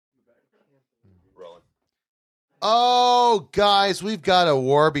Oh, guys, we've got a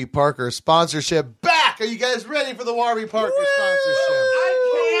Warby Parker sponsorship back. Are you guys ready for the Warby Parker sponsorship?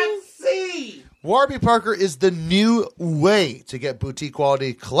 I can't see. Warby Parker is the new way to get boutique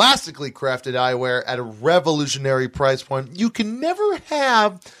quality, classically crafted eyewear at a revolutionary price point. You can never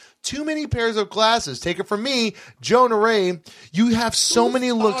have too many pairs of glasses. Take it from me, Jonah Ray. You have so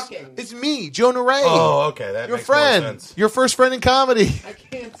many looks. It's me, Jonah Ray. Oh, okay. That your makes friend. more sense. Your first friend in comedy. I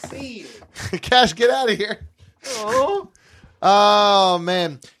can't see you. Cash, get out of here. Oh,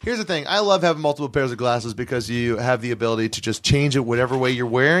 man. Here's the thing. I love having multiple pairs of glasses because you have the ability to just change it whatever way you're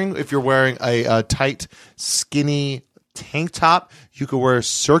wearing. If you're wearing a tight, skinny tank top, you could wear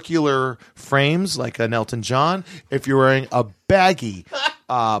circular frames like an Elton John. If you're wearing a baggy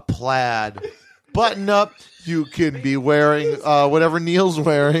plaid button up, you can be wearing whatever Neil's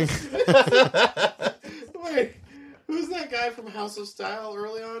wearing. Wait, who's that guy from House of Style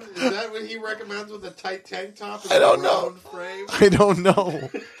early on? Is that what he recommends with a tight tank top? And I don't know. Frame? I don't know.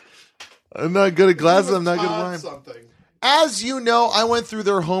 I'm not good at glasses. I'm not good at rhyme. Something. As you know, I went through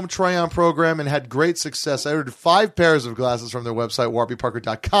their home try-on program and had great success. I ordered 5 pairs of glasses from their website,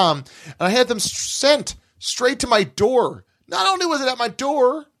 warbyparker.com, and I had them sent straight to my door. Not only was it at my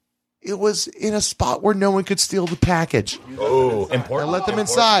door, it was in a spot where no one could steal the package. Oh, important. I let them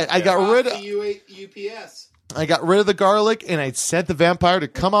inside. I got rid of UPS. I got rid of the garlic, and I sent the vampire to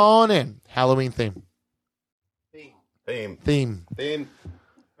come on in. Halloween theme.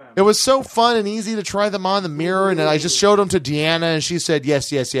 It was so fun and easy to try them on the mirror, and I just showed them to Deanna, and she said,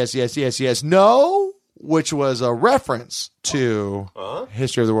 yes, no, which was a reference to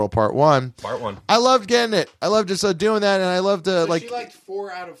History of the World Part 1. Part 1. I loved getting it. I loved just doing that, and I loved She liked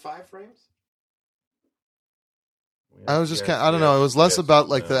 4 out of 5 frames? I was just I don't know. It was less about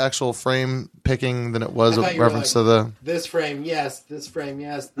the actual frame picking than it was a reference to the... This frame, yes. This frame,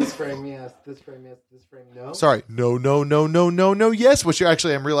 yes. This frame, yes. This frame, yes. This frame, no. Sorry. No, yes. Which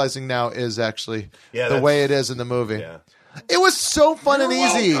I'm realizing now is actually the way it is in the movie. Yeah. It was so fun and You're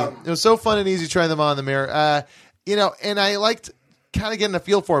easy. welcome. It was so fun and easy trying them on in the mirror. And I liked kind of getting a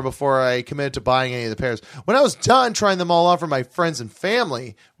feel for it before I committed to buying any of the pairs. When I was done trying them all on for my friends and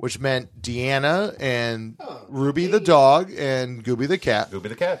family, which meant Deanna and Ruby the dog and Gooby the cat.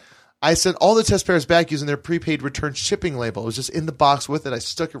 I sent all the test pairs back using their prepaid return shipping label. It was just in the box with it. I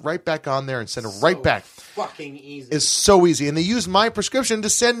stuck it right back on there and sent it right back. Fucking easy. It's so easy. And they used my prescription to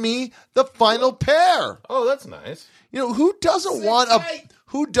send me the final pair. Oh, that's nice. You know, who doesn't want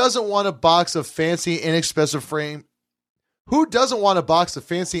a box of fancy, inexpensive frame? Who doesn't want a box of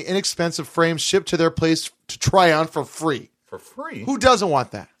fancy, inexpensive frames shipped to their place to try on for free? For free? Who doesn't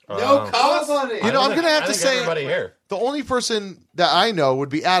want that? No cost. You know, I'm going to have to say everybody here. The only person that I know would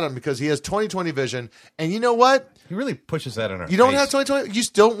be Adam because he has 20/20 vision. And you know what? He really pushes that in our You don't face. have 20/20. You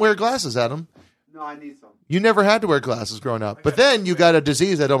don't wear glasses, Adam. No, I need some. You never had to wear glasses growing up. But then you got a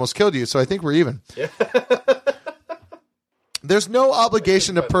disease that almost killed you. So I think we're even. Yeah. There's no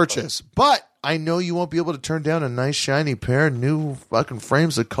obligation to purchase, but I know you won't be able to turn down a nice shiny pair of new fucking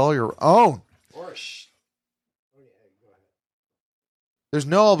frames to call your own. There's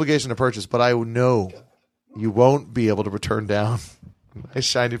no obligation to purchase, but I know you won't be able to turn down a nice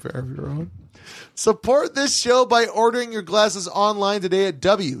shiny pair of your own. Support this show by ordering your glasses online today at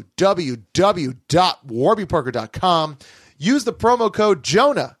www.warbyparker.com. Use the promo code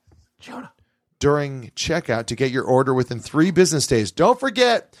Jonah during checkout to get your order within 3 business days. Don't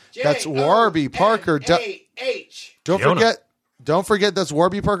forget, that's Warby Parker. Don't forget that's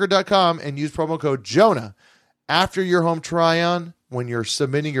warbyparker.com and use promo code Jonah after your home try-on when you're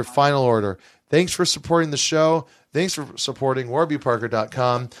submitting your final order. Thanks for supporting the show. Thanks for supporting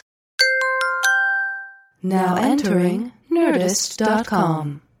warbyparker.com. Now entering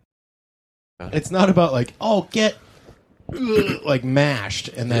Nerdist.com. It's not about get mashed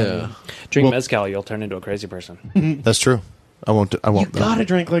and then drink mezcal, you'll turn into a crazy person. That's true. I won't. You gotta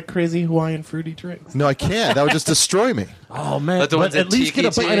drink crazy Hawaiian fruity drinks. No, I can't. That would just destroy me. Oh man! But at least get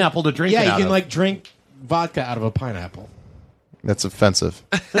a pineapple to drink. Yeah, you can drink vodka out of a pineapple. That's offensive.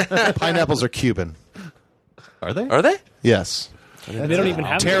 Pineapples are Cuban. Are they? Are they? Yes. They don't even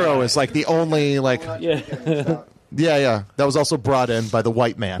have taro is the only yeah. That was also brought in by the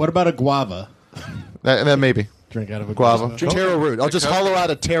white man. What about a guava? That maybe. Drink out of a guava. Taro root. I'll just hollow out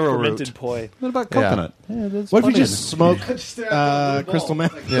a taro root. Fermented poi. What about coconut? Yeah, what if we just smoke crystal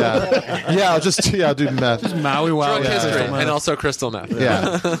meth? Yeah. I'll do meth. Just Maui Wow. Drug history and also crystal meth.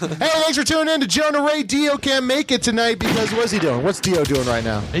 Yeah. Hey, thanks for tuning in to Jonah Ray. Dio can't make it tonight because what's he doing? What's Dio doing right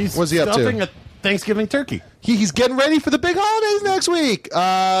now? He's what's he up to? stuffing Thanksgiving turkey. He's getting ready for the big holidays next week.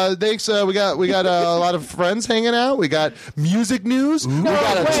 Thanks. We got a lot of friends hanging out. We got music news. We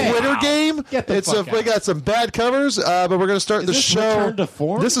got a Twitter game. We got some bad covers, but we're going to start the show. Return to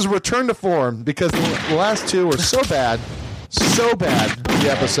form? This is return to form because the last two were so bad, the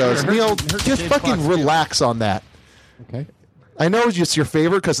episodes. Neil, just fucking relax on that. Okay. I know it's just your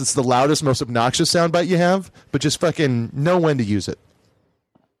favorite because it's the loudest, most obnoxious soundbite you have, but just fucking know when to use it.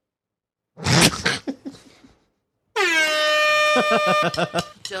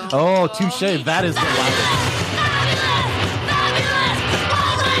 Oh, touche. That is the loudest.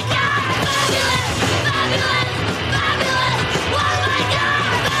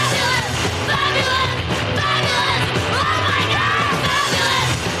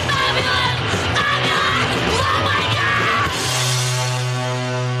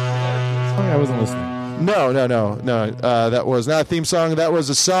 I wasn't listening. No. That was not a theme song. That was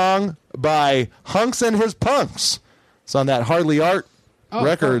a song by Hunks and His Punks. It's on that Hardly Art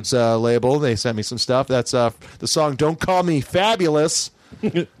Records label. They sent me some stuff. That's the song Don't Call Me Fabulous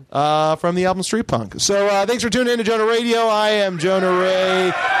from the album Street Punk. So thanks for tuning in to Jonah Radio. I am Jonah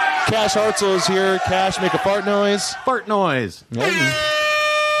Ray. Cash Hartzell is here. Cash, make a fart noise. Fart noise.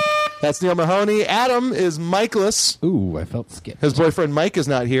 That's Neil Mahoney. Adam is Mikeless. Ooh, I felt skipped. His boyfriend Mike is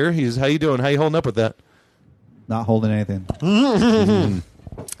not here. How you doing? How you holding up with that? Not holding anything.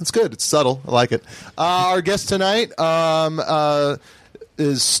 It's good. It's subtle. I like it. Our guest tonight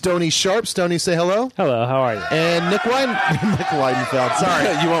is Stony Sharp. Stony, say hello. Hello, how are you? And Nick Weidenfeld. Sorry.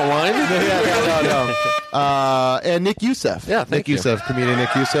 You want wine? No. And Nick Youssef. Yeah, thank you. Youssef, comedian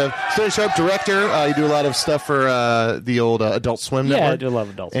Nick Youssef. Stony Sharp, director. You do a lot of stuff for the old Adult Swim Network. Yeah, I do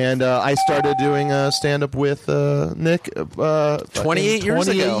love Adult Swim. And I started doing stand-up with Nick 28 years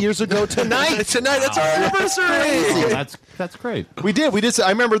ago. 28 years ago tonight. Tonight, that's our anniversary. That's great. We did. I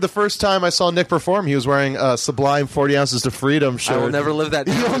remember the first time I saw Nick perform, he was wearing a Sublime 40 Ounces to Freedom shirt. I will never live that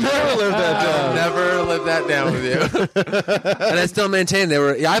down. You'll never live that down. I'll never live that down with you. And I still maintain they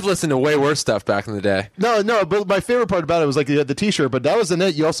were. Yeah, I've listened to way worse stuff back in the day. No, but my favorite part about it was like you had the T-shirt, but that wasn't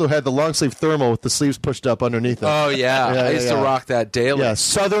it. You also had the long sleeve thermal with the sleeves pushed up underneath it. Oh yeah, I used to rock that daily. Yeah,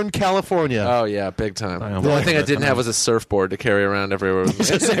 Southern California. Oh yeah, big time. The only thing I didn't have was a surfboard to carry around everywhere with me.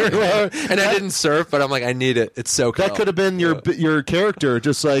 And I didn't surf, but I'm like, I need it. It's so cool. That could have been your character.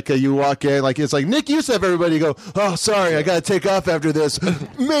 Just like you walk in, like it's like Nick Youssef. Everybody go, oh sorry, I got to take off after this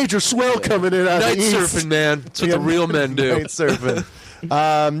major swell coming in out night of the east. Surfing, man. That's what the real men do. Night surfing.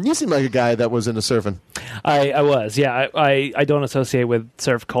 You seem like a guy that was into surfing. I was, yeah. I don't associate with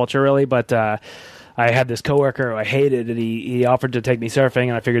surf culture really, but I had this coworker who I hated, and he offered to take me surfing,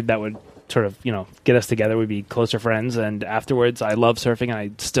 and I figured that would sort of, get us together. We'd be closer friends, and afterwards, I love surfing, and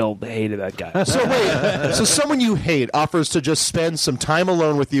I still hated that guy. So wait, so someone you hate offers to just spend some time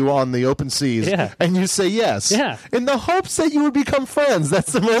alone with you on the open seas, and you say yes, in the hopes that you would become friends.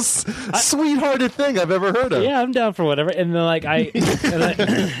 That's the most sweethearted thing I've ever heard of. Yeah, I'm down for whatever. And then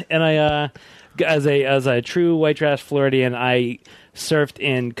as a true white trash Floridian, I surfed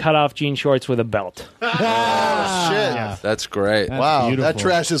in cutoff jean shorts with a belt. Oh shit! Yeah. That's great. Wow, beautiful. that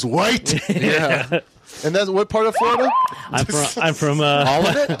trash is white. Yeah. And that's what part of Florida? I'm from all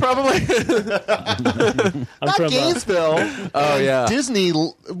of it, probably. Not Gainesville. Oh yeah, Disney.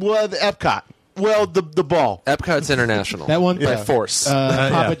 Well, Epcot. Well, the ball. Epcot's international. That one by force.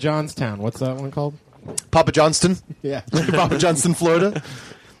 Papa Johnstown. What's that one called? Papa Johnston. Yeah, Papa Johnston, Florida.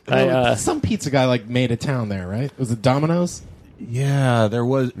 Some pizza guy made a town there, right? Was it Domino's? Yeah, there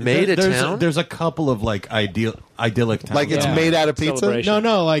was town. There's a couple of idyllic towns. Like it's made out of pizza. No,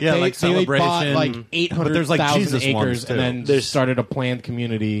 they Celebration. bought 800,000 acres and then they started a planned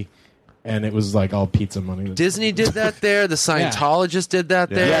community, and it was all pizza money. Disney did that there. The Scientologists did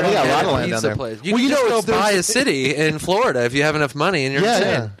that there. Yeah, they got a lot of land down there. Place. You can just go buy a city in Florida if you have enough money and you're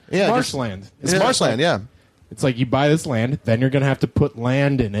insane. Yeah, marshland. It's marshland. Yeah. It's like you buy this land, then you're going to have to put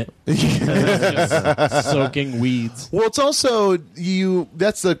land in it. Just soaking weeds. Well, it's also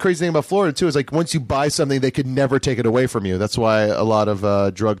that's the crazy thing about Florida too, is once you buy something, they could never take it away from you. That's why a lot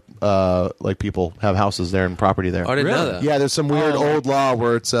of drug people have houses there and property there. I didn't know that. Yeah, there's some weird old law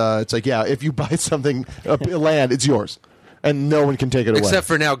where it's if you buy something land, it's yours. And no one can take it away. Except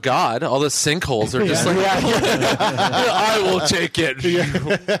for now, God. All the sinkholes are just I will take it.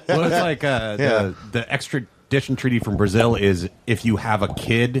 Well, it's like the extradition treaty from Brazil is if you have a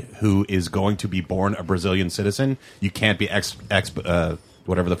kid who is going to be born a Brazilian citizen, you can't be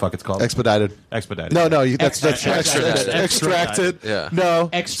whatever the fuck it's called. Expedited. No, that's extracted. Yeah. No.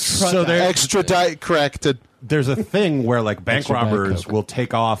 Extradite corrected. There's a thing where bank robbers will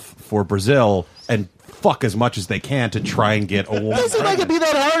take off for Brazil and fuck as much as they can to try and get a woman. It doesn't seem like it'd be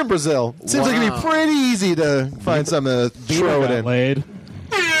that hard in Brazil. It seems like it'd be pretty easy to find something to throw it in. Laid.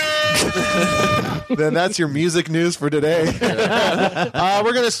 Then that's your music news for today.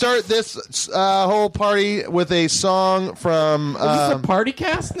 We're going to start this whole party with a song from... Is this a party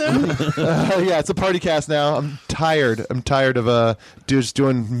cast now? yeah, it's a party cast now. I'm tired. I'm tired of just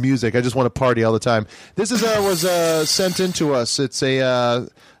doing music. I just want to party all the time. This is was sent in to us. It's the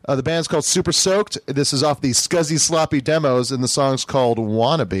band's called Super Soaked. This is off the Scuzzy Sloppy Demos, and the song's called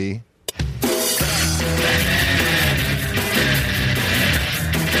Wannabe.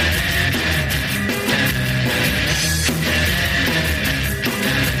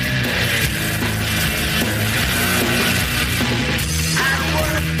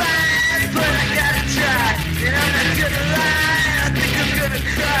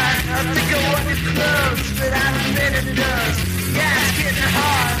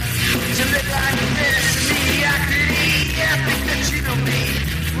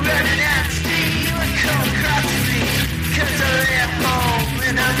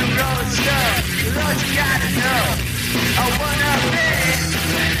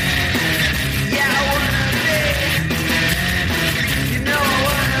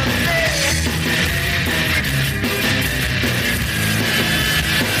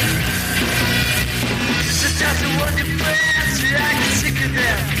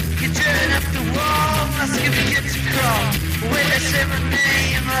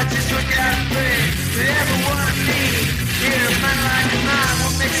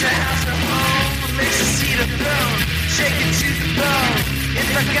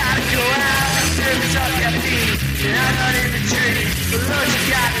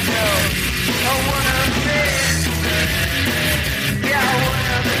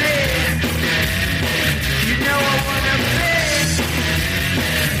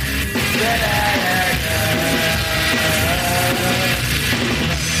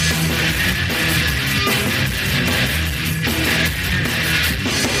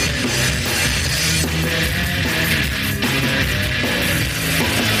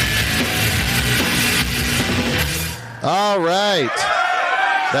 All right.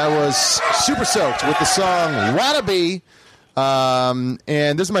 That was Super Soaked with the song Wannabe.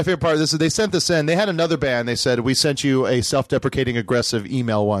 And this is my favorite part. They sent this in. They had another band. They said, we sent you a self-deprecating aggressive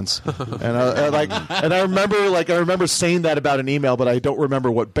email once. And I remember saying that about an email, but I don't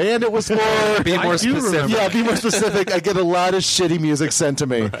remember what band it was for. Be more specific. Yeah, be more specific. I get a lot of shitty music sent to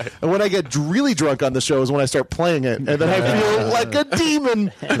me. Right. And when I get really drunk on the show is when I start playing it. And then I feel like a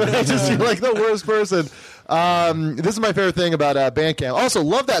demon. I just feel like the worst person. This is my favorite thing about Bandcamp. Also,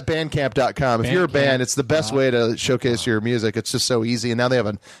 love that Bandcamp.com. If you're a band, it's the best way to showcase your music. It's just so easy. And now they have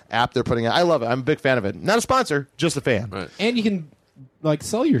an app they're putting out. I love it. I'm a big fan of it. Not a sponsor, just a fan. Right. And you can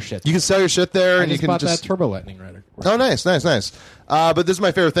sell your shit. You can sell your shit there. I and just you can bought that Turbo Lightning Rider. Oh, nice. But this is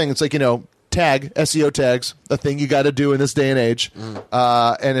my favorite thing. It's like, tag, SEO tags, a thing you got to do in this day and age.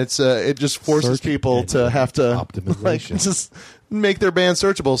 And it just forces people to have to just make their band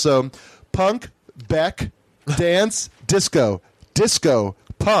searchable. So punk, Beck, dance, disco,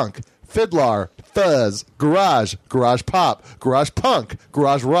 punk, fiddler, fuzz, garage pop, garage punk,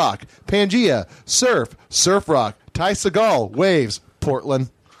 garage rock, Pangea, surf rock, Ty Segall, waves, Portland.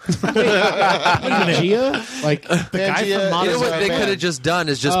 Pangea? Like the guy from Modern. You know what they could have just done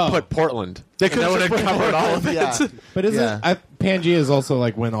is just put Portland. They could have covered all of it. Yeah. But Pangea is also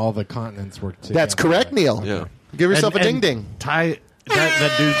like when all the continents work together. That's correct, Neil. Yeah. Give yourself a ding ding. Ty,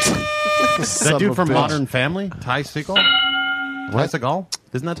 that dude. That dude from Modern Family, Ty Segall? Ty Segall?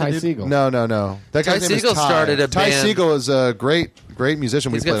 Isn't that Ty the dude? Segall? No. That Ty guy's name is Segall Ty. started a Ty band. Segall is a great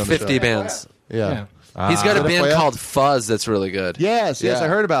musician. He's we played got on the 50 show. bands. Yeah. He's got a Did I band play it? called Fuzz that's really good. Yes, I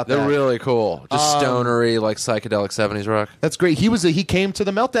heard about that. They're really cool. Just stonery, like psychedelic 70s rock. That's great. He came to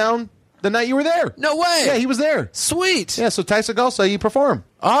the Meltdown the night you were there. No way. Yeah, he was there. Sweet. Yeah, so Ty Segall saw you perform.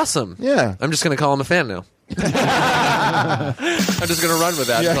 Awesome. Yeah. I'm just going to call him a fan now. I'm just going to run with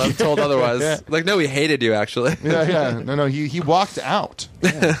that until I'm told otherwise. Yeah. Like, no, he hated you, actually. Yeah. No, he walked out.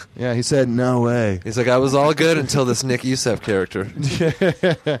 Yeah, he said, no way. He's like, I was all good until this Nick Youssef character.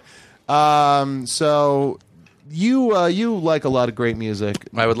 So you like a lot of great music.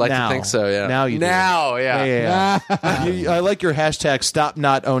 I would like now. to think so, yeah. Now you do. Now, yeah. I like your hashtag stop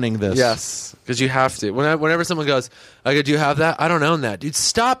not owning this. Yes, because you have to. Whenever someone goes, I go, do you have that? I don't own that. Dude,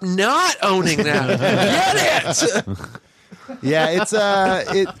 stop not owning that. Get it! Yeah, it's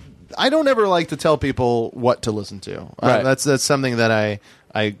I don't ever like to tell people what to listen to. Right. That's something that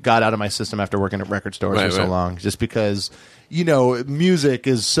I got out of my system after working at record stores for so right. long, just because music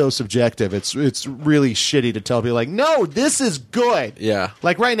is so subjective. It's really shitty to tell people like, no, this is good. Yeah.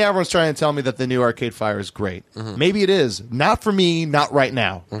 Like right now, everyone's trying to tell me that the new Arcade Fire is great. Maybe it is. Not for me. Not right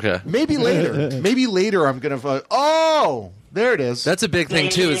now. Okay. Maybe later. Maybe later I'm gonna. Oh, there it is. That's a big thing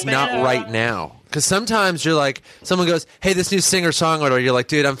too. Is not right now. Because sometimes you're like, someone goes, "Hey, this new singer-songwriter." You're like,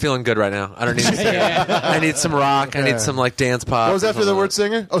 "Dude, I'm feeling good right now. I don't need to sing. I need some rock. I need some like dance pop." What was after the word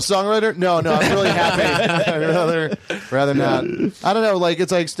singer? Oh, songwriter? No, I'm really happy. I'd rather not. I don't know. Like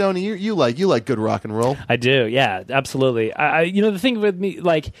it's like Stoney. You like good rock and roll. I do. Yeah, absolutely. I the thing with me,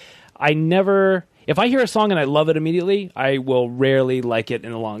 like, I never. If I hear a song and I love it immediately, I will rarely like it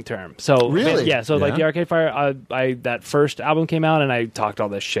in the long term. So really, yeah. So like the Arcade Fire, that first album came out and I talked all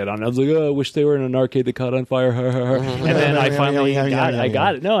this shit on it. I was like, oh, I wish they were in an arcade that caught on fire. And then I finally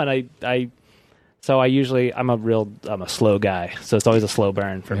got it. No, and I so I'm a slow guy, so it's always a slow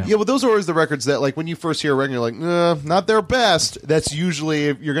burn for me. Yeah, well, those are always the records that, like, when you first hear a record, you're like, not their best. That's usually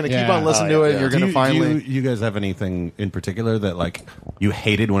you're going to keep on listening to it, and you're going to finally. Do you guys have anything in particular that like you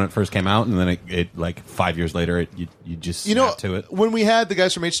hated when it first came out, and then it like 5 years later, you just snapped to it? When we had the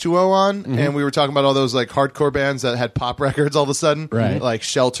guys from H2O on, and we were talking about all those like hardcore bands that had pop records all of a sudden, right? Like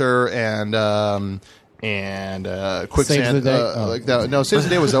Shelter and Quicksand, like that. No, Saves the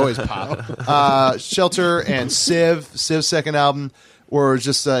Day was always pop. Shelter and Civ's second album were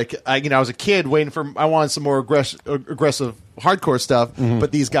just like I was a kid waiting I wanted some more aggressive hardcore stuff,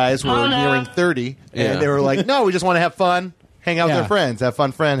 but these guys were nearing 30, and they were like, no, we just want to have fun. Hang out with their friends, have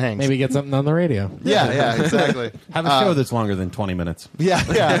fun friend hangs. Maybe get something on the radio. Yeah, exactly. Have a show that's longer than 20 minutes.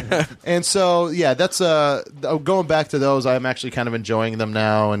 Yeah. And so, that's going back to those, I'm actually kind of enjoying them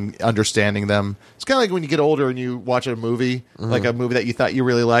now and understanding them. It's kind of like when you get older and you watch a movie, like a movie that you thought you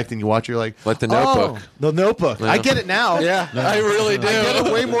really liked, and you watch, you're like The Notebook. The Notebook. Yeah. I get it now. Yeah, I really do. I get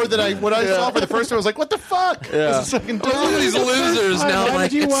it way more than when I saw it for the first time. I was like, what the fuck? Yeah. This is fucking Look at these losers now. I'm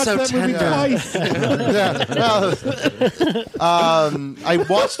like, it's so tender. I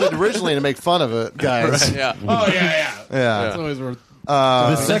watched it originally to make fun of it, guys. Right, yeah. Oh yeah. That's always worth.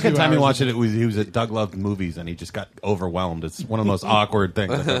 The second time he watched it, he was at Doug Love Movies, and he just got overwhelmed. It's one of the most awkward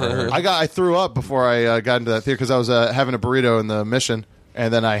things I've ever heard. I threw up before I got into that theater because I was having a burrito in the Mission,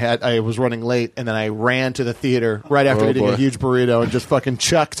 and then I was running late, and then I ran to the theater right after eating a huge burrito and just fucking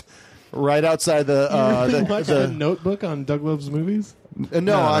chucked right outside the Notebook on Doug Love's Movies.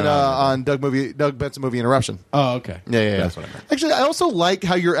 No, on Doug Benson movie Interruption. Oh, okay. Yeah. That's what I meant. Actually, I also like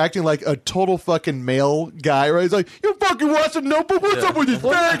how you're acting like a total fucking male guy, right? He's like, you fucking watching Notebook? What's up with this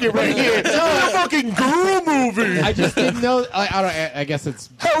faggot right here? It's a fucking girl movie. I just didn't know. I guess it's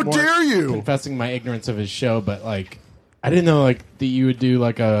how more dare you confessing my ignorance of his show, but like I didn't know like that you would do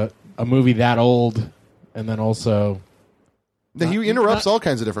like a movie that old, and then also. He interrupts all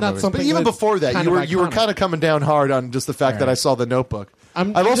kinds of different movies. But even before that, you were kind of coming down hard on just the fact that I saw The Notebook.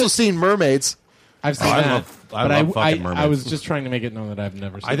 I've also seen Mermaids. I've seen that. I love fucking Mermaids. I was just trying to make it known that I've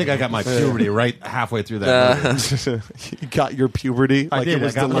never seen it. I think I got my puberty right halfway through that movie. You got your puberty? I did. It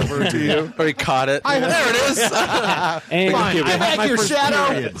was delivered to you? Or he caught it. There it is. And I like your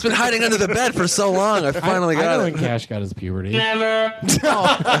shadow. It's been hiding under the bed for so long. I finally got I know it. when Cash got his puberty. I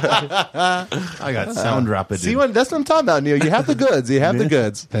got sound rapid. See, that's what I'm talking about, Neil. You have the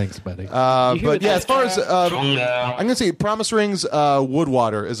goods. Thanks, buddy. But yeah, as far as I'm going to say, Promise Rings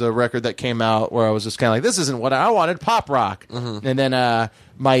Woodwater is a record that came out where I was just kind of like, this isn't what I wanted, pop rock. And then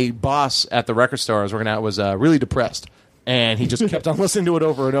my boss at the record store I was working at was really depressed. And he just kept on listening to it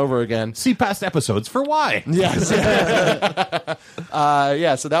over and over again. See past episodes for why. Yes. So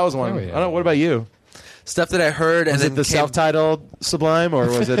that was one. Oh, yeah. I don't know. What about you? Stuff that I heard, and Was then it the self-titled Sublime, or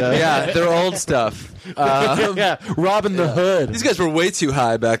was it? Yeah, they're old stuff. Robin the Hood. These guys were way too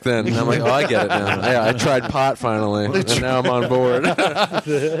high back then. And I'm like, I get it now. Yeah, I tried pot finally, and now I'm on board. What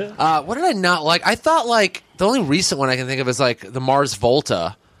did I not like? I thought like the only recent one I can think of is like the Mars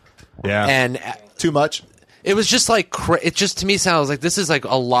Volta. Yeah, and too much. It was just like it just to me sounds like this is like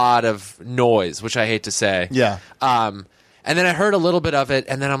a lot of noise, which I hate to say. Yeah. And then I heard a little bit of it,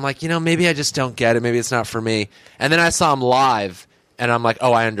 and then I'm like, maybe I just don't get it. Maybe it's not for me. And then I saw him live, and I'm like,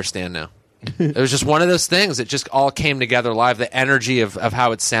 oh, I understand now. It was just one of those things. It just all came together live. The energy of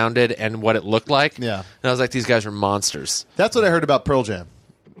how it sounded and what it looked like. Yeah. And I was like, these guys are monsters. That's what I heard about Pearl Jam.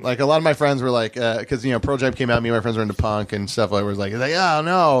 Like, a lot of my friends were like, because, Pearl Jam came out, me and my friends were into punk and stuff. I was like, oh,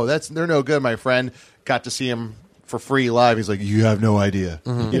 no, they're no good. My friend got to see him for free live. He's like, you have no idea.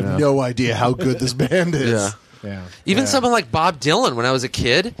 You have no idea how good this band is. Yeah. Yeah. Even someone like Bob Dylan, when I was a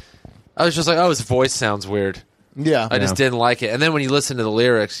kid, I was just like, oh, his voice sounds weird. Yeah. I just didn't like it. And then when you listen to the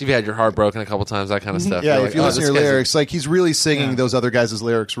lyrics, you've had your heart broken a couple times, that kind of stuff. Yeah, You're if you listen to your lyrics, like he's really singing those other guys'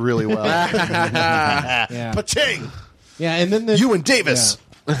 lyrics really well. Yeah. Pa-ching! Yeah, and then You and Davis.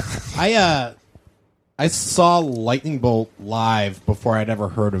 Yeah. I saw Lightning Bolt live before I'd ever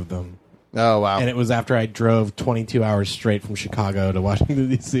heard of them. Oh, wow. And it was after I drove 22 hours straight from Chicago to Washington,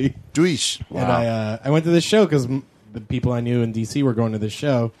 D.C. Dweesh. And I went to this show because the people I knew in D.C. were going to this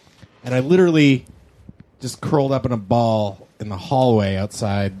show. And I literally just curled up in a ball in the hallway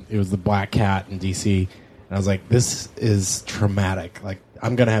outside. It was the Black Cat in D.C. And I was like, this is traumatic. Like,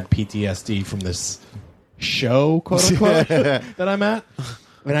 I'm going to have PTSD from this show, quote unquote, that I'm at.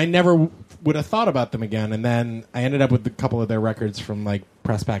 And I never would have thought about them again. And then I ended up with a couple of their records from like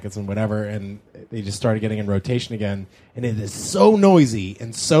press packets and whatever, and they just started getting in rotation again. And it is so noisy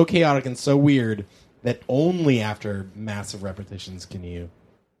and so chaotic and so weird that only after massive repetitions can you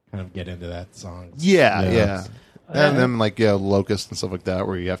kind of get into that song. Yeah. And then like Locust and stuff like that,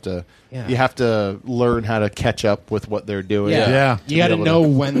 where you have to learn how to catch up with what they're doing. Yeah. You got to know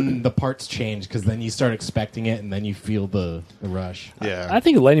when the parts change, because then you start expecting it, and then you feel the rush. Yeah. I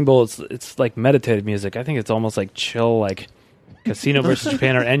think Lightning Bolt it's like meditative music. I think it's almost like chill, like Casino versus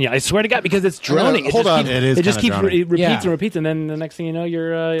Japan or Enya. I swear to God, because it's droning. Hold on. It just keeps droning. repeats and repeats, and then the next thing you know,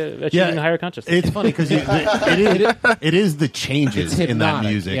 you're achieving higher consciousness. It's funny because it is the changes It's in that hypnotic.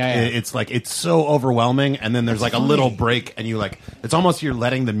 music. Yeah. It's like it's so overwhelming, and then there's like a little break, and you like it's almost you're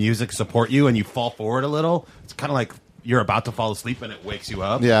letting the music support you, and you fall forward a little. It's kind of like you're about to fall asleep, and it wakes you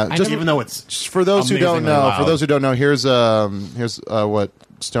up. Yeah, just even though it's Just for those who don't amazingly know, loud. here's what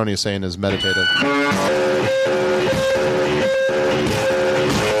Stoney is saying is meditative.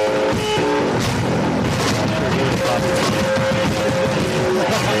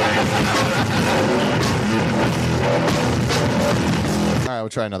 All right, we'll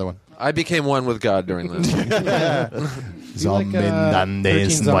try another one. I became one with God during this.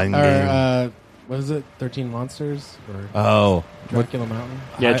 What is it? 13 Monsters or Oh, Dracula Mountain?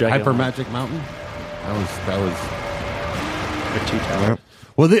 Yeah, Dracula. Hyper Magic Mountain. That was. They're too tired.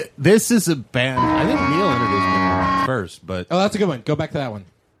 Well, this is a band. I think Neil introduced me first, but Oh, that's a good one. Go back to that one.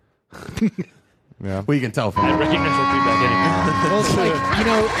 Yeah. well, you can tell from I recognize that feedback anyway. Well, it's like,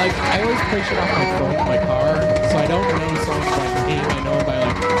 I always play shit off my phone in my car, so I don't know songs by name. I know them by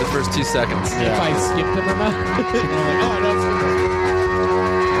like The first 2 seconds. if I skip them or not. And I'm like, oh, I don't skip them.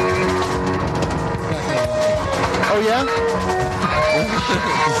 Oh yeah.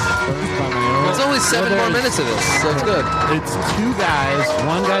 It's only 7 more minutes of this, so it's good. It's two guys.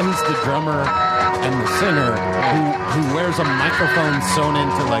 One guy who's the drummer and the singer who wears a microphone sewn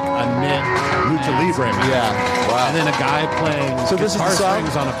into like a knit lucha libre. Yeah. Wow. And then a guy playing So this is guitar the song?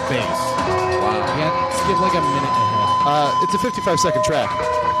 strings on a bass. Yeah, skip like a minute ahead. It's a 55-second track.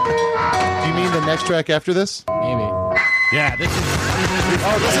 Do you mean the next track after this? Maybe. Yeah, this is.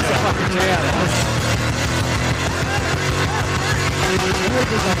 Oh, this is the fucking jam.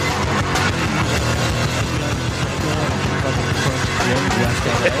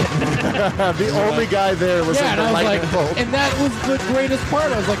 The only guy there was Yeah, in and the I was like, lightning bolt. and that was the greatest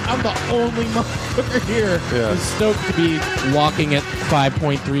part. I was like, I'm the only motherfucker here Yeah. who's stoked to be walking at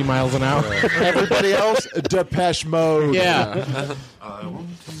 5.3 miles an hour. Everybody else, Depeche Mode. Yeah.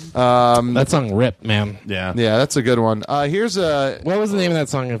 That song ripped, man. Yeah. Yeah, that's a good one. Here's a What was the name of that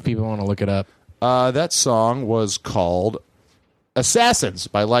song if people want to look it up? that song was called "Assassins"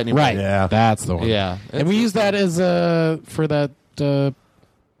 by Lightning Bolt. Right. Yeah. That's the one. Yeah. And we used that as for that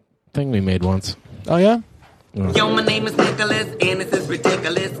thing we made once. Oh yeah. Yo, my name is Nicholas, and this is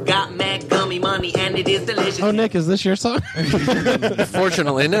ridiculous. Got mad gummy money, and it is delicious. Oh, Nick, is this your song?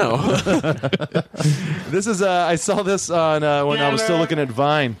 Fortunately, no. This is I saw this on when I was still looking at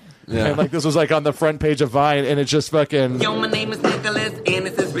Vine. Yeah. And like this was like on the front page of Vine, and it's just fucking. Yo, my name is Nicholas, and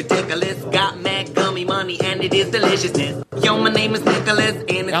this is ridiculous. Got mad gummy money, and it is deliciousness. Yo, my name is Nicholas,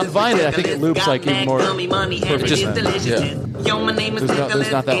 and this On is Vine, I ridiculous. think it loops Got like even mad more gummy money, and it Just- is deliciousness. Yo, my name is There's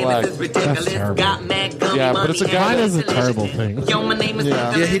Nicholas, not that and lag. this is ridiculous. That's terrible. Got mad gummy Yeah, but money, it's a and guy Vine it is a deliciousness. terrible thing. Yo, my name is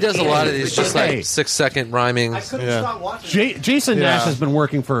Nicholas. Yeah, he does a lot of and these it just is like Hey. 6-second rhyming. Jason Yeah. Nash has been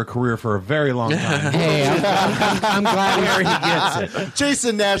working for a career for a very long time. Hey, I'm glad Where he gets it.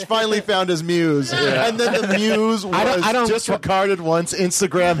 Jason Nash finally found his muse, and then the muse was I don't- disregarded once.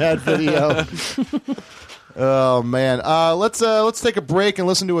 Instagram had video. Oh man, let's take a break and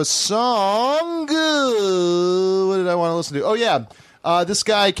listen to a song. What did I want to listen to? Oh yeah, this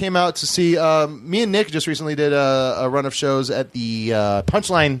guy came out to see. Me and Nick just recently did a run of shows at the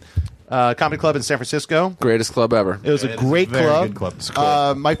Punchline Comedy Club in San Francisco. Greatest club ever. It was a great very club. good club. It's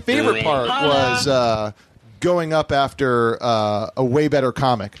cool. My favorite part was going up after a way better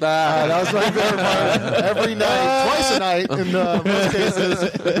comic. That was my favorite part. Every night, twice a night in most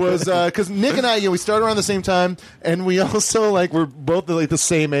cases, was because Nick and I, we started around the same time, and we also we're both like the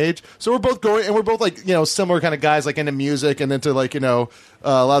same age, so we're both going, and we're both similar kind of guys, into music and into a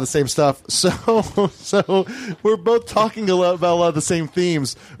lot of the same stuff. So we're both talking about a lot of the same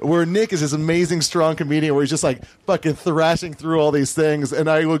themes. Where Nick is this amazing, strong comedian, where he's just fucking thrashing through all these things, and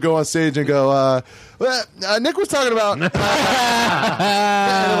I would go on stage and go, Nick was talking about.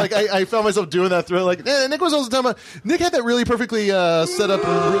 I found myself doing that through. Nick was also talking about. Nick had that really perfectly set up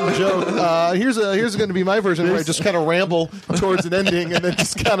and written joke. Here's going to be my version, where I just kind of ramble towards an ending, and then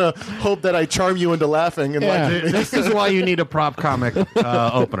just kind of hope that I charm you into laughing. And this is why you need a prop comic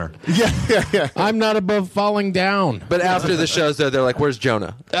opener. Yeah. I'm not above falling down. But after the shows, though, they're like, "Where's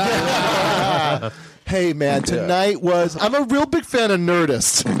Jonah?" Hey man, tonight was. I'm a real big fan of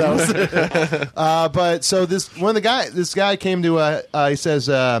Nerdist. But so this guy came to. He says,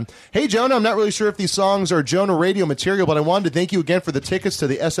 "Hey Jonah, I'm not really sure if these songs are Jonah radio material, but I wanted to thank you again for the tickets to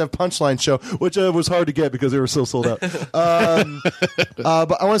the SF Punchline show, which was hard to get because they were so sold out. But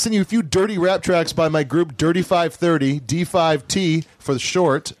I want to send you a few dirty rap tracks by my group Dirty 530 D5T for the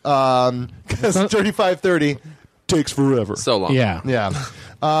short, because Dirty 530 takes forever. So long. Yeah.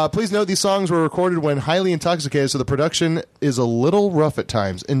 Please note these songs were recorded when highly intoxicated, so the production is a little rough at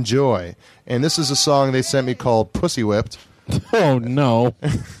times. Enjoy." And this is a song they sent me called Pussy Whipped. Oh, no.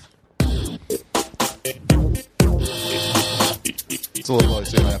 It's a little low,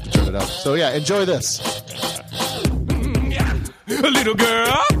 so you might have to turn it up. So, yeah, enjoy this. Little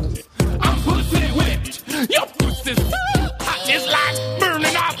girl, I'm pussy whipped. Your pussy's so hot, it's like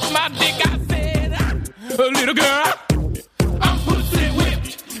burning off my dick. I said, little girl, I'm pussy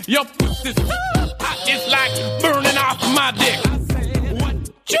whipped. Your pussy's so hot, it's like burning off my dick. I said, what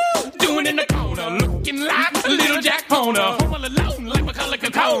you doing in the corner, looking like a little Jack Horner? Home all alone, like my color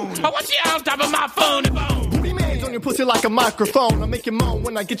cone. I want you on top of my funny bone. Booty man's on your pussy like a microphone. I'll make you moan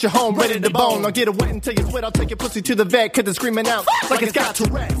when I get you home, ready to bone. I'll get it wet until you sweat. I'll take your pussy to the vet, cause it's screaming out like it's got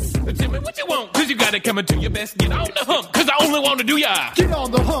Tourette's. Tell me what you want, cause you got it coming to your best. Get on the hump, cause I only want to do ya. Get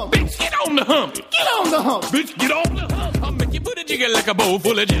on the hump. Bitch, get on the hump. Get on the hump. Bitch, get on the hump. I'll make you put a jigger like a bowl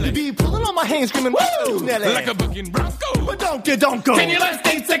full of jelly. You be pulling on my hands screaming, woo, Nelly. Like a bucking bronco. But don't go. Can you last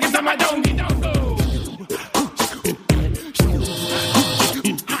 8 seconds on my donkey, don't go.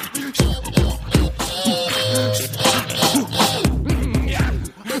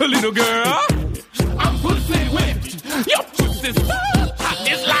 Little girl, I'm pussy whipped. Your pussy's so hot,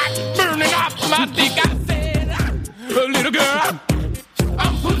 it's like burning off my dick. I said, little girl,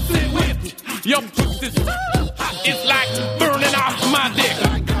 I'm pussy whipped. Your pussy's so hot, it's like burning off my dick.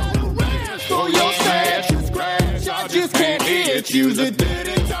 I got a rash for your stash and scratch. I just can't itch. Use a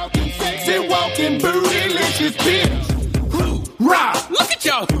dirty talking, sexy walking, bootylicious bitch. Hoorah! Look at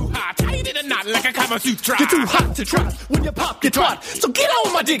your hoo-ha, tight in a knot like a Kama Sutra. You're too hot to trot when you pop your twat. So get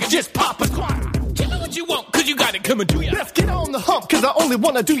on my dick and just pop a squat. Tell me what you want, cause you got it coming to ya. Let's get on the hump, cause I only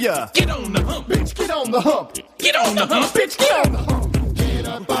wanna do ya. Get on the hump. Bitch, get on the hump. Get on the hump. Bitch, get on the hump. Get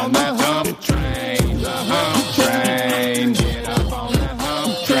up on the hump train, the hump train. Get up on the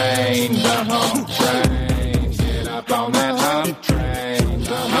hump train, the hump train. Get up on the hump train,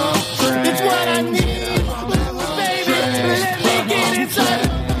 the hump train. It's what I need, baby. Let me get inside.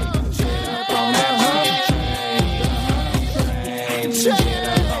 Get up on the hump train,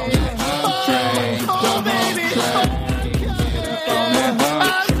 the hump train. Oh, baby. Get up on the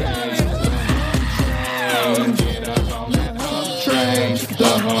hump train. Get up on the hump train, the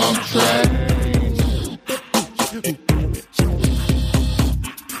hump train.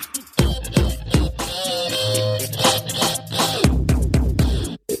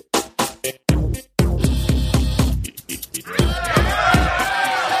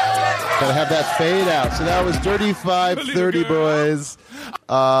 Gotta have that fade out. So that was Dirty 530 Boys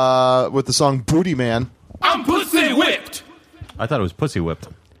with the song Booty Man. I'm pussy whipped. I thought it was Pussy Whipped.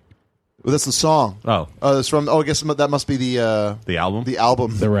 Well, that's the song. Oh. It's from. I guess that must be the album. The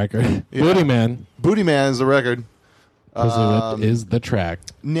album. The record. Yeah. Booty Man. Booty Man is the record. Pussy Whipped is the track.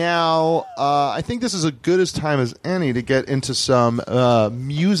 Now, I think this is as good as time as any to get into some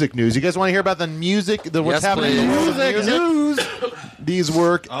music news. You guys want to hear about the music? What's Yes, happening in the world of please. music news? These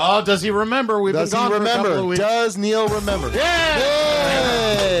work. Oh, does he remember? We've Does been he gone for a couple of remember? weeks. Does Neil remember?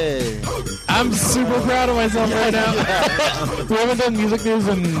 Yay! I'm super proud of myself right now. We haven't done music news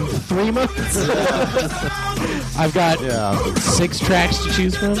in 3 months. I've got 6 tracks to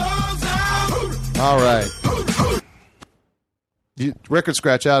choose from. All right. You record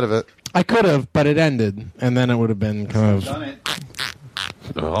scratch out of it. I could have, but it ended, and then it would have been kind of.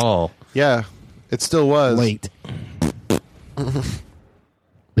 Oh. Yeah. It still was. Late.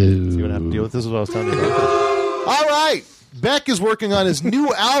 See what happened to deal with this is what I was telling you about. All right. Beck is working on his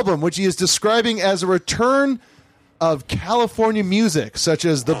new album, which he is describing as a return of California music, such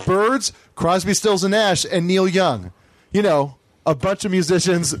as The Byrds, Crosby, Stills, and Nash, and Neil Young. You know, a bunch of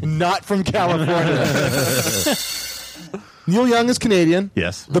musicians not from California. Neil Young is Canadian.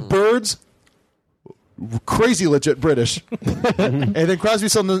 Yes. The Byrds, crazy legit British. And then Crosby,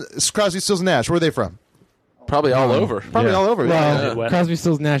 Stills, and Nash. Where are they from? Probably all over. Probably all over. Well, Yeah. Crosby,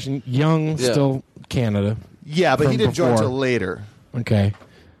 Stills, Nash, and Young, still Canada. Yeah, but he From didn't join before. until later. Okay.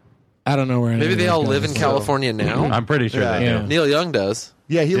 I don't know where. Maybe they all live in California. California now. I'm pretty sure they Yeah. do. Neil Young does.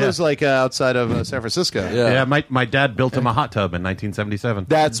 Yeah, he lives like outside of San Francisco. Yeah, my dad built him a hot tub in 1977.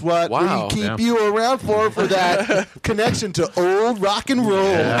 That's what Wow. we keep Yeah. you around for that connection to old rock and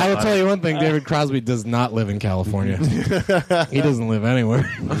roll. I will tell you one thing: David Crosby does not live in California. He doesn't live anywhere.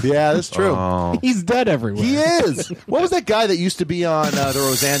 Yeah, that's true. Oh. He's dead everywhere. He is. What was that guy that used to be on the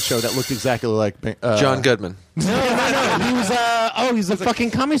Roseanne show that looked exactly like John Goodman. No. He was. He's a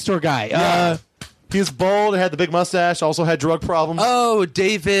fucking comedy store guy. He was bald, had the big mustache, also had drug problems. Oh,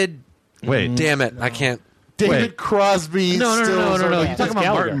 David. Wait. Damn it. I can't. David wait. Crosby. No. Stills, You talking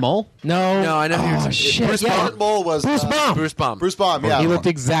about Martin Mull? No. No, I know who you're talking shit. Bruce yeah. Baum was Bruce Baum. Bruce Baum. Bruce Baum. Yeah, He looked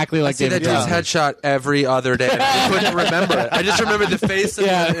exactly I like see that David dude's Crosby. headshot every other day. And I couldn't remember it. I just remembered the face. And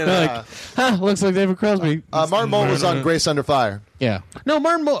Yeah, you know. looks like David Crosby. Martin Mull was on Grace Under Fire. Yeah. No,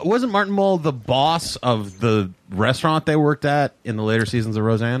 wasn't Martin Mull the boss of the restaurant they worked at in the later seasons of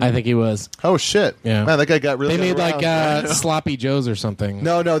Roseanne? I think he was. Oh shit! Yeah. Man, that guy got really. They made around. like Sloppy Joe's or something.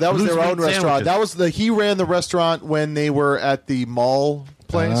 No, that was Loose their own meat restaurant. sandwiches. That was he ran the restaurant when they were at the mall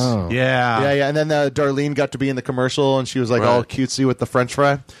place. Oh. Yeah. Yeah. And then Darlene got to be in the commercial, and she was like all Right. cutesy with the French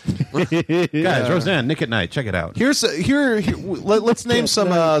fry. Guys, Roseanne, Nick at Night, check it out. Let's name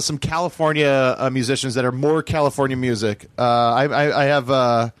some California musicians that are more California music. I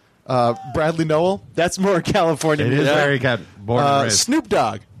have Bradley Nowell. That's more California It is music. very born and raised. Snoop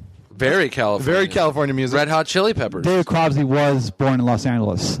Dogg. Very California. Very California music. Red Hot Chili Peppers. David Crosby was born in Los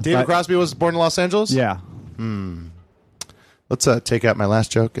Angeles. David Crosby was born in Los Angeles? Yeah. Let's take out my last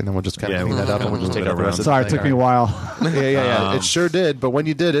joke, and then we'll just kind of clean that up, and we'll just take out the rest of Sorry, the it took me thing. a while. Yeah. It sure did, but when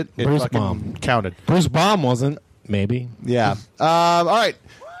you did it, it Bruce fucking Baum. counted. Bruce Baum wasn't. Maybe. Yeah. All right.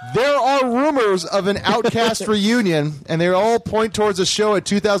 There are rumors of an Outkast reunion, and they all point towards a show at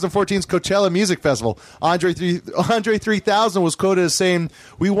 2014's Coachella Music Festival. Andre 3000 was quoted as saying,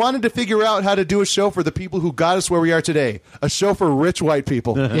 "We wanted to figure out how to do a show for the people who got us where we are today. A show for rich white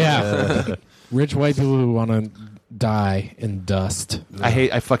people." Yeah. Rich white people who want to die in dust.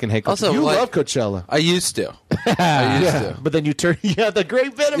 I fucking hate Coachella. Also, You like- love Coachella. I used to. I used to. But then you turn. Yeah, the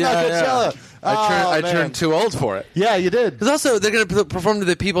great bit about Coachella. I man. turned too old for it. Yeah, you did. Because also they're going to perform to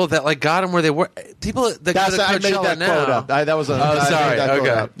the people that like got them where they were. People that go That's, to I made Coachella that quote now. up. That was a. Oh, I made sorry. that quote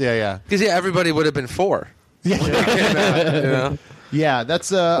Okay. up. Yeah. Because everybody would have been for. Yeah. You know? Yeah,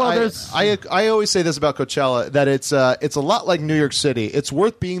 that's. I always say this about Coachella, that it's a lot like New York City. It's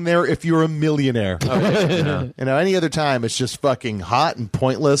worth being there if you're a millionaire. You know, any other time it's just fucking hot and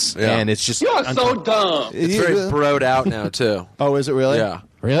pointless, Yeah. and it's just You're so dumb. It's very broed out now too. Oh, is it really? Yeah.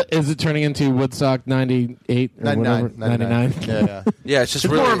 Really? Is it turning into Woodstock 98 or 99. 99? Yeah. Yeah, it's just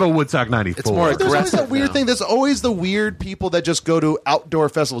It's really more of a Woodstock 94. It's more There's always aggressive. that weird now. thing. There's always the weird people that just go to outdoor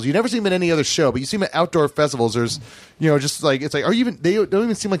festivals. You never see them at any other show, but you see them at outdoor festivals. There's, just like it's like, are you even? They don't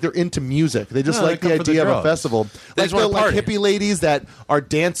even seem like they're into music. They just No, like they the come for the idea of a drugs. festival. They Like just wanna the party. hippie ladies that are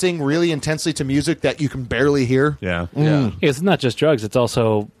dancing really intensely to music that you can barely hear. Yeah. Yeah. It's not just drugs. It's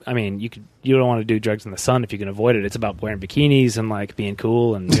also, I mean, you don't want to do drugs in the sun if you can avoid it. It's about wearing bikinis and like being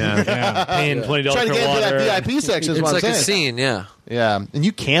cool and paying $20 Trying to for get water. into that VIP section is It's what like I'm a saying. scene, yeah. Yeah, and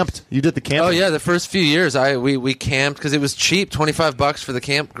you camped. You did the camping. Oh yeah, the first few years we camped because it was cheap, $25 for the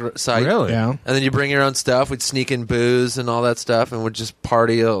camp site. Really? Yeah. And then you bring your own stuff. We'd sneak in booze and all that stuff, and we'd just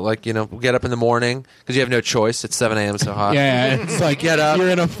party. We'd get up in the morning because you have no choice. It's 7 a.m. so hot. Yeah, it's like Get up. you're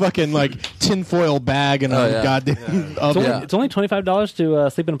in a fucking like tinfoil bag and Oh, a yeah. goddamn It's only, Yeah. it's only $25 to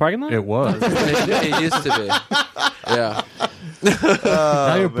sleep in a parking lot? It was. it used to be. Yeah.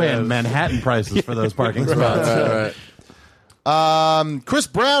 Now you're paying Manhattan prices for those parking spots. Right. Chris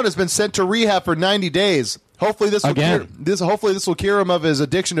Brown has been sent to rehab for 90 days. Hopefully this will Again. hopefully this will cure him of his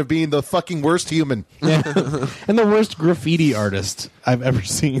addiction of being the fucking worst human. and the worst graffiti artist I've ever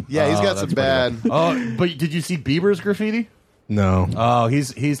seen. Yeah, he's got some bad. Oh, but did you see Bieber's graffiti? No. Oh,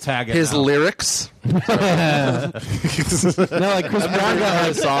 he's tagging His now. lyrics. No, like Chris Brown got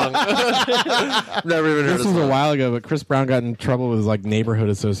a song. Never even heard This a was a song. while ago, but Chris Brown got in trouble with his like neighborhood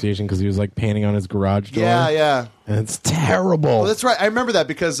association because he was like painting on his garage door. Yeah. And it's terrible. Well, that's right. I remember that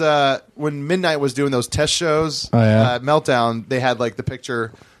because when Midnight was doing those test shows, Meltdown, they had like the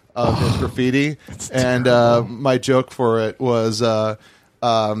picture of his graffiti, and my joke for it was,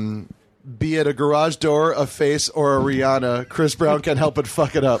 be it a garage door, a face, or a Rihanna, Chris Brown can't help but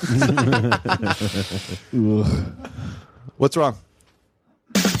fuck it up. What's wrong?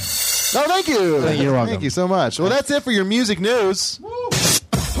 No, thank you. You're welcome. Thank you so much. Well, that's it for your music news.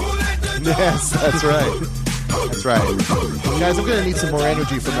 Yes, that's right. That's right. Guys, I'm going to need some more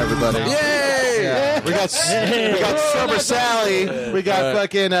energy from everybody. Yay! Yeah. We got Summer Sally. We got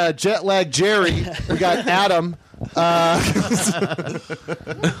fucking Jet Lag Jerry. We got Adam.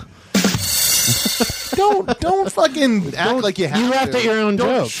 Don't fucking act like you have to. You laughed at your own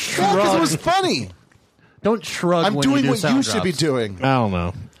joke. Because it was funny. Don't shrug. I'm when doing you do what sound you should be drops. doing. I don't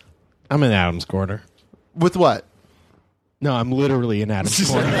know. I'm in Adam's corner. With what? No, I'm literally in Adam's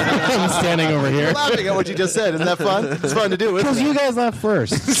corner. I'm standing over You're here. laughing at what you just said. Isn't that fun? It's fun to do. Because Isn't you it? guys laughed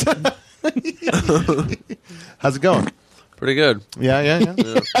first. How's it going? Pretty good. Yeah.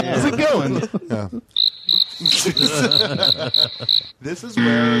 How's it going? Yeah. This is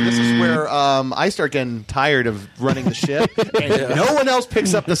where I start getting tired of running the ship, and no one else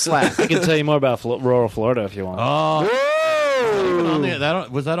picks up the slack. I can tell you more about rural Florida if you want.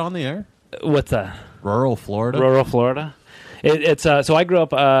 Was that on the air? What's that? Rural Florida. Rural Florida. It's so I grew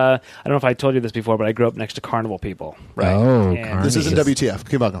up. I don't know if I told you this before, but I grew up next to Carnival people. Right. Oh, And This isn't WTF.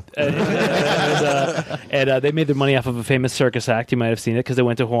 Keep on going. and they made their money off of a famous circus act. You might have seen it because they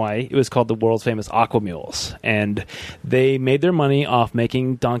went to Hawaii. It was called the world famous Aqua Mules, and they made their money off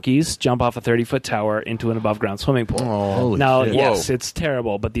making donkeys jump off a 30-foot tower into an above ground swimming pool. Holy Now, shit. yes, it's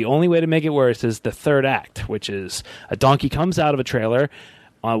terrible, but the only way to make it worse is the third act, which is a donkey comes out of a trailer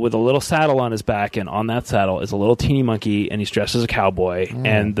with a little saddle on his back, and on that saddle is a little teeny monkey, and he's dressed as a cowboy.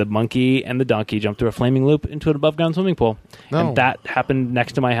 And the monkey and the donkey jump through a flaming loop into an above-ground swimming pool. No. And that happened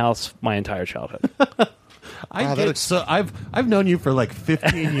next to my house my entire childhood. I've known you for like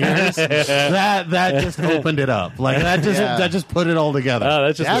 15 years. that just opened it up. Like that just put it all together. Oh,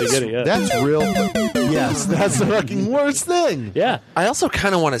 that's just really good. Yeah. That's real. Yes, that's the fucking worst thing. Yeah. I also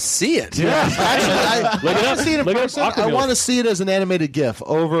kind of want to see it. Yeah, actually, I want to see it in Look it up, person. Aqua I Mules. want to see it as an animated GIF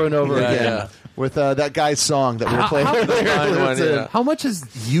over and over again yeah. with that guy's song that we were playing earlier. How much is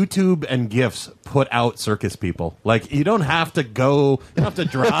YouTube and GIFs put out circus people? Like, you don't have to go, you don't have to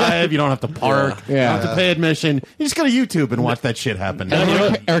drive, you don't have to park, you don't have to pay admission. You just go to YouTube and watch that shit happen.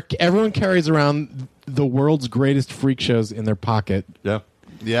 Everyone carries around the world's greatest freak shows in their pocket. Yeah.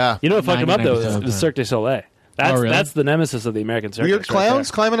 Yeah. You know what fucked him up, though? 99% of the The time. Cirque du Soleil. That's really? that's the nemesis of the American circus. Weird right clowns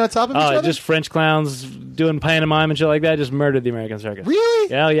there. climbing on top of each Oh, other? just French clowns doing pantomime and shit like that. Just murdered the American circus.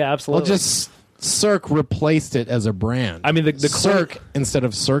 Really? Yeah, yeah, Well, absolutely. just Cirque replaced it as a brand. I mean, the Cirque instead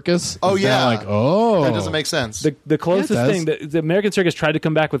of circus. Oh, is now yeah. like That doesn't make sense. the closest Yeah, it thing. The American circus tried to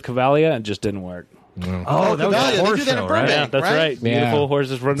come back with Cavalia and just didn't work. Oh, that was Cavalia, a they horse do that in show, Burbank. right? Yeah, that's right? right. Yeah. Beautiful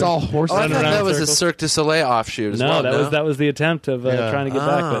horses running. It's all horses. Oh, I running thought around that in was a circles. Cirque du Soleil offshoot as No, well. that was the attempt of trying to get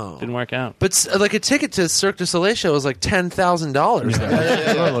back, Oh. but didn't work out. But like a ticket to Cirque du Soleil show was like $10,000. It's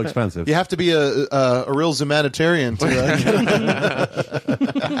a little expensive. You have to be a real humanitarian to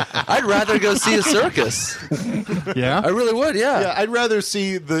I'd rather go see a circus. Yeah? I really would. Yeah, I'd rather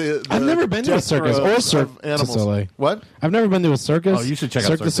see the I've never been to a death circus row or of Cirque du animals. Soleil. What? I've never been to a circus. Oh, you should check out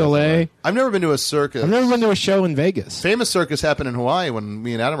Cirque du Cirque du Soleil. Soleil. I've never been to a circus. I've never been to a show in Vegas. Famous circus happened in Hawaii when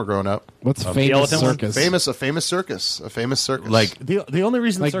me and Adam were growing up. What's the famous elephant one? circus? A famous circus. Like, the only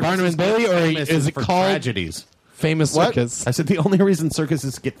reason Like circuses Barnum and get Bailey, or famous is it for called- tragedies? Famous What? circus. I said the only reason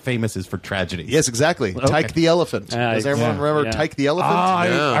circuses get famous is for tragedies. Yes, exactly. Tyke the elephant. Does everyone remember yeah. Tyke the elephant?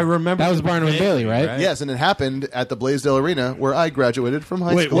 I remember. That was Barnum and Bailey, right? Yes, and it happened at the Blaisdell Arena where I graduated from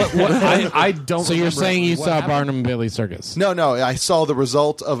high Wait, school. what? I don't. So you're remember saying you what saw happened. Barnum and Bailey circus? No, I saw the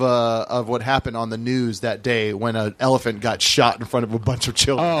result of what happened on the news that day when an elephant got shot in front of a bunch of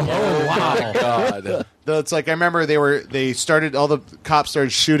children. Oh wow! God. It's like I remember all the cops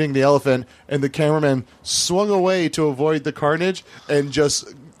started shooting the elephant, and the cameraman swung away to avoid the carnage and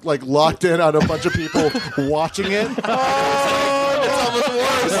just like locked in on a bunch of people watching it. Oh, it's almost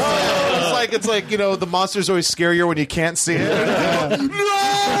worse. It's like the monsters always scarier when you can't see it.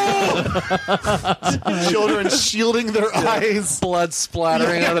 No! Children shielding their eyes. Blood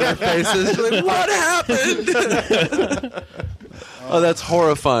splattering out of their faces. Like, what happened? Oh, that's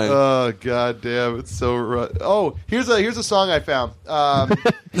horrifying. Oh god damn, it's so rough. Oh, here's a song I found.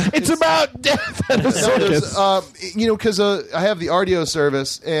 It's about death at a circus. Because I have the RDO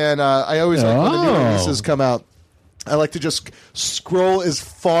service, and I always like when the new releases come out. I like to just scroll as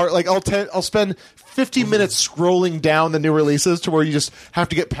far. Like I'll spend 50 minutes scrolling down the new releases to where you just have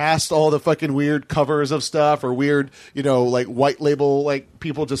to get past all the fucking weird covers of stuff or weird, like white label, like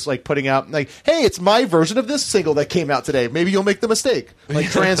people just like putting out like, hey, it's my version of this single that came out today. Maybe you'll make the mistake. Like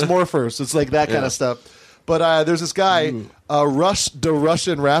Transmorphers. It's like that kind of stuff. But there's this guy, Rush the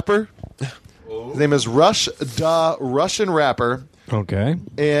Russian Rapper. His name is Rush the Russian Rapper. Okay.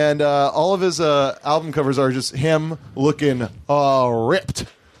 And all of his album covers are just him looking ripped.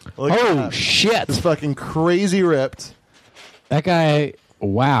 Shit. It's fucking crazy ripped. That guy,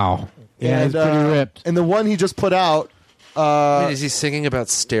 wow. Yeah, he's pretty ripped. And the one he just put out... Wait, is he singing about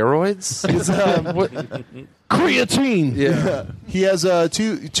steroids? Creatine. Yeah. He has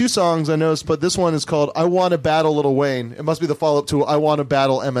two songs I noticed, but this one is called I Want to Battle Lil Wayne. It must be the follow-up to I Want to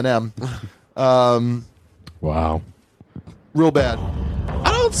Battle Eminem. Wow. Real bad.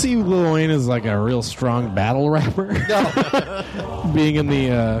 I don't see Lil Wayne as like a real strong battle rapper. No. Being in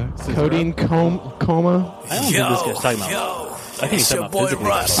the codeine coma. I don't think this guy's talking about. I think he's talking about physically.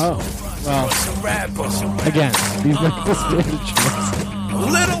 Well. Again, these make the standard choice.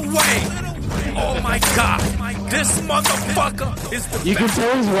 Little Wayne. Oh my God. This motherfucker is the You can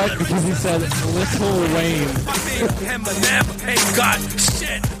tell he's wet because he said Little Wayne. Eminem ain't got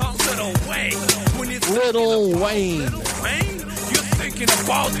shit on Little Wayne. Little Wayne. Wayne, you're thinking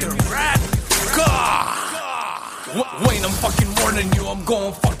about the rat? God. Wayne, I'm fucking warning you. I'm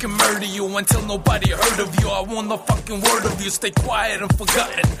going fucking murder you until nobody heard of you. I want no fucking word of you. Stay quiet and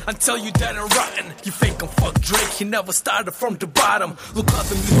forgotten until you dead and rotten. You fake and fuck Drake. He never started from the bottom. Look how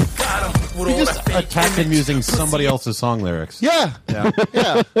the music got him. With You all just that fake attacked him image. using somebody else's song lyrics. Yeah.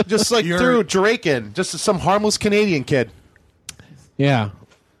 Yeah. Just like threw Drake in. Just some harmless Canadian kid. Yeah.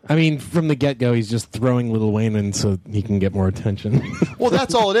 I mean, from the get-go, he's just throwing Lil Wayne in so he can get more attention. Well,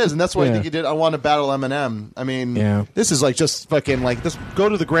 that's all it is, and that's why I Yeah. think he did I Want to Battle Eminem. I mean, Yeah. this is like just fucking like, just go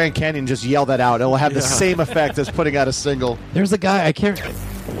to the Grand Canyon and just yell that out. It'll have the same effect as putting out a single. There's a guy, I can't...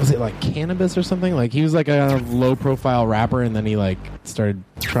 Was it like Cannabis or something? Like, he was like a low-profile rapper, and then he like started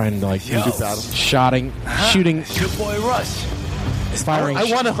trying to like... shooting... Your boy Rush. Firing... I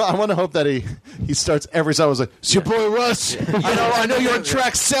want to hope that he starts every song was like, it's your boy Russ. I know you're on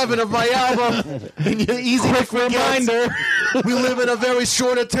track 7 of my album. And you're easy to forget. reminder. We live in a very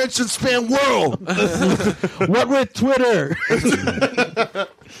short attention span world. What with Twitter?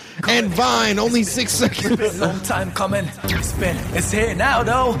 And Vine, only 6 seconds. Long time coming. It's here now,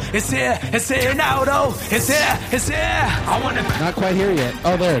 though. It's here now, though. It's here. I want to. Not quite here yet.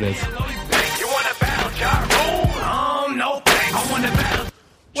 Oh, there it is. You want to battle Ja Rule? Oh, no. I want to battle.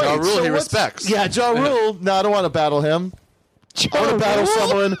 Ja Rule, so he what's- respects. Yeah, Ja Rule. No, I don't want to battle him. I want to battle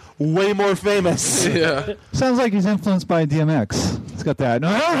someone way more famous. Yeah. Sounds like he's influenced by DMX. It's got that.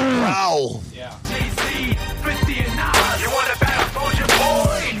 Wow. Jay-Z, 50 and now. You want to battle Soulja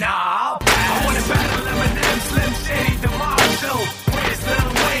Boy? Nah. I want to battle Eminem, Slim Shady, DeMarco. Where's Lil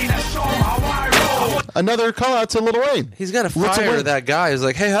Wayne? I show him how I roll. Another call out to Lil Wayne. He's got to What's a fire win? that guy. He's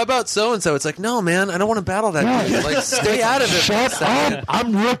like, hey, how about so-and-so? It's like, no, man, I don't want to battle that guy. Like, stay out of it. Shut up!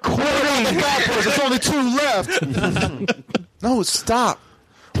 I'm recording. There's only 2 left. No, stop.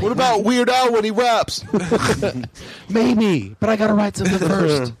 What about Weird Al when he raps? Maybe, but I gotta write something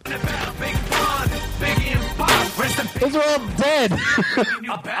first. Those are all dead.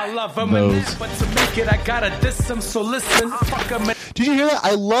 I love Eminem, but to make it, I gotta diss him, so listen. Fuck Eminem. Did you hear that?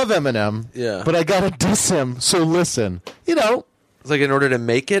 I love Eminem. Yeah. But I gotta diss him, so listen. You know, It's like in order to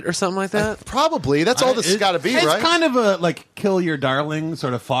make it or something like that? probably. That's all this has got to be, It's right? kind of a like kill your darling,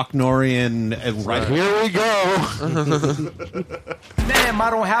 sort of Faulknerian. Right Here we go. Damn, I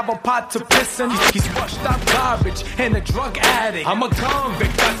don't have a pot to piss in. He's washed up garbage and a drug addict. I'm a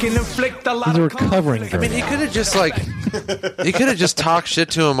convict. I can inflict a lot He's of recovering conflict. from I mean, he could have just like, he could have just talked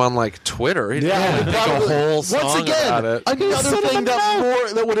shit to him on like Twitter. He didn't have to make a whole song Once again, about it. another thing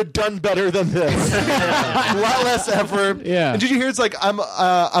that would have done better than this. A lot less effort. Yeah. And did you hear? It's like I'm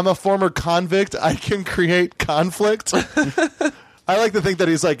a former convict. I can create conflict. I like to think that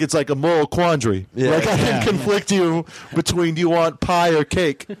he's like, it's like a moral quandary. Yeah. Like I can conflict you between, do you want pie or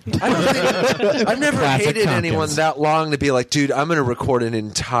cake? I've never Classic hated anyone Tompkins. that long to be like, dude, I'm going to record an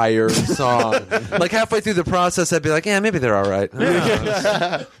entire song. Like halfway through the process, I'd be like, yeah, maybe they're all right. There's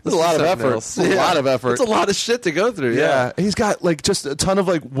a lot of effort. Else. A lot of effort. It's a lot of shit to go through. Yeah. He's got like just a ton of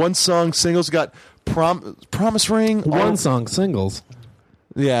like one song singles. Got Promise Ring. One song singles.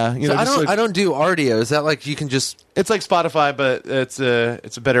 Yeah, you know, So just, like, I don't do RDO. Is that like you can just It's like Spotify, but it's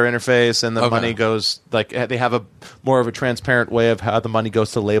a better interface, and the money goes like they have a more of a transparent way of how the money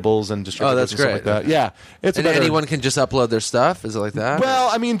goes to labels and distributors. Oh, that's and stuff great. like that. Yeah, it's and better. anyone can just upload their stuff. Is it like that? Well,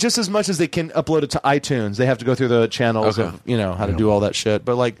 I mean, just as much as they can upload it to iTunes, they have to go through the channels of how to do all that shit.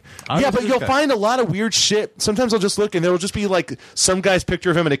 But like, but you'll find a lot of weird shit. Sometimes I'll just look and there will just be like some guy's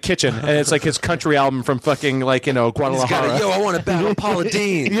picture of him in a kitchen, and it's like his country album from fucking like Guadalajara. Yo, I want to battle Paula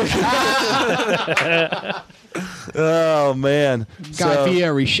Deen. Oh man, Guy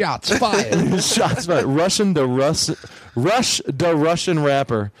Fieri shots fired. Shots fired. Rush the Russian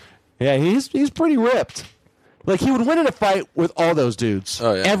rapper. Yeah, he's pretty ripped. Like he would win in a fight with all those dudes.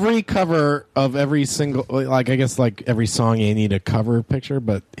 Oh yeah. Every cover of every single, like I guess, like every song you need a cover picture,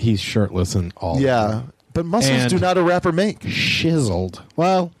 but he's shirtless in all. Yeah, of them. but muscles And do not a rapper make. Chiseled.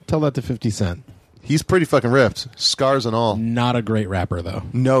 Well, tell that to 50 Cent. He's pretty fucking ripped, scars and all. Not a great rapper though.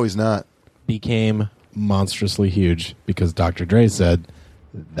 No, he's not. Became monstrously huge because Dr. Dre said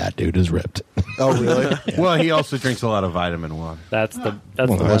that dude is ripped. Oh really? Well, he also drinks a lot of vitamin water. That's the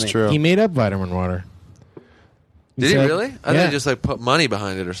That's true. He made up vitamin water. Did he said- really? I thought Yeah. he just like put money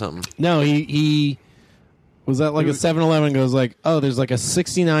behind it or something. No, he was at like a 7-Eleven, goes like, oh, there's like a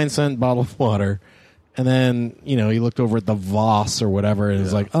 69-cent bottle of water. And then, he looked over at the Voss or whatever and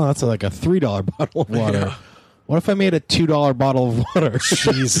was like, oh, that's like a $3 bottle of water. Yeah. What if I made a $2 bottle of water?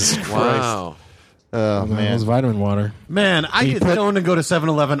 Jesus Christ. Wow. Oh It man. was vitamin water. Man, I get known to go to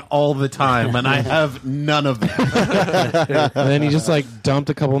 7-Eleven all the time, and I have none of them. And then he just like dumped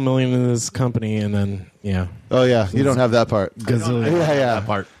a couple million in this company, and then Oh yeah, you don't have that part. Gazillion. Yeah, yeah. That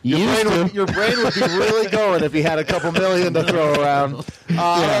part. Your brain would be really going if you had a couple million to throw around. All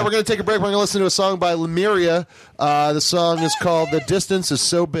right, we're going to take a break. We're going to listen to a song by Lemuria. The song is called "The Distance Is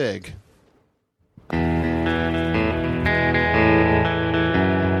So Big."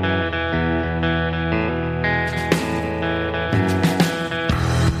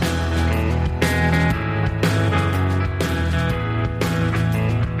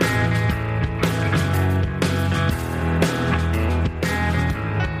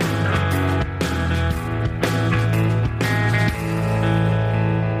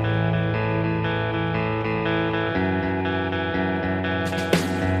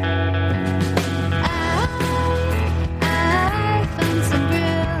 I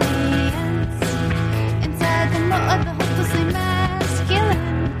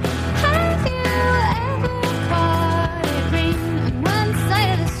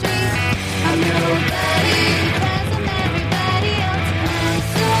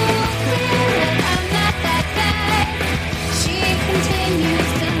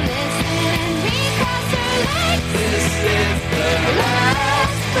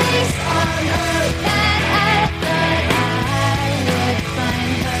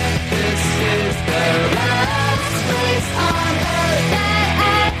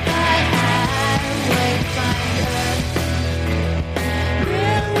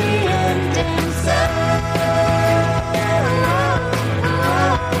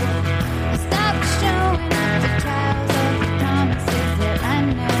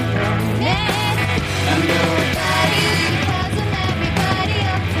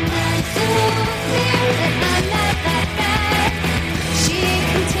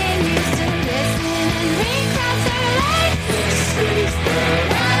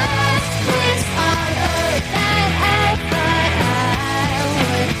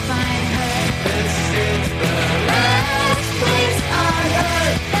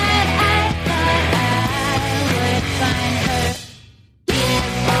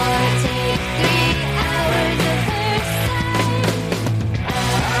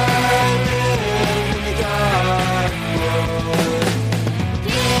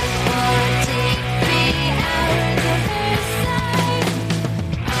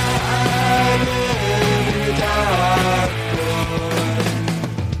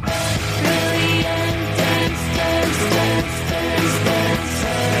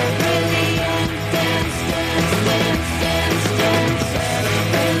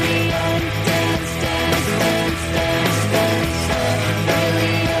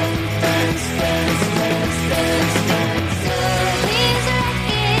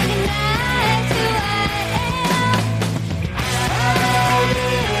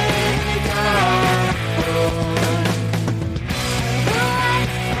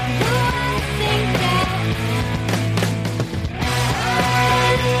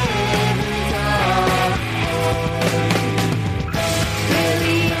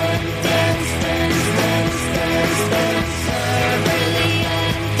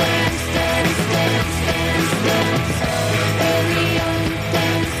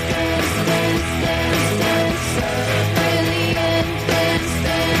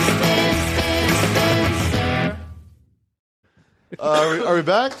we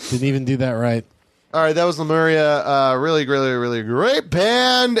back? Didn't even do that right. All right, that was Lemuria. Really, really, really great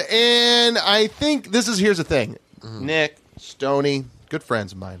band. And I think here's the thing. Nick, Stoney, good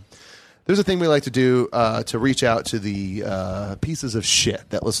friends of mine. There's a thing we like to do to reach out to the pieces of shit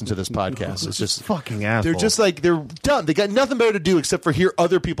that listen to this podcast. It's just fucking assholes. They're just like, they're done. They got nothing better to do except for hear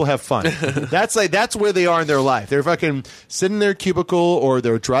other people have fun. That's where they are in their life. They're fucking sitting in their cubicle, or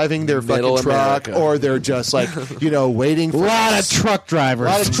they're driving their Middle fucking truck, America. or they're just like, waiting for A lot of truck drivers.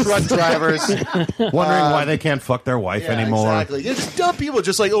 Wondering why they can't fuck their wife anymore. Exactly. It's just dumb people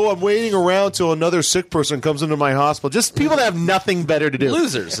just like, I'm waiting around till another sick person comes into my hospital. Just people that have nothing better to do.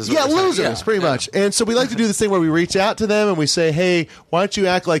 Losers is what you're saying. Losers, Yeah. pretty much. And so we like to do this thing where we reach out to them and we say, hey, why don't you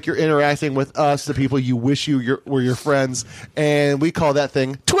act like you're interacting with us, the people you wish were your friends. And we call that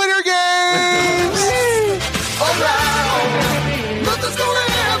thing Twitter games! Around. Nothing's gonna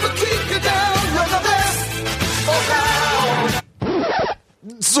ever keep you down. You're the best. Around.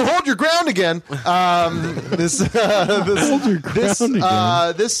 So hold your ground again. This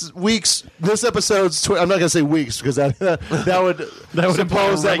episode's. I'm not going to say weeks because that would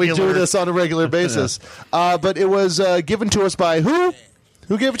impose that we do this on a regular basis. But it was given to us by who?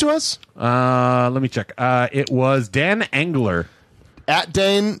 Who gave it to us? Let me check. It was Dan Engler. At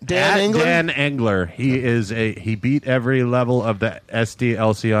Dan Engler? Dan Engler. He beat every level of the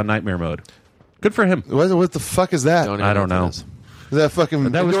SDLC on Nightmare mode. Good for him. What the fuck is that? I don't know. Is that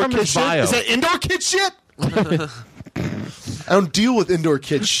fucking That was indoor from kid his shit? bio. Is that indoor kid shit? I don't deal with indoor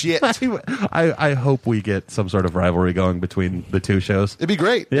kid shit. I hope we get some sort of rivalry going between the two shows. It'd be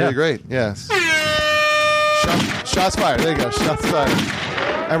great. Yeah. It'd be great. Yes. Shots fired. There you go. Shots fired.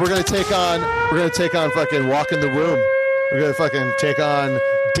 And we're gonna take on fucking Walk in the Room. We're gonna fucking take on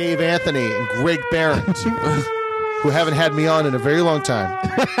Dave Anthony and Greg Barrett, who haven't had me on in a very long time.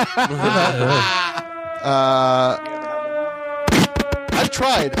 I've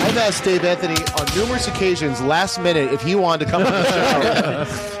tried. I've asked Dave Anthony on numerous occasions, last minute, if he wanted to come on the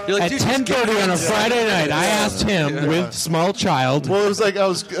show. At 10:30 on a Friday night, I asked him with small child. Well, it was like I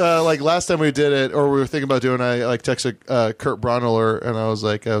was like last time we did it, or we were thinking about doing. I like texted Kurt Brunneler, and I was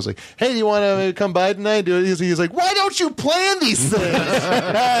like, hey, do you want to come by tonight? Do it? He's like, why don't you plan these things?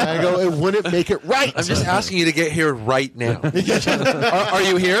 And I go, it wouldn't make it right. I'm just asking you to get here right now. Are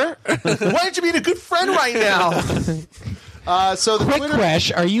you here? Why don't you be a good friend right now? So the Quick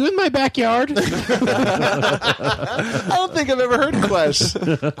question, are you in my backyard? I don't think I've ever heard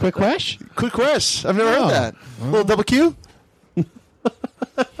Quesh. Quick question? Quick Quesh. I've never heard that. Little double Q. All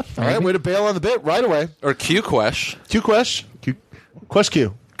right, way to bail on the bit right away. Or Q-Quesh. Q-Quesh. Quesh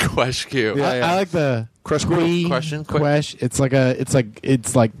Q. Quesh Q. Yeah, I like the Crush question. Quesh.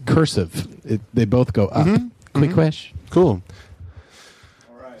 It's like cursive. They both go up. Quick question. Cool.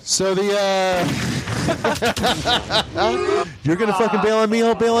 So the you're gonna fucking bail on me,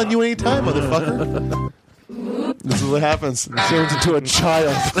 I'll bail on you anytime, motherfucker. This is what happens. It turns into a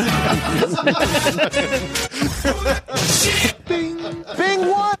child. Bing, Bing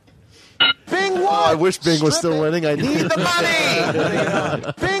what? Bing won. I wish Bing was still winning. I need the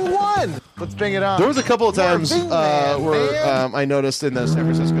money. Bing won. Let's bring it on. There was a couple of times where I noticed in the San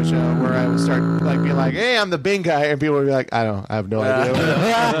Francisco show where I would start like being like, "Hey, I'm the Bing guy," and people would be like, "I have no idea."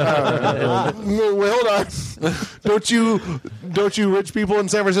 Wait, hold on. Don't you rich people in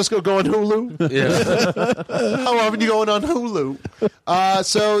San Francisco go on Hulu? Yeah. How often you going on Hulu?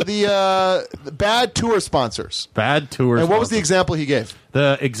 So the bad tour sponsors. Bad tour And what was sponsors. the example he gave?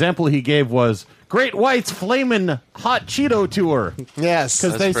 The example he gave was Great White's Flamin' Hot Cheeto Tour. Yes,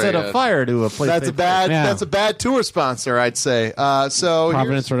 Because they set a fire to a place. That's a bad. Yeah. That's a bad tour sponsor, I'd say. So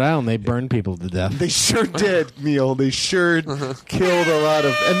Providence, Rhode Island, they burn people to death. they sure did, Neil. They sure killed a lot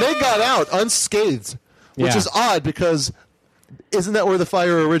of, and they got out unscathed, which Yeah. is odd because isn't that where the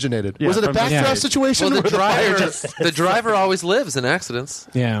fire originated? Yeah, Was it a from the backdraft stage. situation? Well, where the driver always lives in accidents.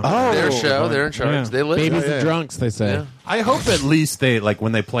 Yeah. Oh, Their show, they're in charge. Yeah. They live. Babies Yeah. and drunks, they say. Yeah. I hope at least they, like,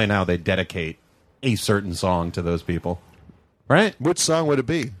 when they play now, they dedicate a certain song to those people. Right? Which song would it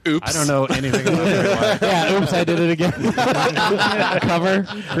be? Oops. I don't know anything about Great White. Yeah, oops, I did it again. Cover,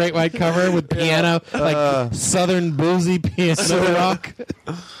 Great White cover with piano, like Southern boozy piano rock.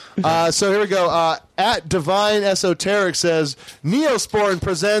 So here we go. At Divine Esoteric says Neosporin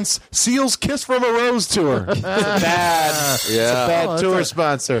presents Seal's Kiss from a Rose tour. It's a bad, it's a bad tour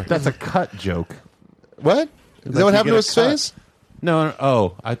sponsor. That's a cut joke. What? Is that what you happened get to a his cut. face? No,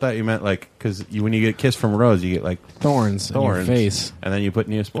 oh, I thought you meant, like, because when you get kissed from a rose, you get, like, Thorns in your face. and then you put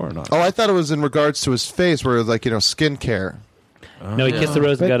Neosporin on. Oh, I thought it was in regards to his face, where it was like, skincare. No, he kissed the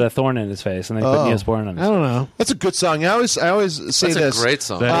rose and got a thorn in his face, and then he put Neosporin on his I don't know. That's a good song. I always say That's this. a great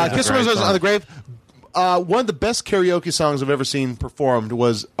song. That is a Kiss from a great Rose song. on the Grave. one of the best karaoke songs I've ever seen performed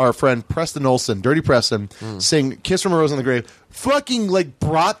was our friend Preston Olson, Dirty Preston, sing "Kiss from a Rose on the Grave." Fucking like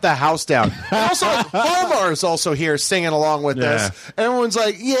brought the house down. And also, like, Harmar is also here singing along with this. And everyone's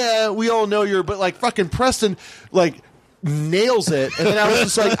like, "Yeah, we all know you're," but like fucking Preston, like. Nails it, and then I was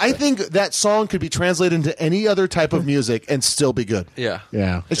just like, I think that song could be translated into any other type of music and still be good. Yeah.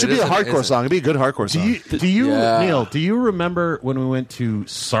 It should be a hardcore song. It'd be a good hardcore song. Do you Neil? Do you remember when we went to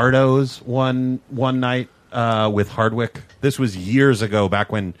Sardo's one night with Hardwick? This was years ago,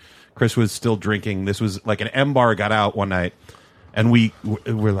 back when Chris was still drinking. This was like an M Bar got out one night, and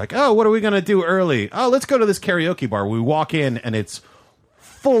we're like, oh, what are we gonna do early? Oh, let's go to this karaoke bar. We walk in, and it's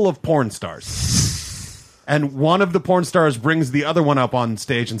full of porn stars. And one of the porn stars brings the other one up on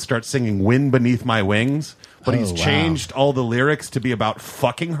stage and starts singing "Wind Beneath My Wings," but he's changed all the lyrics to be about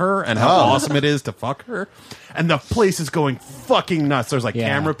fucking her and how awesome it is to fuck her. And the place is going fucking nuts. There's like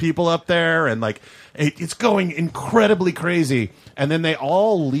camera people up there, and like it's going incredibly crazy. And then they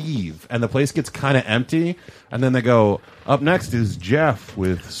all leave, and the place gets kind of empty. And then they go, up next is Jeff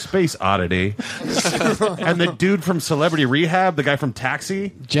with Space Oddity. And the dude from Celebrity Rehab, the guy from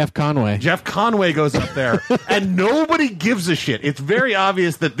Taxi. Jeff Conway goes up there, and nobody gives a shit. It's very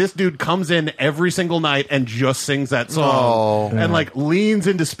obvious that this dude comes in every single night and just sings that song. And like leans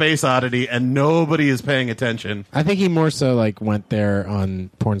into Space Oddity, and nobody is paying attention. I think he more so like went there on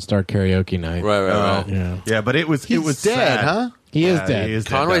Porn Star Karaoke Night. Right. Yeah, but it was dead, sad. huh? He is dead. He is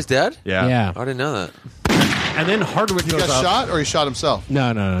Conway's dead? Yeah. I didn't know that. And then Hardwick He goes got up. shot, or he shot himself?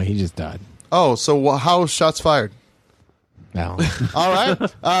 No. He just died. Oh, so how shots fired? No. All right.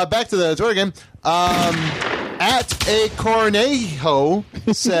 Back to the Twitter game. At a Cornejo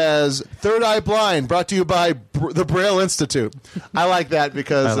says, Third Eye Blind, brought to you by the Braille Institute. I like that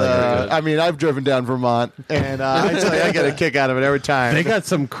because, I've driven down Vermont, and I tell you, I get a kick out of it every time. They got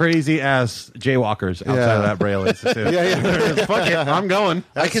some crazy-ass jaywalkers outside of that Braille Institute. Fuck it, I'm going.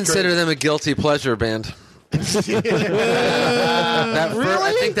 I consider them a guilty pleasure band. I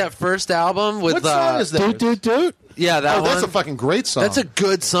think that first album with what song is that? Doot. Yeah, that one. That's a fucking great song. That's a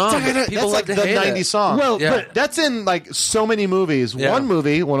good song. People that's like the 90s song. Well, but that's in like so many movies. Yeah. One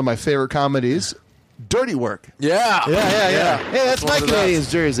movie, one of my favorite comedies, Dirty Work. Yeah. Hey, that's my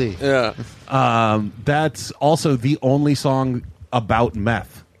Canadian's jersey. Yeah. That's also the only song about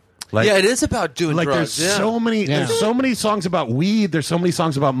meth. Like, it is about doing like drugs. there's so many there's so many songs about weed, there's so many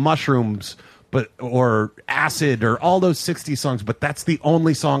songs about mushrooms, or acid, or all those 60s songs, but that's the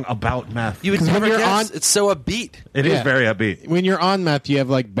only song about meth. You would never guess. It's so upbeat. It is very upbeat. When you're on meth, you have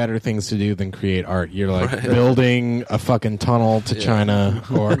like better things to do than create art. You're like building a fucking tunnel to China,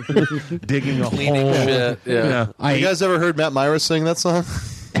 or digging a Cleaning hole. shit. Yeah. You guys ever heard Matt Myra sing that song?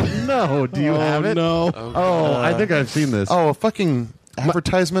 No, do you have it? No. I think I've seen this. Oh, a fucking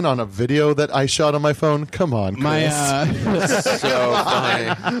advertisement on a video that I shot on my phone. Come on, Chris. So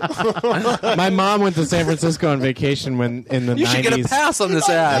funny. My mom went to San Francisco on vacation when in the 90s. You should get a pass on this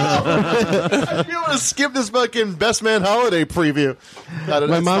ad. You want to skip this fucking Best Man Holiday preview?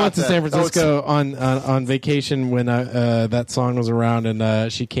 My mom went to San Francisco on vacation when that song was around,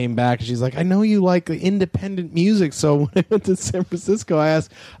 and she came back and she's like, I know you like independent music, so when I went to San Francisco, I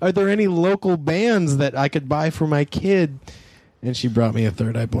asked, are there any local bands that I could buy for my kid? And she brought me a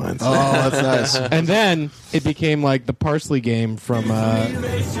Third Eye Blind song. Oh, that's nice. And then it became like the Parsley Game from... and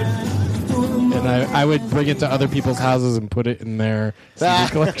I would bring it to other people's houses and put it in their CD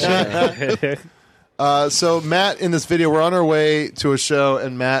collection. So Matt, in this video, we're on our way to a show,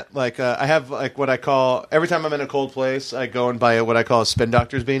 and Matt, I have what I call, every time I'm in a cold place, I go and buy what I call a Spin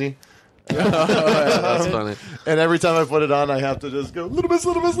Doctor's beanie. That's funny. And every time I put it on, I have to just go, little miss,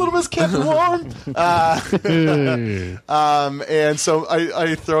 kept warm. And so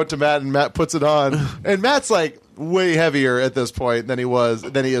I throw it to Matt, and Matt puts it on, and Matt's like way heavier at this point than he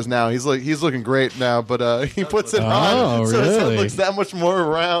is now. He's looking great now, but he puts it on, so his head looks that much more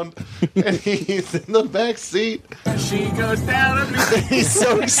round, and he's in the back seat. She goes down on me. He's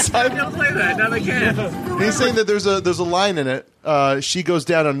so excited. Don't play that. Now they can. He's saying that there's a line in it. She goes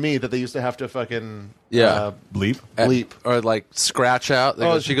down on me, that they used to have to fucking bleep or like scratch out.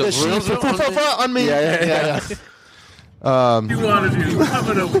 She goes on me. Yeah. You want to do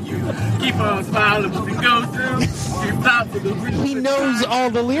coming over you. Keep on smiling when we go through. He knows all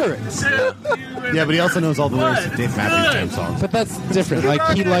the lyrics. Yeah, but he also knows all the lyrics to Dave Matthews Band songs. But that's different.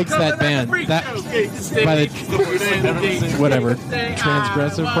 Like, he likes that band. That by the whatever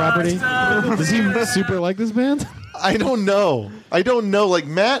transgressive property. Does he super like this band? I don't know. Like,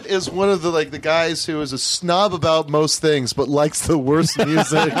 Matt is one of the guys who is a snob about most things, but likes the worst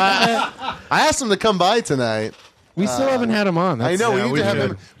music. I asked him to come by tonight. We still haven't had him on. I know. We need to have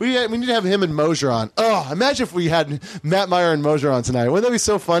him. We need to have him and Mosier on. Oh, imagine if we had Matt Meyer and Mosier on tonight. Wouldn't that be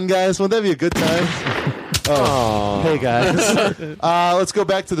so fun, guys? Wouldn't that be a good time? Oh, hey guys. Let's go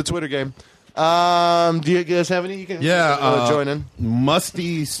back to the Twitter game. Do you guys have any? You can join in.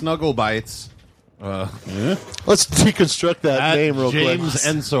 Musty Snuggle Bites. Let's deconstruct that name real quick. James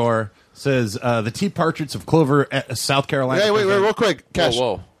Ensor says the Tea Partridge of Clover, South Carolina. Hey, wait, real quick, Cash.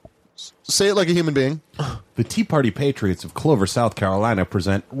 Whoa. Say it like a human being. The Tea Party Patriots of Clover, South Carolina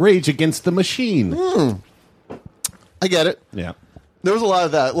present Rage Against the Machine. I get it. Yeah. There was a lot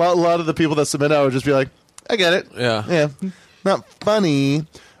of that. A lot of the people that submit out would just be like, I get it. Yeah. Not funny.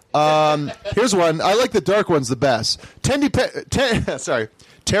 Here's one. I like the dark ones the best. Terry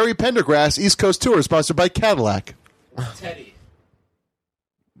Pendergrass East Coast Tour, sponsored by Cadillac.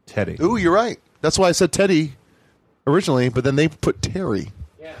 Teddy. Ooh, you're right. That's why I said Teddy originally, but then they put Terry.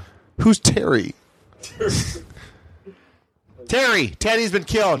 Yeah. Who's Terry? Terry. Teddy's been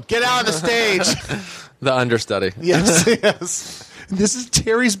killed. Get out on the stage. The understudy. Yes. This is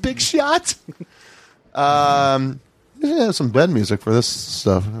Terry's big shot. Some bed music for this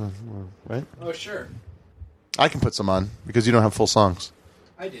stuff, right? Oh, sure. I can put some on because you don't have full songs.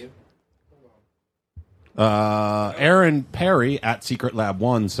 I do. Aaron Perry at Secret Lab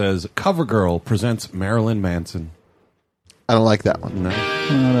 1 says CoverGirl presents Marilyn Manson. I don't like that one. No.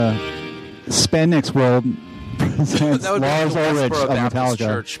 Spandex World presents That would be Lars the Ulrich Westboro of Baptist Metallica.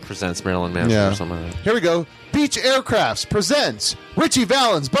 Church presents Marilyn Manson or something like that. Here we go. Beach Aircrafts presents Richie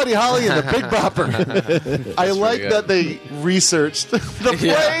Valens, Buddy Holly, and the Big Bopper. I like good. that they researched the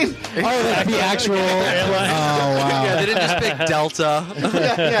plane. Oh, that's the actual airline. Oh, wow. Yeah, they didn't just pick Delta.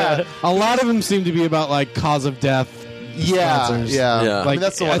 Yeah. A lot of them seem to be about like cause of death. Sponsors. Yeah. Yeah. Like I mean,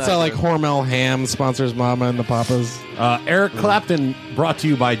 that's the one. it's like Hormel Ham sponsors Mama and the Papas. Eric Clapton brought to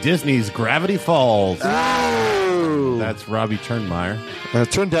you by Disney's Gravity Falls. Ooh. That's Robbie Turnmeyer.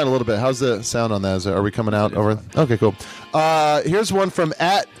 Turn down a little bit. How's the sound on that? Are we coming out over? Okay, cool. Here's one from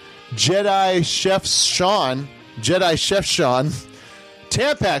at Jedi Chef Sean.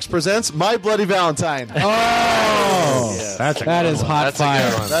 Tampax presents My Bloody Valentine. Oh, that is hot fire.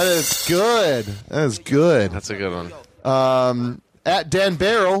 That is good. That is good. That's a good one. At Dan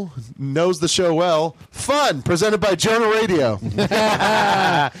Barrel knows the show well. Fun presented by Jonah Radio.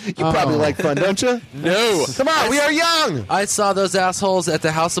 You probably like Fun, don't you? No. Come on, we are young. I saw those assholes at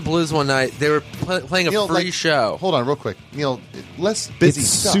the House of Blues one night. They were playing a free show. Hold on, real quick, Neil. Less busy It's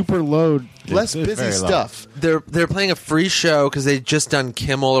stuff. super load. Less It's busy very low. stuff. They're playing a free show because they just done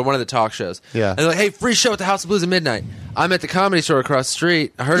Kimmel or one of the talk shows. Yeah. And they're like, hey, free show at the House of Blues at midnight. I'm at the Comedy Store across the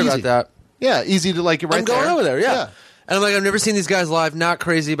street. I heard Easy. about that. Yeah, easy to like. Right I'm going there. over there, yeah. And I'm like, I've never seen these guys live. Not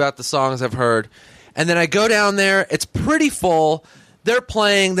crazy about the songs I've heard. And then I go down there. It's pretty full. They're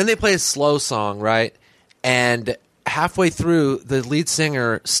playing. Then they play a slow song, right? And halfway through, the lead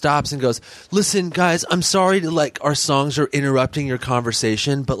singer stops and goes, listen, guys, I'm sorry to, like, our songs are interrupting your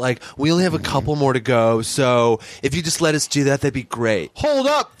conversation, but, like, we only have a couple more to go, so if you just let us do that, that'd be great. Hold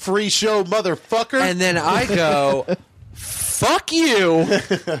up, free show, motherfucker. And then I go, fuck you.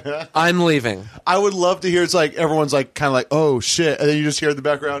 I'm leaving. I would love to hear. It's like everyone's like kind of like, oh shit, and then you just hear in the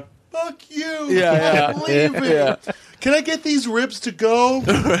background, fuck you. Yeah. I'm leaving. Yeah. Can I get these ribs to go?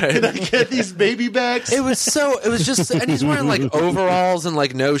 Right. Can I get these baby backs? It was just, and he's wearing like overalls and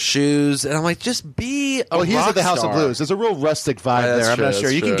like no shoes, and I'm like, just be a Well, he's rock at the House star. of Blues. There's a real rustic vibe Yeah, that's there. I'm true, not sure.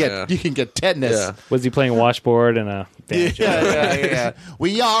 that's You can true, get you can get tetanus. Yeah. Was he playing washboard and a banjo? Yeah.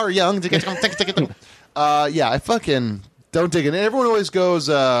 We are young. Yeah, I fucking don't dig it. And everyone always goes,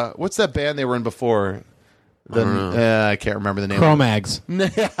 what's that band they were in before? I can't remember the name. Cro-Mags.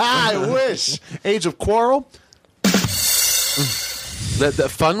 I wish. Age of Quarrel. The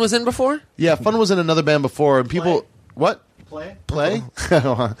Fun was in before? Yeah, Fun was in another band before, and people what? Play?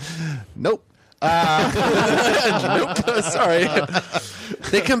 Nope. Nope. Sorry.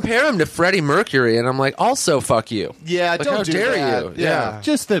 They compare him to Freddie Mercury, and I'm like, also fuck you. Yeah, Like, don't how do dare that. you? Yeah.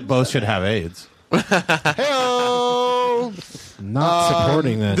 Just that both should have AIDS. Hello. Not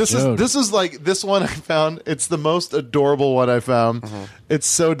supporting that This joke. is like this one I found. It's the most adorable one I found. It's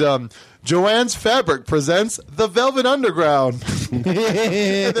so dumb. Joanne's Fabric presents The Velvet Underground. And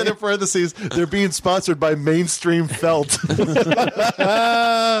then in parentheses, they're being sponsored by Mainstream Felt.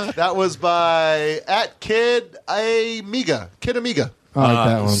 That was by at Kid Amiga. I like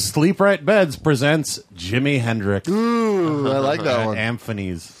that one. Sleep Right Beds presents Jimi Hendrix. Ooh, I like that one.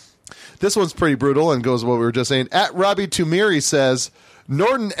 Amphanies. This one's pretty brutal and goes with what we were just saying. At Robbie Tumiri says,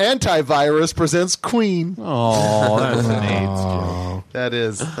 Norton Antivirus presents Queen. Oh, that's an AIDS joke. That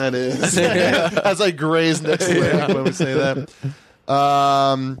is. That's like Gray's next lyric when we say that.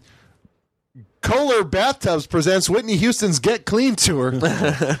 Kohler Bathtubs presents Whitney Houston's Get Clean Tour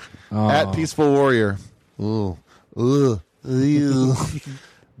at Peaceful Warrior. Ooh. Ooh. Ooh.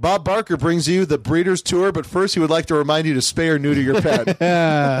 Bob Barker brings you the Breeders' Tour, but first he would like to remind you to spay or neuter your pet.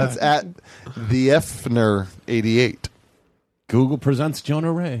 That's at the Effner 88. Google presents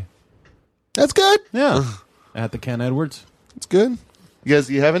Jonah Ray. That's good. Yeah. At the Ken Edwards. It's good. You guys,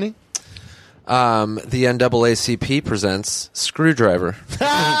 do you have any? The NAACP presents Screwdriver.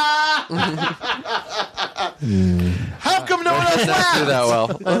 How come no one else laughed? Do that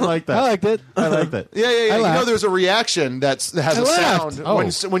well. I like that. I liked it. I like that. Yeah. I You laughed. know, there's a reaction that has I a laughed.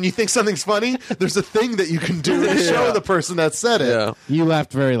 sound. When you think something's funny, there's a thing that you can do to show the person that said it. Yeah. You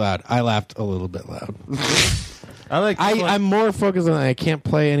laughed very loud. I laughed a little bit loud. I'm more focused on that. I can't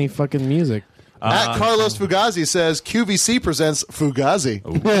play any fucking music. At Carlos Fugazi says QVC presents Fugazi.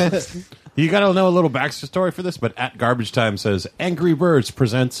 You got to know a little backstory for this, but at Garbage Time says Angry Birds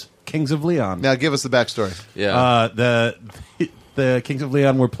presents Kings of Leon. Now give us the backstory. Yeah. The Kings of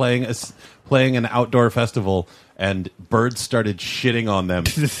Leon were playing an outdoor festival, and birds started shitting on them.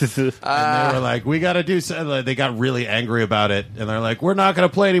 And they were like, we got to do something. They got really angry about it, and they're like, we're not going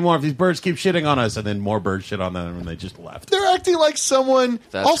to play anymore if these birds keep shitting on us. And then more birds shit on them, and they just left. They're acting like someone.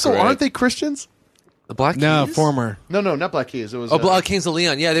 That's also, great. aren't they Christians? The Black Keys? No, former. No, not Black Keys. It was Black Kings of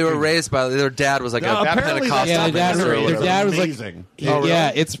Leon. Yeah, they were raised by their dad was like a Pentecostal Yeah, minister or their whatever. dad was Amazing. like,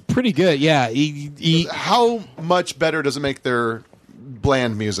 yeah, it's pretty good. Yeah, How much better does it make their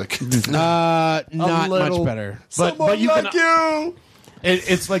bland music? not little- much better. But you can. you.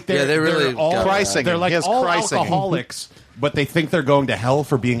 It's like they're, Yeah, they really they're all got Cry singing. they're like He has all cry singing. alcoholics, but they think they're going to hell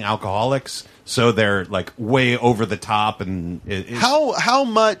for being alcoholics. So they're like way over the top, and How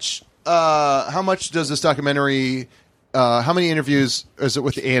much does this documentary? How many interviews is it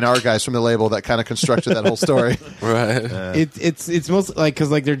with the A&R guys from the label that kind of constructed that whole story? Right. It's mostly like because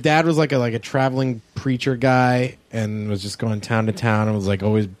like their dad was like a traveling preacher guy and was just going town to town and was like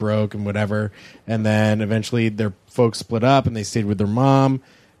always broke and whatever. And then eventually their folks split up and they stayed with their mom.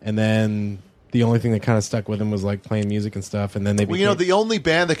 And then the only thing that kind of stuck with them was like playing music and stuff. And then they Well, you know, the only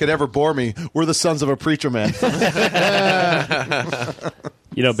band that could ever bore me were the Sons of a Preacher Man.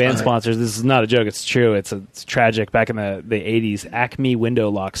 You know, band sponsors. This is not a joke. It's true. It's tragic. Back in the 80s, Acme Window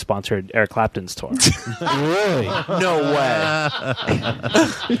Lock sponsored Eric Clapton's tour. really No way.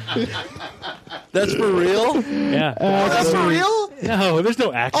 That's for real? Yeah. That's for real? No, there's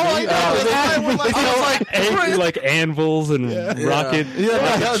no Acme. Oh, I know. Like anvils and rocket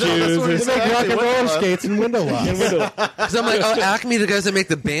shoes. they make rock and roller skates and window locks. Because I'm like, Acme, the guys that make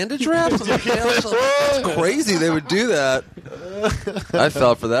the bandage wraps? I'm like, yeah, that's crazy they would do that. I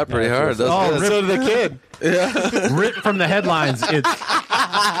fell for that pretty hard. That's good. So did the kid. ripped from the headlines. It's Come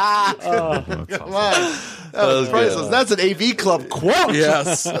on. That was priceless. That's an AV Club quote.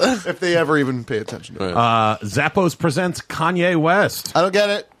 Yes. If they ever even pay attention to it. Zappos presents Kanye West. I don't get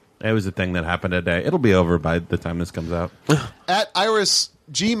it. It was a thing that happened today. It'll be over by the time this comes out. At Iris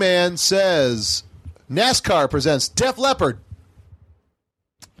G-Man says, NASCAR presents Def Leppard.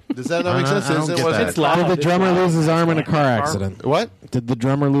 Does that not make sense? I don't get that. It's loud. Did the It's drummer loud. lose his arm in a car accident? What? Did the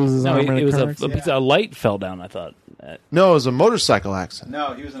drummer lose his No, arm in it a was car a accident? piece of light fell down, I thought. No, it was a motorcycle accident.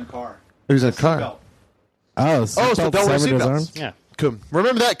 No, he was in a car. He was in a car. Oh, so seatbelt don't wear severed his seatbelts. arm? Yeah. Cool.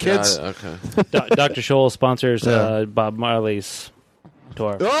 Remember that, kids? Okay. Dr. Scholl sponsors Yeah. Bob Marley's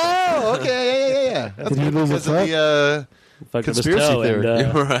tour. Oh, okay. Yeah. That's Did he lose because a of foot? the Fucked up his conspiracy toe, theory.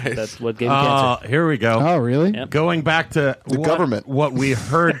 and, Right. That's what gave him cancer. Here we go. Oh, really? Yep. Going back to The government. what we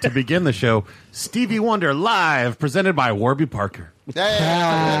heard to begin the show, Stevie Wonder live, presented by Warby Parker.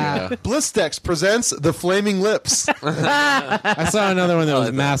 Blistex presents The Flaming Lips. I saw another one that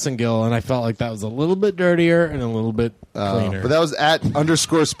was Massengill, and I felt like that was a little bit dirtier and a little bit cleaner. But that was at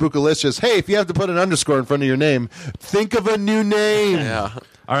 _Spookalicious. Hey, if you have to put an underscore in front of your name, think of a new name. Yeah.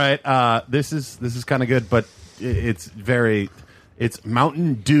 All right, this is kind of good, but it's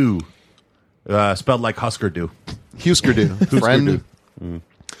Mountain Dew, spelled like Husker Du. Husker Du. Friend.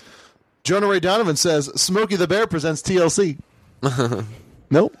 Jonah Ray Donovan says, Smokey the Bear presents TLC.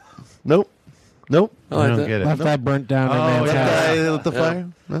 Nope. I don't get it. Left Eye burnt down a man's house. Lit the fire?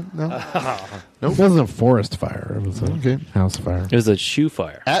 No. It wasn't a forest fire. It was a house fire. It was a shoe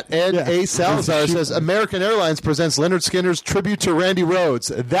fire. At Ed A. Salazar says, American Airlines presents Leonard Skinner's tribute to Randy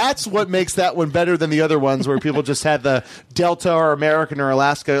Rhoads. That's what makes that one better than the other ones where people just had the Delta or American or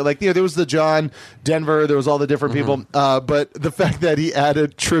Alaska. Like, there was the John, Denver, there was all the different people. But the fact that he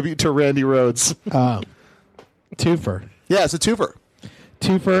added tribute to Randy Rhoads. Twofer. Yeah, it's a twofer.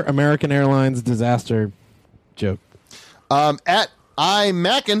 Twofer, American Airlines disaster joke. At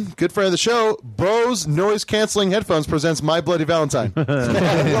Mackin, good friend of the show, Bose Noise Canceling Headphones presents My Bloody Valentine.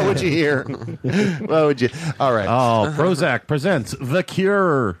 What would you hear? What would you? All right. Oh, Prozac presents The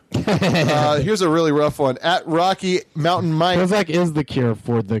Cure. Here's a really rough one. At Rocky Mountain Mike. Prozac is the cure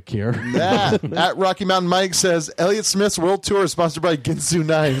for the cure. At Rocky Mountain Mike says, Elliott Smith's World Tour is sponsored by Ginsu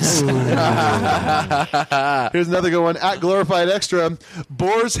Knives. Here's another good one. At Glorified Extra,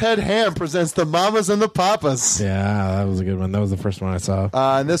 Boar's Head Ham presents The Mamas and the Papas. Yeah, that was a good one. That was the first one I saw.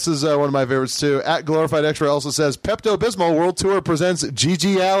 And this is one of my favorites, too. At Glorified Extra also says, Pepto-Bismol World Tour presents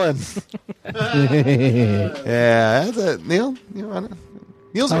Gigi Allen. Yeah, that's it. Neil?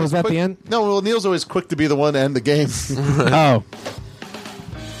 Neil's was that quick. the end? No, well, Neil's always quick to be the one to end the game. Oh.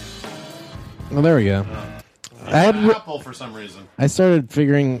 Well, there we go. I had Apple for some reason. I started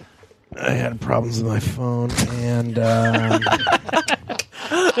figuring I had problems with my phone, and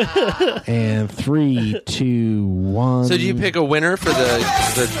 3, 2, 1. So do you pick a winner for the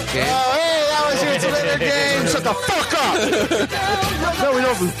game? Oh, hey, that was your Twitter game. Shut the fuck up. No, we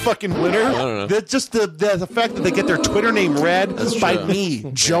don't have a fucking winner. I don't know. Just the fact that they get their Twitter name read by me,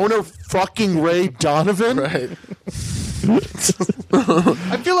 Jonah fucking Ray Donovan. Right.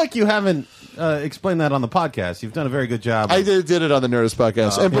 I feel like you haven't explained that on the podcast. You've done a very good job. I did it on the Nerdist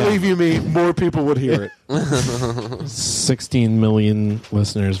podcast, and believe you me, more people would hear it. 16 million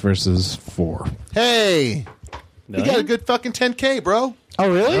listeners versus 4. Hey, you got a good fucking 10K, bro.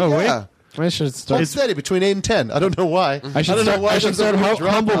 Oh, really? Oh, yeah. I should start. It's steady between 8 and 10. I don't know why. I should start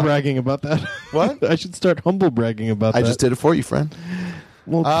humble bragging about that. What? I should start humble bragging about that. I just did it for you, friend.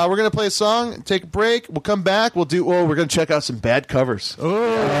 Well, we're gonna play a song, take a break. We'll come back. We're gonna check out some bad covers. Found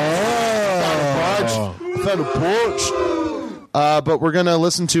a bunch. But we're gonna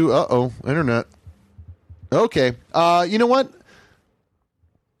listen to internet. Okay. You know what?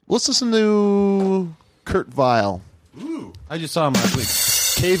 Let's listen to Kurt Vile. Ooh, I just saw him last week.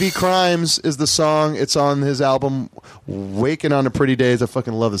 KV Crimes is the song. It's on his album Waking on a Pretty Days. I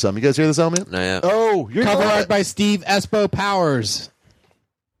fucking love this album. You guys hear this album yet? Not yet. Oh, you're cover not. art by Steve Espo Powers.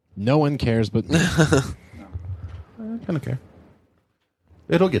 No one cares, but I kind of care.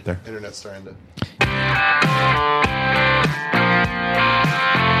 It'll get there. Internet's starting to.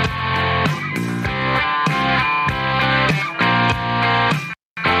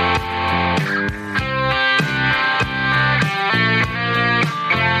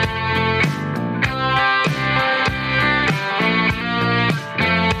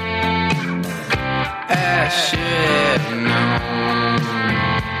 I should know.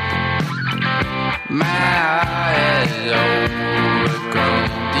 My heart is overgrown.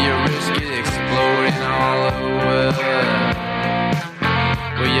 The risk is exploding all over.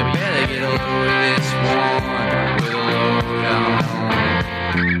 Well, you better get a load of this one with a load on.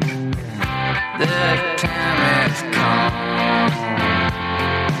 The time has come,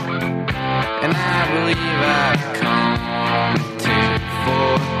 and I believe I've come to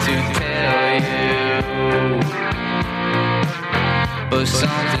tell you. But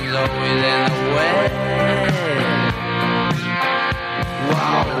something's always in the way.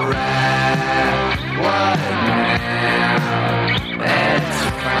 Alright, what now? That's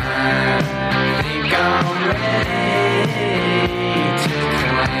fine. Think I'm ready to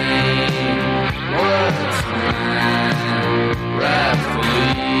claim what's mine, rightfully.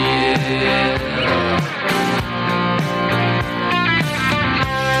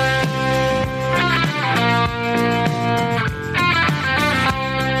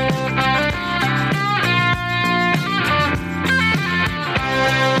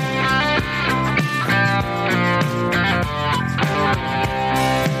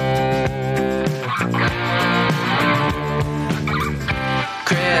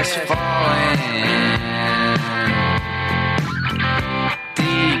 Falling,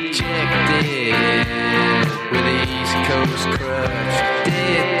 dejected with the East Coast crush,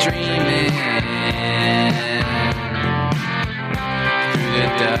 dead dreaming through the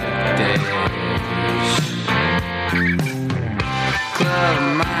dark days. Club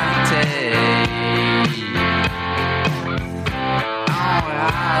Monte on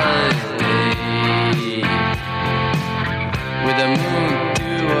holiday with the moon.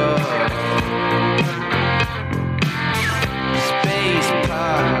 Space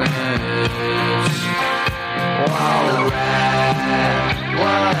partners. Alright,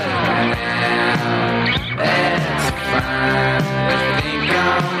 what now? That's fine. I think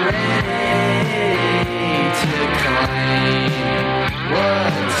I'm ready to claim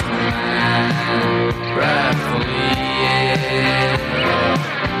what's mine, rightfully.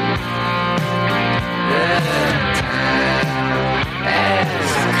 The time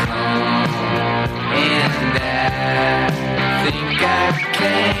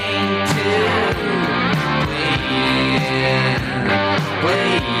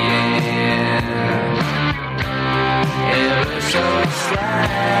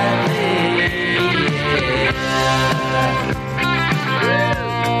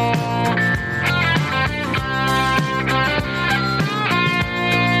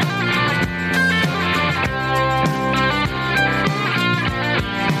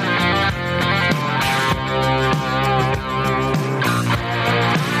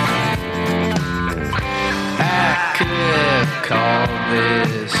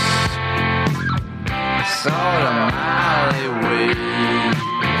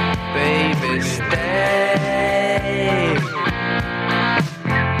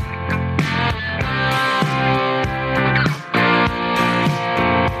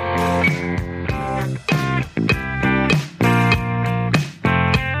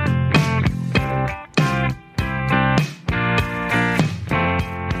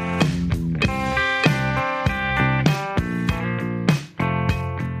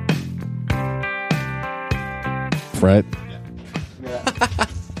Wolf, right?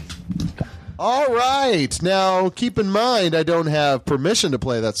 All right. Now, keep in mind, I don't have permission to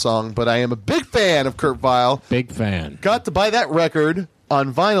play that song, but I am a big fan of Kurt Vile. Big fan. Got to buy that record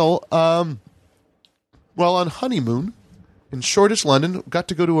on vinyl while on honeymoon in Shoreditch, London. Got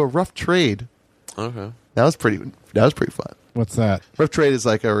to go to a Rough Trade. Okay. That was pretty fun. What's that? Rough Trade is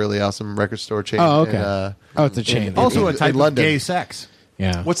like a really awesome record store chain. Oh, okay. In, It's a chain. Also a type of London. gay sex.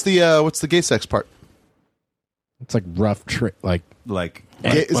 Yeah. What's the gay sex part? It's like rough trade, like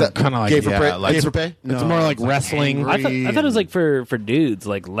Gay, is that kind of like gay for pay? Gay for pay? It's more like wrestling. I thought it was like for dudes,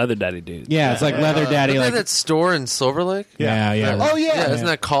 like leather daddy dudes. Yeah, it's like leather daddy. Isn't Like that store in Silver Lake? yeah. Oh yeah. Isn't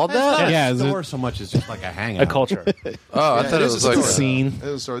that called that? Yeah, It's is not a it- store so much as just like a hangout. A culture. Oh, I thought it is was a like store. scene. It is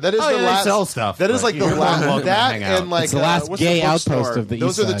a store. That is Oh, the yeah, they last sell stuff, That is but like the you're welcome last to that hang out. and like It's the last what's gay the bookstore? outpost of the Those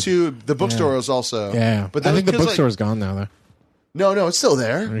East are the Side. two. The bookstore is also. Yeah, but I think the because, bookstore's gone now, though. No, it's still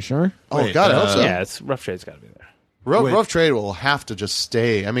there. Are you sure? Oh Wait, God, I hope so. Yeah, it's Rough Trade's got to be there. Rough Trade will have to just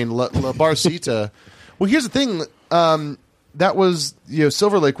stay. I mean, La Barcita. Well, here's the thing. That was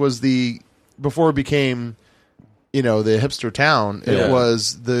Silver Lake was before it became the hipster town. Yeah. It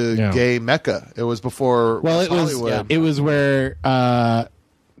was the gay mecca. It was before. Well, Hollywood. it was where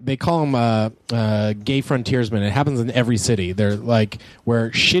they call them gay frontiersmen. It happens in every city. They're like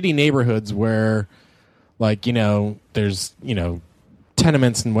where shitty neighborhoods where, like there's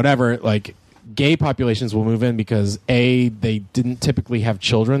tenements and whatever. Like gay populations will move in because they didn't typically have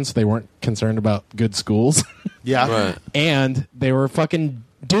children, so they weren't concerned about good schools. Yeah, Right. And they were fucking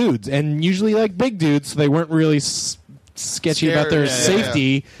dudes, and usually like big dudes, so they weren't really sketchy about their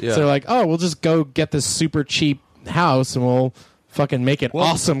safety. Yeah. So they're like, oh, we'll just go get this super cheap house, and we'll fucking make it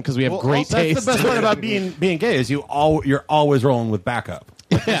awesome because we have great taste. That's the best part about being gay is you're always rolling with backup.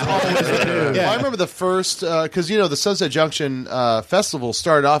 Well, I remember the first because the Sunset Junction festival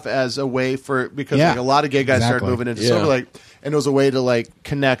started off as a way because Yeah. like, a lot of gay guys started Exactly. moving into Yeah. Silver Lake, and it was a way to like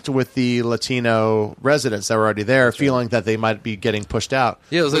connect with the Latino residents that were already there, feeling that they might be getting pushed out.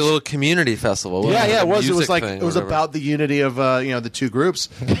 Yeah, it was like a little community festival. Yeah, wasn't it was. It Music was like thing it or was whatever. about the unity of the two groups.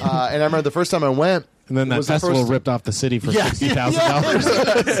 And I remember the first time I went, and then it that was the festival first- ripped off the city for Yeah,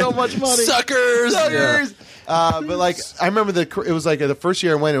 $60,000. so much money, Suckers! suckers. But like I remember it was like the first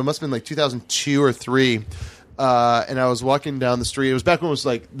year I went. It must have been like 2002 or 3. And I was walking down the street. It was back when it was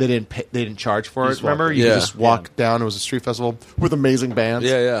like they didn't charge for it. Remember, you Yeah. could just walk down. It was a street festival with amazing bands.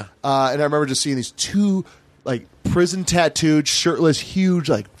 Yeah. And I remember just seeing these two like prison tattooed, shirtless, huge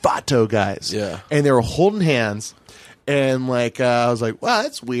like Vato guys. Yeah. And they were holding hands. And like I was like, wow,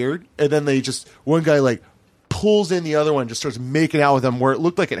 that's weird. And then one guy like pulls in the other one, just starts making out with them where it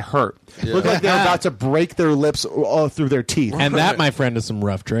looked like it hurt. It looked like they were about to break their lips all through their teeth. And that, my friend, is some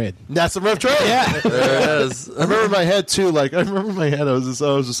rough trade. That's a rough trade. Yeah. There it is. I remember in my head too. Like I remember in my head, I was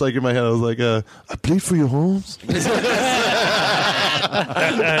just like in my head, I was like, I bleed for you, Holmes.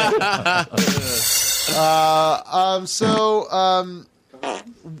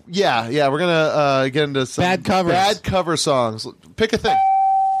 Yeah, we're gonna get into some Bad covers. Bad cover songs. Pick a thing.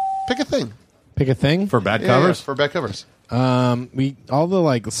 Pick a thing. Pick a thing. For bad Yeah, covers? for bad covers. We all the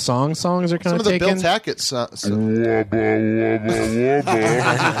like songs are kind Some of of the taken. Bill Tackett songs.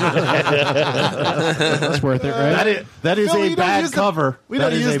 That's worth it, right? That is No, we a don't bad use the- cover. We That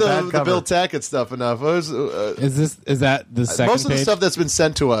don't is use a bad the cover. Bill Tackett stuff enough. Is that the second Most of the page? stuff that's been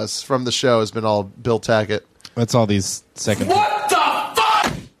sent to us from the show has been all Bill Tackett. That's all these second. What the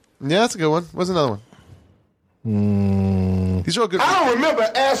fuck? Yeah, that's a good one. What's another one? These are all good. I don't remember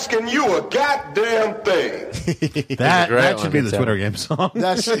asking you a goddamn thing. That should be the Twitter game song.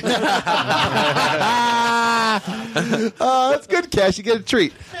 That's good, Cash. You get a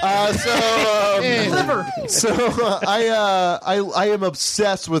treat. I am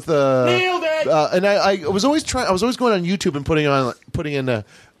obsessed with Nailed it. and I was always going on YouTube and putting in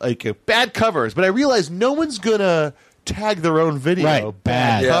bad covers, but I realized no one's gonna tag their own video Right,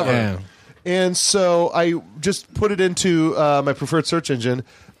 bad. cover. Yeah. And so I just put it into my preferred search engine.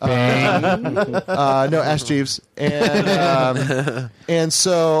 No, Ask Jeeves. And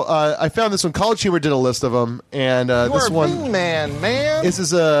so I found this one. College Humor did a list of them, and this one, man. This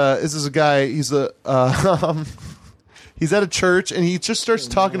is a guy. He's he's at a church, and he just starts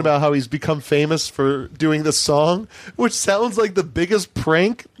talking about how he's become famous for doing this song, which sounds like the biggest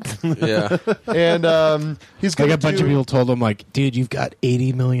prank. Yeah. And he's Like gonna a bunch of people told him, like, dude, you've got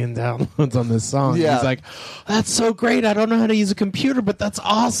 80 million downloads on this song. Yeah. He's like, that's so great. I don't know how to use a computer, but that's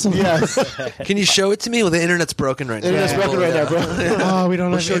awesome. Yes. Can you show it to me? Well, the internet's broken right now. Internet's broken right now, bro. Oh, we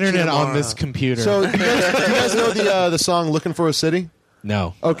don't We'll have show it to you internet on tomorrow. this computer. So do you guys know the song "Looking for a City"?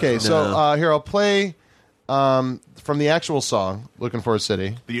 no. Okay, so here I'll play from the actual song "Looking for a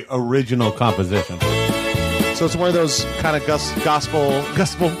City." The original composition. So it's one of those kind of gospel.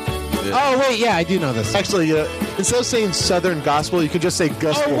 Oh, wait, yeah, I do know this. Actually, instead of saying Southern gospel, you could just say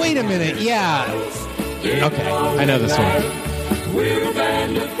gospel. Oh, wait a minute. Yeah. Okay, I know this one.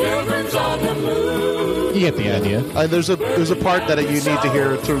 You get the idea. There's a part that you need to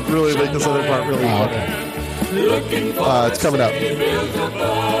hear to really make this other part really fun. Okay. It's coming up.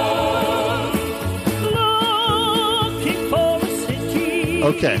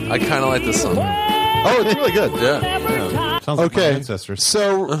 Okay. I kind of like this song. Oh, it's really good. Yeah. Sounds like my Okay. ancestors.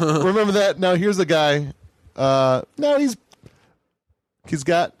 So remember that. Now here's the guy. Now he's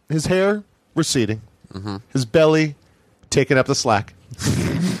got his hair receding, his belly taking up the slack,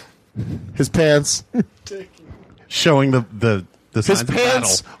 his pants Showing the his signs of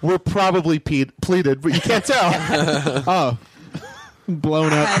pants battle. were probably pleated, but you can't tell. Oh.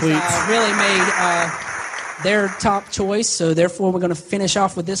 Blown up has pleats. really made their top choice, so therefore we're going to finish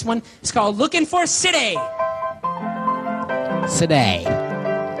off with this one. It's called Looking for City. Today.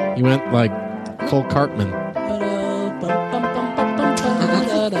 You went like full Cartman.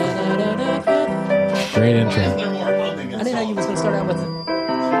 Great intro. I didn't know you was going to start out with it.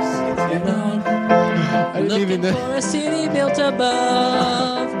 Looking for a city built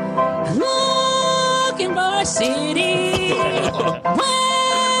above. Looking for a city where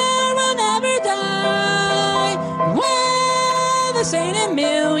we'll never die. Where there's in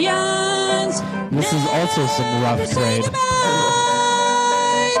millions. This is also some rough trade.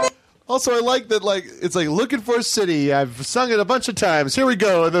 Also, I like that. Like it's like Looking for a City. I've sung it a bunch of times. Here we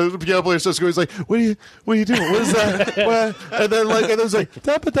go. And the piano player starts going. He's like, "What are you doing? What is that?" What? And then it's like,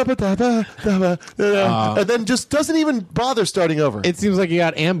 and then just doesn't even bother starting over. It seems like he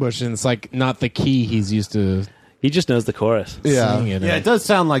got ambushed, and it's like not the key he's used to. He just knows the chorus. Singing it. Yeah, it does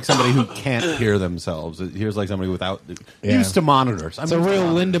sound like somebody who can't hear themselves. It hears like somebody without used to monitors. It's a real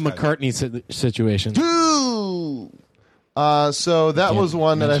Linda McCartney situation. So that was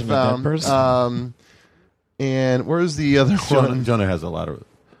one that I found. And where's the other one? Jonah has a lot of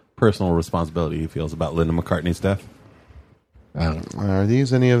personal responsibility he feels about Linda McCartney's death. Are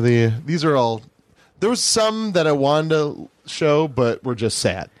these any of the? These are all. There was some that I wanted to show, but were just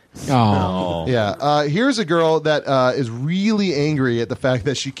sad. Oh, yeah. Here's a girl that is really angry at the fact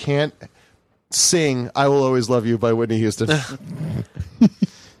that she can't sing "I Will Always Love You" by Whitney Houston.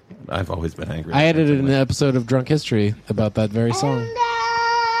 I've always been angry. I edited an episode of Drunk History about that very song.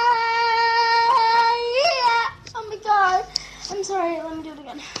 Oh my god. I'm sorry, let me do it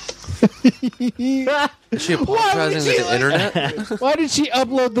again. Is she apologizing to the internet? Why did she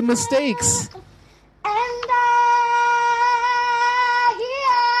upload the mistakes? And I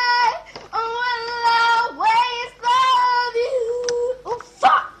will always love you. Oh,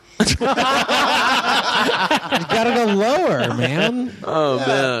 fuck. You gotta go lower, man. Oh,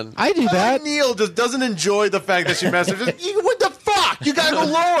 man. I do that. Neil just doesn't enjoy the fact that she messages. What the fuck? You gotta go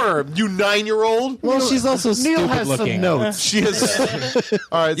lower, you 9-year-old. Well, she's also stupid has some looking. notes. She is.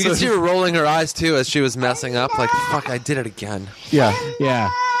 All right, You can see her rolling her eyes, too, as she was messing up. Like, fuck, I did it again. Yeah.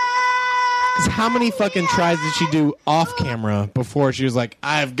 Because how many fucking tries did she do off camera before she was like,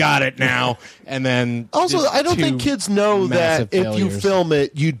 "I've got it now," and then Also, did I don't two think kids know that massive if you failures. film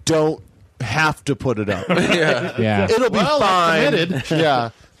it, you don't have to put it up. Yeah. It'll be Well, fine. committed.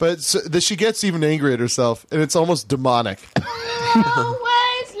 Yeah, but that she gets even angry at herself, and it's almost demonic.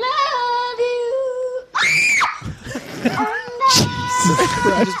 Always love you.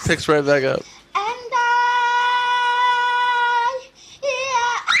 It just picks right back up. And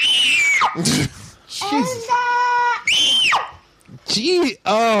Gee,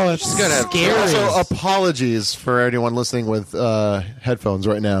 oh, it's gotta have scary. Also, apologies for anyone listening with headphones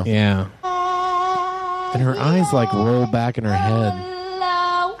right now. Yeah. And her eyes like roll back in her head.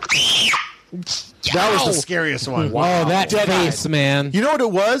 That was the scariest one. Oh, that Dead face, man. You know what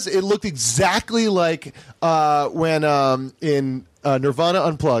it was? It looked exactly like when in Nirvana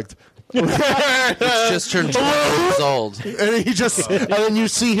Unplugged. It's just turned 12 years old. And and then you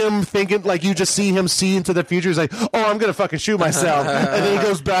see him thinking, like you just see him see into the future. He's like, "Oh, I'm gonna fucking shoot myself," and then he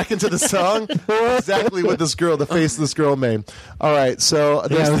goes back into the song. Exactly what the face of this girl made. All right, so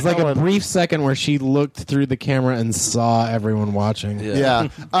Yeah, it was like a one. brief second where she looked through the camera and saw everyone watching. Yeah,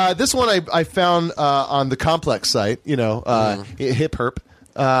 this one I found on the Complex site. You know, hip herp,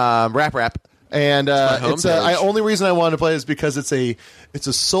 rap. And it's only reason I wanted to play it is because it's a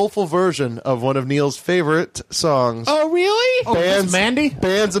soulful version of one of Neil's favorite songs. Oh, really? Bands, Mandy?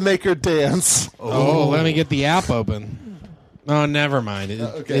 Bands that Make Her Dance. Oh, let me get the app open. Oh, never mind.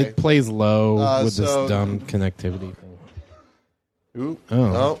 Okay. It plays low with so- this dumb connectivity thing. Ooh.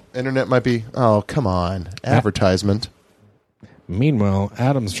 Oh, internet might be. Oh, come on. Advertisement. Meanwhile,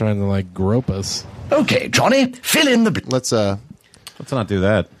 Adam's trying to like grope us. Okay, Johnny, fill in the. Let's not do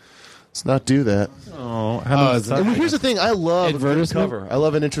that. Let's not do that. Oh, and here's the thing. I love a good Advertisement? cover. I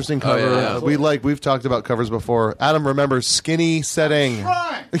love an interesting cover. We've talked about covers before. Adam, remember Skinny Setting. Yo,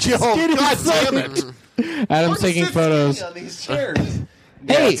 God damn it. Adam's taking photos. On these chairs.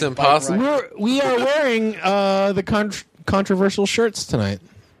 Hey, it's impossible. We are wearing the controversial shirts tonight.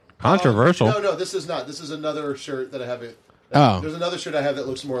 Controversial? No, this is not. This is another shirt that I have. There's another shirt I have that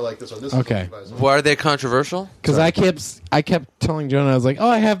looks more like this one. This Okay. Why are they controversial? Because I kept telling Jonah, I was like, oh,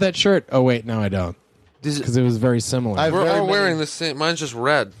 I have that shirt. Oh, wait, no, I don't. Because it was very similar. We're all wearing the same. Mine's just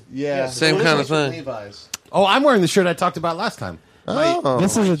red. Yeah. Same kind of thing. Levi's. Oh, I'm wearing the shirt I talked about last time.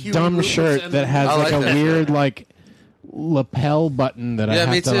 This is a dumb shirt that has like a weird like lapel button that I Yeah, have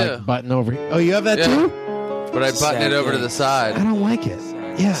me to too. like button over. Oh, you have that Yeah. too? But I button it over to the side. I don't like it.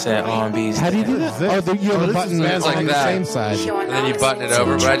 Yeah. How do you do that? Oh, you have a button that's like on that. the same side. And then you button it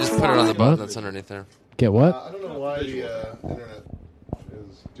over, but I just put it on the button that's underneath there. Get what? I don't know why the internet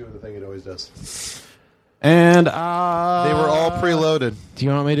is doing the thing it always does. And they were all preloaded. Do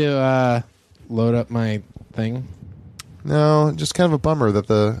you want me to load up my thing? No, just kind of a bummer that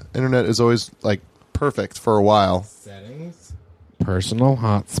the internet is always like perfect for a while. Settings. Personal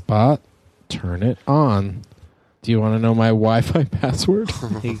hotspot. Turn it on. Do you want to know my Wi-Fi password?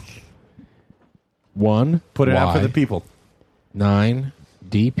 1. Put it out for the people. 9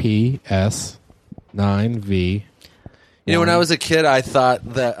 DPS 9V. You know, when I was a kid, I thought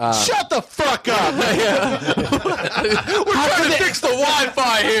that. Shut the fuck up! We're trying to fix the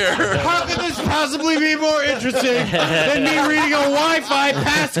Wi-Fi here. How could this possibly be more interesting than me reading a Wi-Fi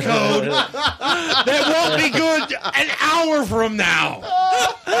passcode that won't be good an hour from now?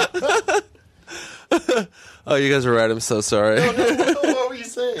 Oh, you guys are right. I'm so sorry. What were you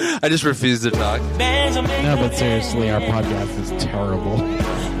saying? I just refused to talk. No, but seriously, our podcast is terrible.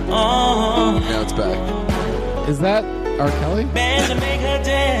 Now it's back. Is that R. Kelly?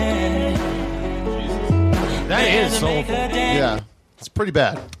 That is soulful. Yeah, it's pretty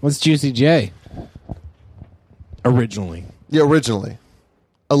bad. What's Juicy J? Originally. Yeah, originally.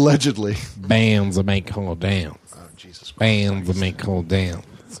 Allegedly. Bands that make cool dance. Oh, Jesus Christ. Bands that make cool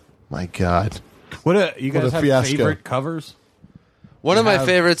dance. My God. You guys have fiasco. favorite covers? One of my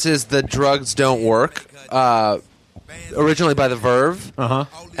favorites is "The Drugs Don't Work," originally by the Verve,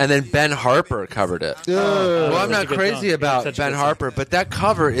 and then Ben Harper covered it. Well, I'm not crazy about Ben Harper, but that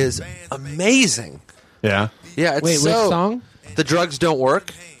cover is amazing. Yeah. Yeah, it's Wait, which song? "The Drugs Don't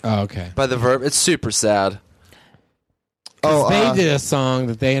Work" Oh, okay. by the Verve. It's super sad. They did a song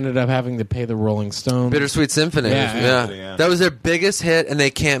that they ended up having to pay the Rolling Stones. Bittersweet Symphony. Yeah. That was their biggest hit, and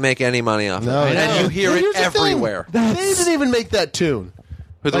they can't make any money off it. And you hear it everywhere. They didn't even make that tune.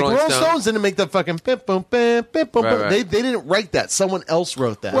 With Like Rolling Rolling Stones? Stones didn't make that fucking bim, boom, bim, bim, boom, Right, boom. right. They didn't write that. Someone else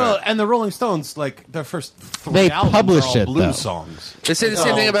wrote that. Well, and the Rolling Stones, like their first 3 They albums published are all it, blues though. songs. They say the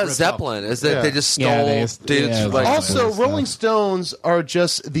same thing about ripped Zeppelin, is that Yeah. they just stole Yeah, dudes. yeah, like, also, stuff. Rolling Stones are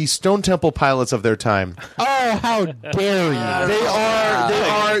just the Stone Temple Pilots of their time. Oh, how dare you! They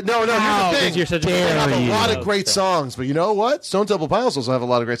are. No. How Here's the you're such a thing. They have a dare lot you. of great songs, but you know what? Stone Temple Pilots also have a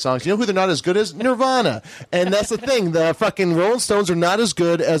lot of great songs. You know who they're not as good as? Nirvana. And that's the thing. The fucking Rolling Stones are not as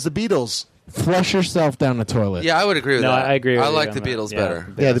good as the Beatles. Flush yourself down the toilet. yeah, I would agree with No, that. I agree with I you like on the that. Beatles Yeah. better.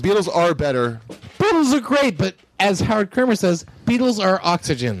 Yeah, the Beatles are better. Beatles are great, but as Howard Kramer says, Beatles are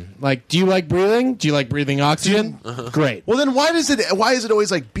oxygen. Like, do you like breathing? Do you like breathing oxygen? Great. Well, then why is it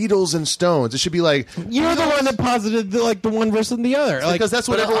always like Beatles and Stones? It should be like You're the one that posited the one versus the other. Like, because that's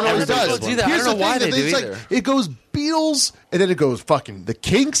what but everyone always everybody does. will do that. I Here's don't know the why thing, they do it's either. like, it goes Beatles, and then it goes fucking the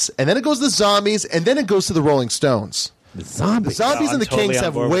Kinks, and then it goes the Zombies, and then it goes to the Rolling Stones. the zombies. The Zombies I'm and the totally Kinks on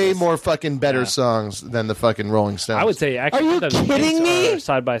have board with way this. more fucking better songs than the fucking Rolling Stones. I would say actually Are you the kidding Kinks me? are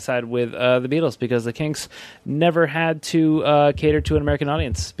side by side with the Beatles because the Kinks never had to cater to an American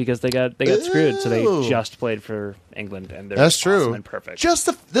audience because they got screwed, so they Ew. just played for England and they're That's awesome true. and perfect. Just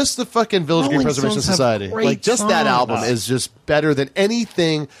the fucking Village Green Rolling Preservation Stones have Society. great Like just that songs. album is just better than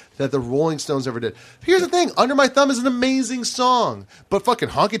anything that the Rolling Stones ever did. Here's the thing: Under My Thumb is an amazing song, but fucking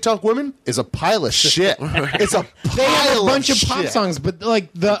Honky Tonk Women is a pile of shit. It's a pile They have a bunch of shit. pop songs, but like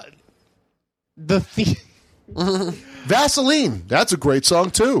the Vaseline, that's a great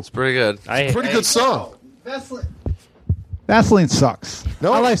song too. It's pretty good. Pretty good song. Vaseline sucks.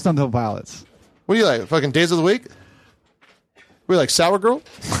 No? I like Stone Temple Pilots. What do you like? Fucking Days of the Week? We like Sour Girl?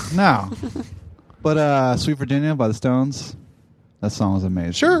 No. But Sweet Virginia by the Stones, that song was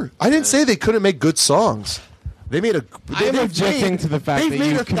amazing. Sure. I didn't say they couldn't make good songs. They made a. I'm objecting to the fact that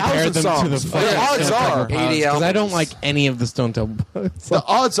you compared them to the The odds are because I don't like any of the Stone Temple Pilots. The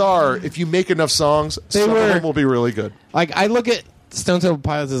odds are, if you make enough songs, some of them will be really good. Like I look at Stone Temple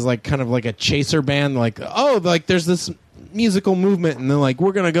Pilots as like kind of like a chaser band. Like like there's this musical movement, and they're like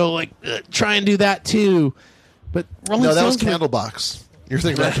we're gonna go like try and do that too. But Rolling that was Stones Candlebox. You're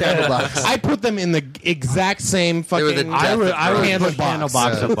thinking about Candlebox. I put them in the exact same fucking. I would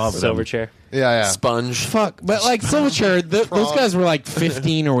Candlebox above Silverchair. Yeah. Sponge. Fuck, but like Silverchair, those guys were like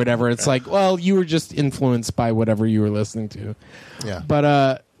 15 or whatever. It's like, well, you were just influenced by whatever you were listening to. Yeah.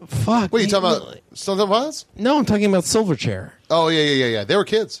 But fuck. What are you talking about? Something was? No, I'm talking about Silverchair. Oh yeah. They were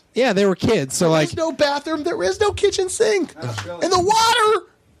kids. Yeah, they were kids. So like, there's no bathroom. There is no kitchen sink, and the water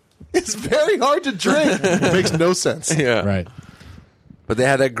is very hard to drink. It makes no sense. Yeah. Right. But they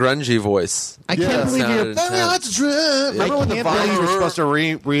had that grungy voice. I can't believe you're. Remember when the Vines were supposed to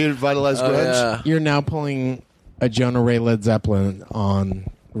revitalize grunge? Yeah. You're now pulling a Jonah Ray Led Zeppelin on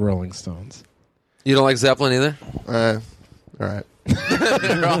Rolling Stones. You don't like Zeppelin either? All right.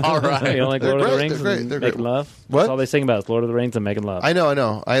 They're all right. You don't like They're Lord of the great. Rings They're great. and They're Making great. Love? What? That's all they sing about is Lord of the Rings and Making Love. I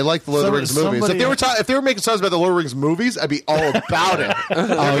know. I like the Lord of the Rings movies. If they were making songs about the Lord of the Rings movies, I'd be all about it.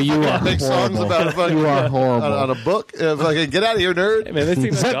 Oh, you are Make songs horrible. about a fucking, You are horrible. on a book. Like, get out of here, nerd. Hey, man, they sing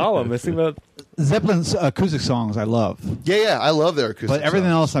about Gollum. They sing about... Zeppelin's acoustic songs I love. Yeah, I love their acoustic. But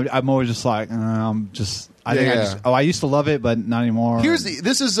everything songs. else, I'm always just like, I used to love it, but not anymore.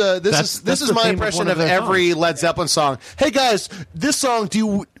 This is my the impression theme of of one of their every Led Zeppelin song. Hey guys, this song,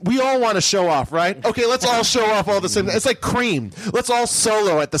 we all want to show off, right? Okay, let's all show off all the same. It's like Cream. Let's all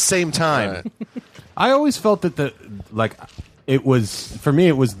solo at the same time. Right. I always felt that it was for me.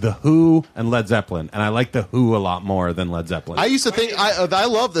 It was the Who and Led Zeppelin, and I like the Who a lot more than Led Zeppelin. I used to think I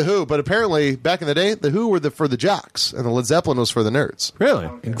love the Who, but apparently back in the day, the Who were for the jocks, and the Led Zeppelin was for the nerds. Really,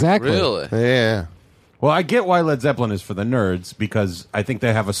 Exactly. Really? Yeah. well, I get why Led Zeppelin is for the nerds because I think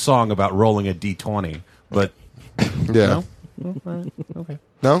they have a song about rolling a D20. But Yeah. okay,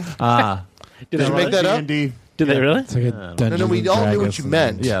 No? Did you make that up? D&D. Did they really? It's like a No, Dungeons we and all knew Dragons what you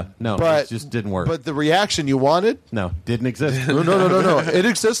meant. Yeah, no, But- it just didn't work. But the reaction you wanted? no, didn't exist. No. It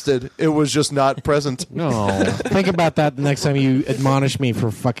existed. It was just not present. No. Think about that the next time you admonish me for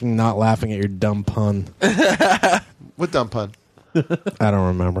fucking not laughing at your dumb pun. What dumb pun? I don't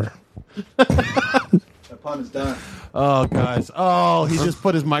remember. The pun is done. Oh, guys. Oh, he just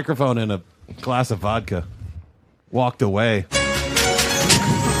put his microphone in a glass of vodka. Walked away.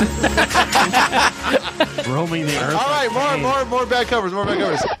 Roaming the earth. All right, more back covers.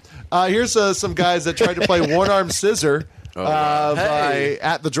 Here's some guys that tried to play One Arm Scissor by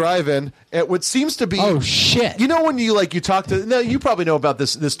at the drive-in. What seems to be shit. You know when you talk to you probably know about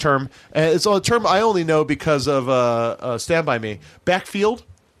this term. It's a term I only know because of Stand By Me. Backfield.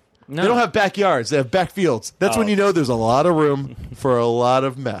 No. They don't have backyards. They have backfields. That's when you know there's a lot of room for a lot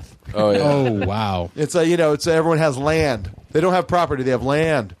of meth. Oh, yeah. Oh, wow. It's everyone has land. They don't have property. They have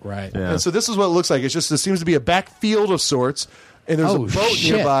land. Right. Yeah. And so this is what it looks like. It's just, it seems to be a backfield of sorts, and there's a boat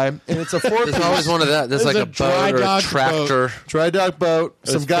shit. nearby, and it's a four-piece. There's always one of that. There's like a dry boat or a dock tractor. Dry dock boat.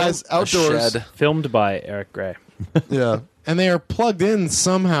 Some guys outdoors. shed. Filmed by Eric Gray. Yeah. And they are plugged in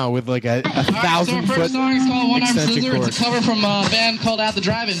somehow with like a 1,000 So our foot first song is called One Arm extension Scissor. cord. It's a cover from a band called At the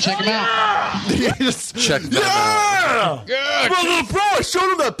Drive-In. Check them out. Check that out. Yeah! My little bro, I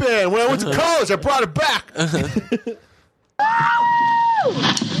showed him that band. When I went to college, I brought it back. Wait.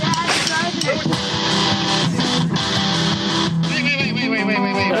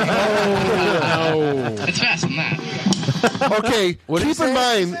 It's faster than that. Okay, keep in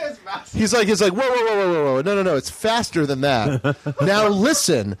mind, he's like, whoa. No, it's faster than that. Now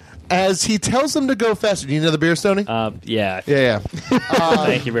listen, as he tells them to go faster. Do you know the beer, Stoney? Yeah. Yeah.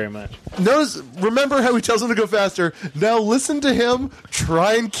 Thank you very much. Remember how he tells them to go faster. Now listen to him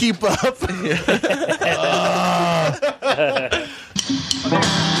try and keep up.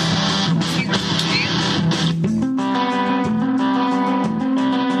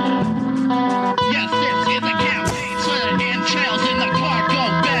 Yes, this is a campaign. Sweater and trails in the cargo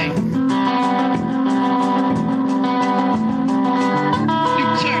bay. New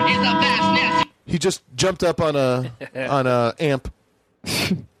turn is a vast nasty. He just jumped up on a amp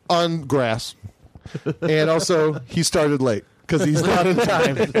on grass, and also he started late because he's not in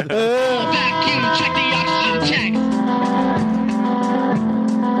time. Vacuum, check the oxygen tank.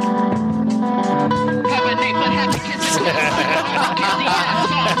 Hibernate, but happy kids in the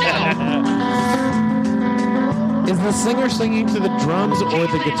ass all down. Is the singer singing to the drums or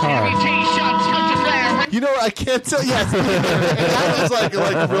the guitar? You know, I can't tell. Yes, that was like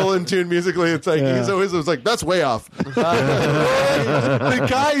real in tune musically. It's like he's always was like that's way off. The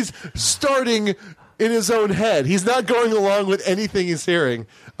guy's starting. in his own head. He's not going along with anything he's hearing.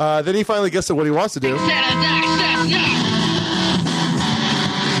 Then he finally gets to what he wants to do.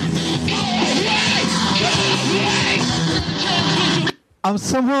 I'm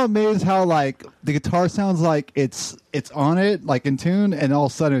somehow amazed how like the guitar sounds like it's on it, like in tune, and all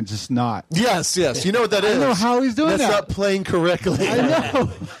of a sudden it's just not. Yes. You know what that is? I don't know how he's doing That's that. not playing correctly. I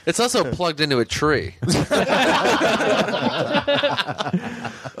know. It's also plugged into a tree.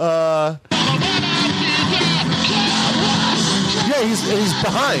 Yeah, he's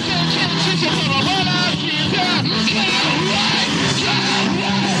behind.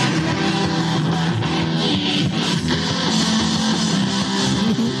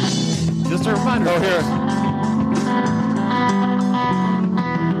 Just a reminder. Oh, here.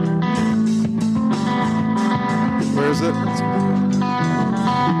 Where is it?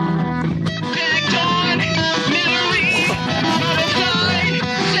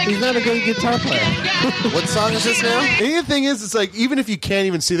 He's not a good guitar player. What song is this now? And the thing is, it's like, even if you can't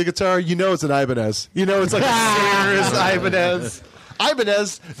even see the guitar, you know it's an Ibanez. You know it's like a serious Ibanez.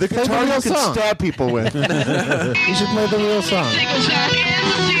 Ibanez, the Play guitar the you real can song. stab people with. You should play the real song.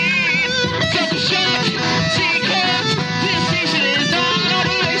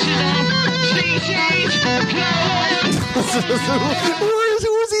 Who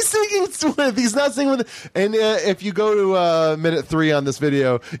is he singing with? He's not singing with. And if you go to minute 3 on this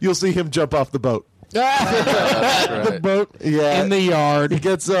video, you'll see him jump off the boat. The boat, yeah, in the yard. He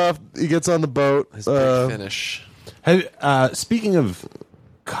gets off. He gets on the boat. His big finish. Hey, speaking of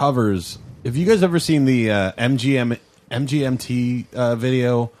covers, have you guys ever seen the MGMT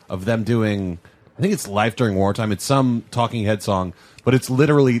video of them doing? I think it's Life During Wartime. It's some Talking Head song, but it's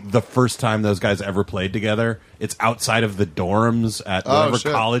literally the first time those guys ever played together. It's outside of the dorms at whatever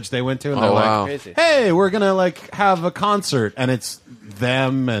college they went to, and they're like, "Hey, we're gonna like have a concert," and it's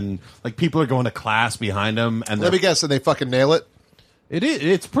them and like people are going to class behind them. And let me guess, and they fucking nail it.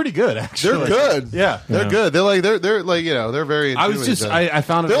 It's pretty good, actually. They're good. Yeah, they're good. They're like you know they're very. I was just I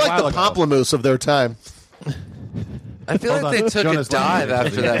found it. They're a like the while ago. Pomplamoose of their time. I feel like they took a dive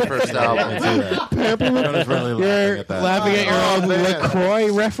after that first album. Jonah's really You're laughing at that. laughing at your own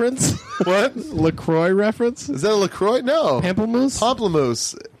LaCroix reference? What? LaCroix reference? Is that a LaCroix? No. Pamplemousse?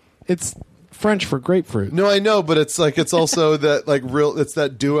 Pomplamoose. It's French for grapefruit. No, I know, but it's like it's also that like real. It's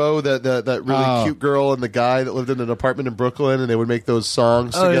that duo that really cute girl and the guy that lived in an apartment in Brooklyn, and they would make those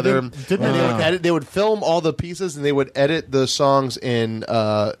songs together. They would film all the pieces, and they would edit the songs in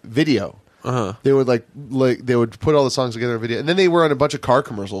video. They would like they would put all the songs together in video, and then they were on a bunch of car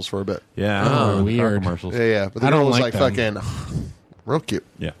commercials for a bit. Yeah, weird. Car commercials. Yeah. But the I don't girl was like like them. fucking real cute.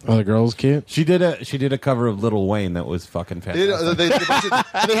 Yeah. Oh, the girl's cute? She did a cover of Lil Wayne that was fucking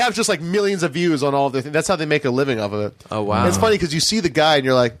fantastic. They have just like millions of views on all of their things. That's how they make a living off of it. Oh wow! And it's funny because you see the guy and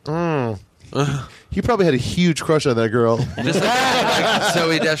you're like, he probably had a huge crush on that girl. Just like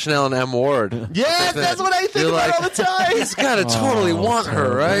Zoe Deschanel and M. Ward. Yes, that's what I think You're about like, all the time. He's got to totally want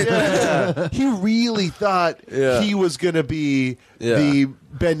her, right? Yeah. He really thought he was going to be the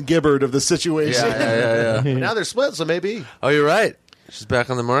Ben Gibbard of the situation. Yeah. Now they're split, so maybe. Oh, you're right. She's back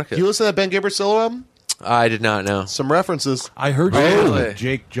on the market. You listen to that Ben Gibbard solo album? I did not know. Some references. I heard you Really? with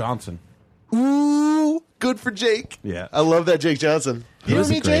Jake Johnson. Ooh, good for Jake. Yeah. I love that Jake Johnson. You know Who's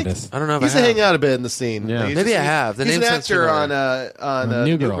the me, Jake? greatest? I don't know if He's I have. hanging out a bit in the scene. Yeah. Maybe I have. The he's name an sounds actor familiar. on New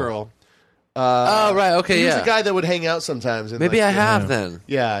New Girl. Girl. Oh, right. Okay, He was yeah. a guy that would hang out sometimes. Maybe I have then.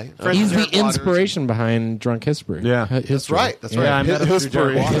 Yeah. He's the inspiration behind Drunk History. Yeah. That's right. That's right. Yeah, I met him through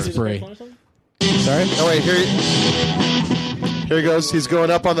Jared Waters. History. Sorry? Oh wait, here he goes. He's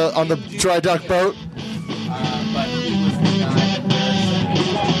going up on the dry dock boat.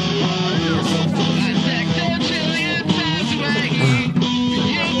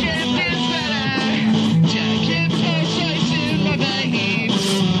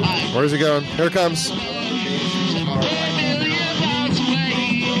 Where's he going? Here it comes.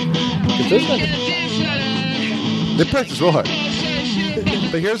 They practice real hard.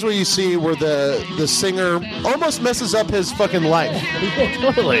 But here's where you see where the singer almost messes up his fucking life.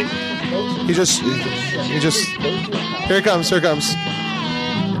 Totally. He just here it comes,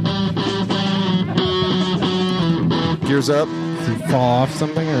 Gears up. Does he fall off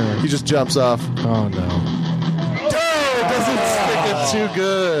something or? He just jumps off. Oh no. Doesn't stick it too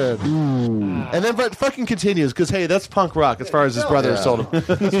good. And then but fucking continues because hey, that's punk rock as far as his brother has told him.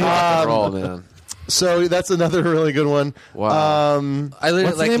 Rock and roll, man. So that's another really good one. Wow. I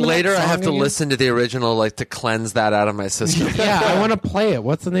What's the name of later that I have song to again? listen to the original like to cleanse that out of my system. Yeah, I want to play it.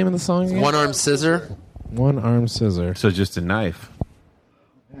 What's the name of the song again? One Arm Scissor. One Arm Scissor. So just a knife.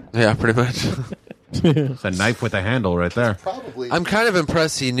 Yeah, pretty much. It's a knife with a handle right there. Probably. I'm kind of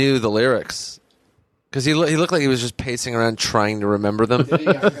impressed he knew the lyrics. Because he looked like he was just pacing around trying to remember them.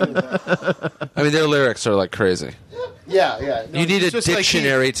 I mean, their lyrics are like crazy. Yeah. No, you need a just like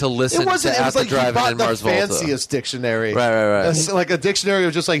dictionary to listen It wasn't. to It was At like the Drive-In he bought and the Mars Volta. fanciest dictionary. Right. It's like a dictionary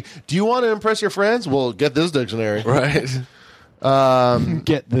of just like, do you want to impress your friends? Well, get this dictionary. Right.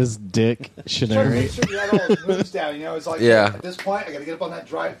 Get this dictionary. Make sure you had all the moves down. You know, it's like Yeah. at this point, I got to get up on that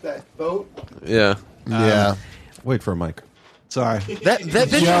boat. Yeah. Wait for a mic. Sorry. That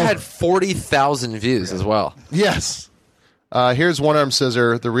video had 40,000 views as well. Yes. Here's One Arm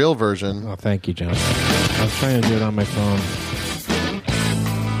Scissor, the real version. Oh, thank you, John. I was trying to do it on my phone.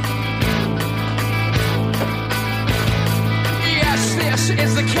 Yes, this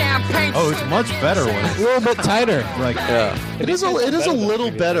is the campaign. Oh, it's much better when it's A little bit tighter. like It is a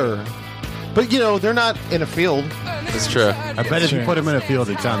little better. But, you know, they're not in a field. That's true. I bet if you put them in a field,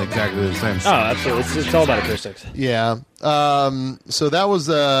 it'd sound exactly the same. Oh, absolutely. It's all about acoustics. Yeah. So that was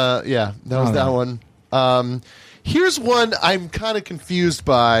that one. Here's one I'm kind of confused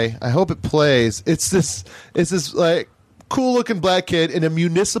by. I hope it plays. It's this like cool looking black kid in a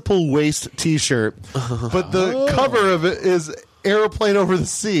municipal waste t-shirt. But the cover of it is Aeroplane Over the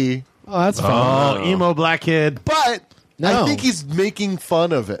Sea. Oh, that's fun. Oh, emo black kid. But No. I think he's making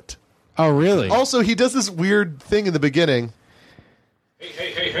fun of it. Oh, really? Also, he does this weird thing in the beginning.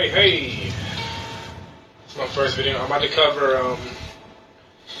 Hey. It's my first video. I'm about to cover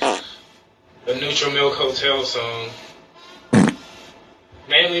the Neutral Milk Hotel song.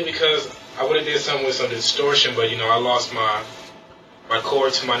 Mainly because I would have did something with some distortion, but, you know, I lost my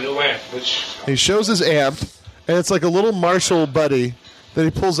cord to my new amp, which... He shows his amp, and it's like a little Marshall buddy that he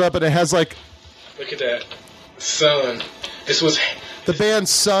pulls up, and it has like... Look at that. Sun. This was... The band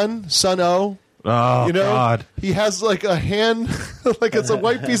Sun O. Oh, you know, God. He has like a hand, like it's a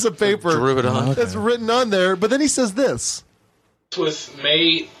white piece of paper Drew it on. that's written on there. But then he says this. This was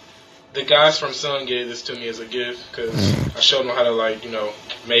made... The guys from Sun gave this to me as a gift because I showed them how to, like, you know,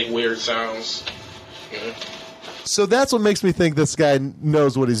 make weird sounds. You know? So that's what makes me think this guy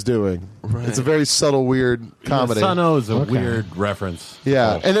knows what he's doing. Right. It's a very subtle, weird comedy. Sun-O is a weird reference.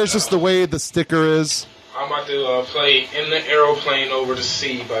 Yeah, and there's just the way the sticker is. I'm about to play In the Aeroplane Over the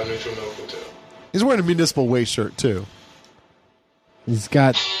Sea by Neutral Milk Hotel. He's wearing a municipal waste shirt, too. He's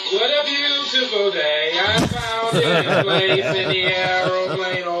got... What a beautiful day I found this place in the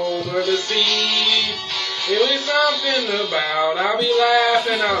aeroplane over the sea. It was something about I'll be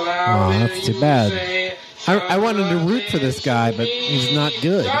laughing out loud. Oh, that's too bad. I wanted to root for this guy, but he's not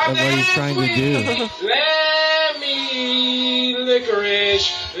good at what he's trying to do. Let me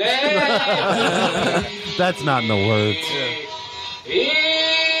licorice. Let me. That's not in the words.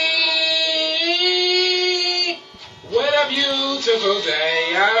 What a beautiful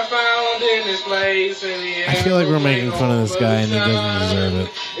day I found in this place. I feel like we're making fun of this guy, and he doesn't deserve it.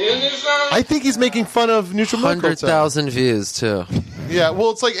 I think he's making fun of Neutral Milk Hotel. 100,000 views, too. Yeah,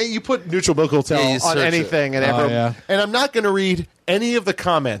 well, it's like hey, you put Neutral Milk Hotel Yeah, you on search anything, and Oh, everyone, yeah. and I'm not going to read any of the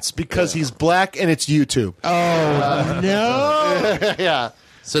comments because he's black and it's YouTube. Oh, no. Yeah.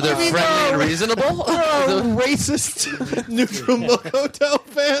 So they're friendly and reasonable? Racist Neutral Milk Hotel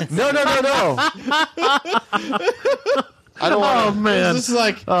fans? No. I don't want Oh, man. This is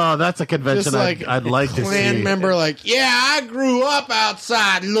like... Oh, that's a convention Just like I'd like to Klan see. member, like, yeah, I grew up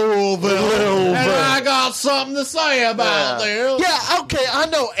outside Louisville, and I got something to say about there. Yeah, okay, I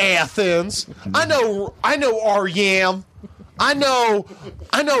know Athens. I know REM. I know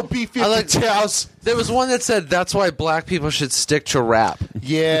B-52s. There was one that said that's why black people should stick to rap.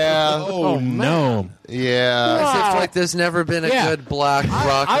 Yeah. Oh, no. Yeah. As if like there's never been a good black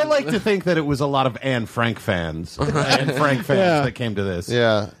rock. I like to think that it was a lot of Anne Frank fans. Anne Frank fans Yeah. that came to this.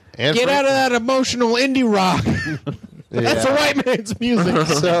 Yeah. And Get out of that emotional indie rock. That's a white man's music.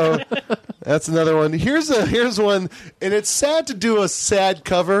 So that's another one. Here's one, and it's sad to do a sad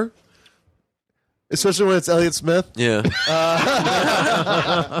cover, especially when it's Elliott Smith. Yeah.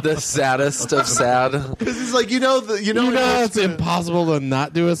 The saddest of sad. Because it's like you know it's impossible to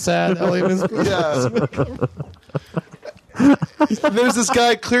not do a sad Elliott Smith. Yeah. There's this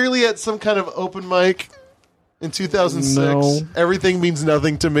guy clearly at some kind of open mic in 2006. No. Everything means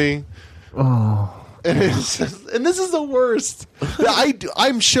nothing to me. Oh. And this is the worst.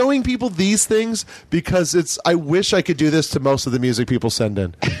 I'm showing people these things because I wish I could do this to most of the music people send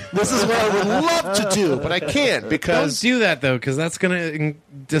in. This is what I would love to do, but I can't because Don't do that, though, because that's going to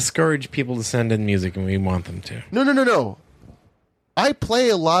discourage people to send in music, and we want them to. No. I play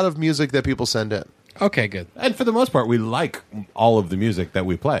a lot of music that people send in. Okay, good. And for the most part, we like all of the music that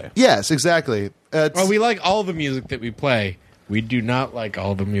we play. Yes, exactly. Well, we like all the music that we play. We do not like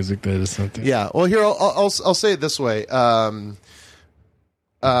all the music that is sent in. Yeah. Well, here I'll say it this way.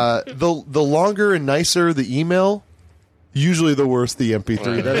 the longer and nicer the email, usually the worse the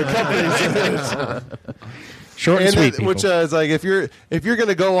MP3 that accompanies it. Short and sweet, which is like if you're going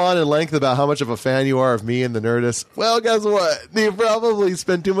to go on in length about how much of a fan you are of me and the Nerdist, well, guess what? You probably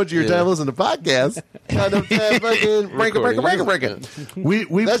spend too much of your time listening to podcasts. Kind of fucking break it. We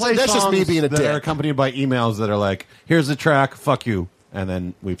play that's just me songs being a that dick. are accompanied by emails that are like, "Here's the track, fuck you," and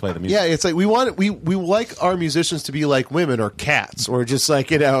then we play the music. Yeah, it's like we like our musicians to be like women or cats, or just like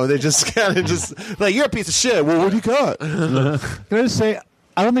they just kind of just like you're a piece of shit. Well, what do you got? Can I just say?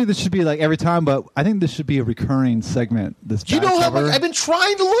 I don't think this should be like every time, but I think this should be a recurring segment. This You know how cover. I've been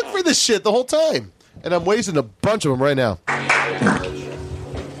trying to look for this shit the whole time, and I'm wasting a bunch of them right now.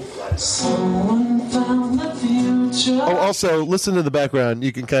 Oh, also, listen to the background.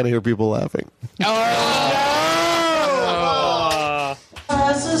 You can kind of hear people laughing.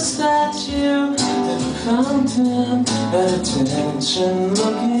 As a statue in fountain, attention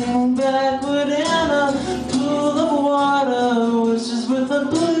looking backward in a pool of water, which is with a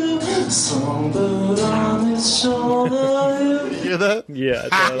blue songbird on his shoulder. You hear that? Yeah.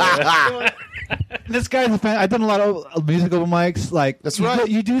 This guy's a fan. I've done a lot of music open mics. Like that's right.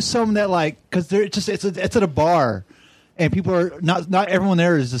 You do some that like because they're just it's at a bar, and people are not everyone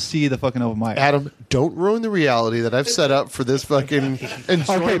there is to see the fucking open mic. Adam, don't ruin the reality that I've set up for this fucking enjoyment.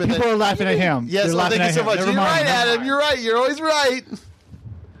 Okay, people are laughing at him. Yes, They're well, laughing thank you at so him. much. Never You're mind. right, Adam. You're right. You're always right.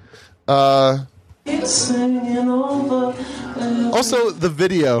 It's singing over. Also, the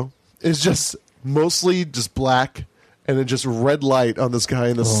video is just mostly just black and then just red light on this guy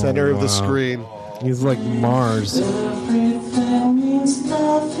in the center of the screen. He's like Mars. Everything means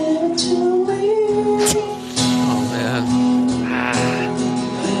nothing to me. Oh man.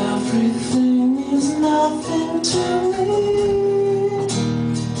 Everything means nothing to me.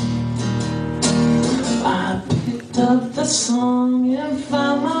 I picked up the song and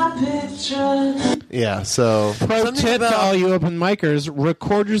found my picture. Yeah, so Pro tip to all you open micers: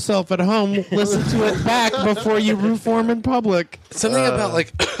 record yourself at home, listen to it back before you reform in public. Something about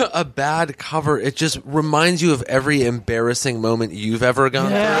like a bad cover, it just reminds you of every embarrassing moment you've ever gone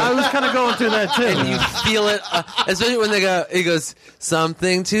through. I was kind of going through that too. And you feel it, especially when he goes,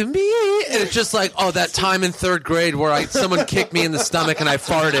 something to me. And it's just like, oh, that time in third grade where someone kicked me in the stomach and I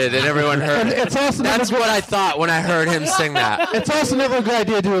farted and everyone heard it. It's also That's what I thought when I heard him sing that. It's also never a good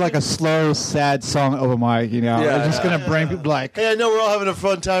idea to do like a slow, sad song over mic. You know, Yeah. it's just gonna bring people like. Hey, I know we're all having a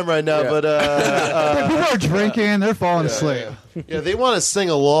fun time right now, but people are drinking, they're falling asleep. yeah, they want to sing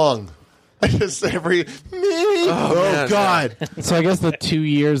along. Just every man, God! So I guess the 2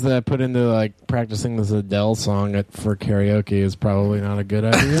 years that I put into like practicing this Adele song for karaoke is probably not a good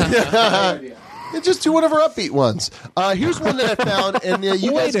idea. Yeah, just do whatever upbeat ones. Here's one that I found, and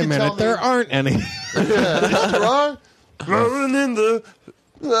you Wait guys a can minute, tell me. there aren't any. Nothing wrong. Rolling in the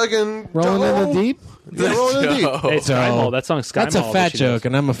fucking Rolling in the deep. Yeah, rolling in the deep. Hey, Skymall. That song's Skymall. That's a fat joke,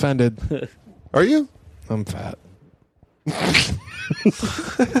 and I'm offended. Are you? I'm fat.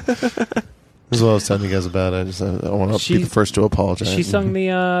 This is what I was telling you guys about. I want to be the first to apologize. She sung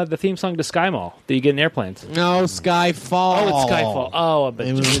the theme song to Skymall that you get in airplanes. No, Skyfall. Oh, it's Skyfall. Oh, but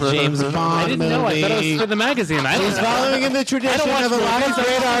it was a James Bond I didn't know. I thought it was for the magazine. I He's following in the tradition of a lot of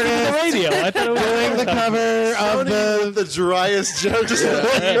great artists the radio. I thought it was doing the cover of the driest joke.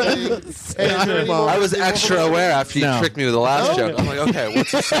 I was extra aware after you tricked me with the last joke. I'm like, okay,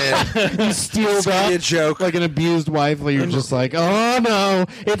 what's he saying? You steeled up a joke like an abused wife. Where you're just like, oh no,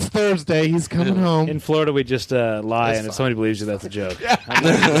 it's Thursday. He's coming home. In Florida, we just lie, and if somebody believes you, that's a joke.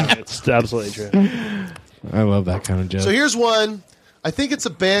 It's absolutely true. I love that kind of joke. So here's one. I think it's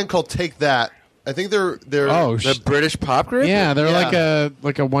a band called Take That. I think they're the British pop group. Yeah, they're like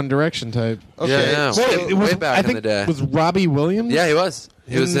a One Direction type. Okay. Yeah, So- way back I think in the day. was Robbie Williams. Yeah, he was.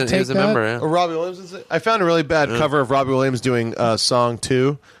 He was a member. Yeah. Robbie Williams. Is it? I found a really bad cover of Robbie Williams doing song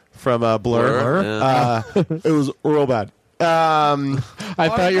 2 from Blur. It was real bad. I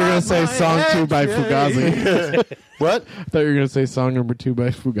thought you were going to say song 2 by Fugazi. What? I thought you were going to say song number 2 by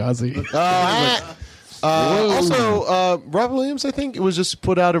Fugazi. Also, Robbie Williams, I think, it was just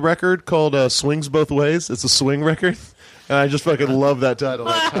put out a record called Swings Both Ways. It's a swing record. And I just fucking love that title.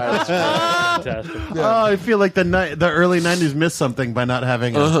 Fantastic. Oh, I feel like the early 90s missed something by not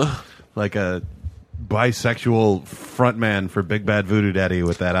having like a bisexual frontman for Big Bad Voodoo Daddy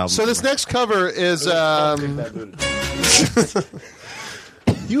with that album. So this next cover is...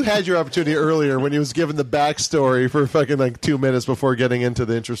 You had your opportunity earlier when he was given the backstory for fucking like 2 minutes before getting into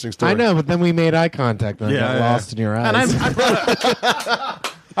the interesting story. I know, but then we made eye contact and I got lost in your eyes. And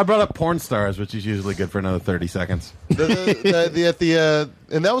I brought up porn stars, which is usually good for another 30 seconds. And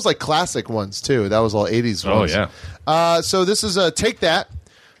that was like classic ones too. That was all 80s ones. Oh, yeah. So this is Take That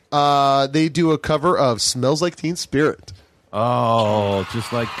They do a cover of "Smells Like Teen Spirit." Oh,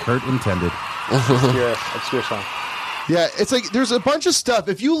 just like Kurt intended. Obscure song. Yeah, it's like there's a bunch of stuff.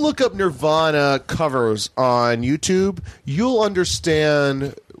 If you look up Nirvana covers on YouTube, you'll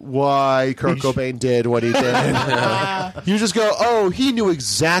understand why Kurt Cobain did what he did. You just go, oh, he knew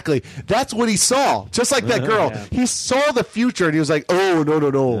exactly. That's what he saw. Just like that girl. Yeah. He saw the future and he was like, oh,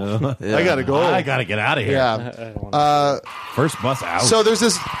 no. I got to go. I got to get out of here. Yeah. First bus out. So there's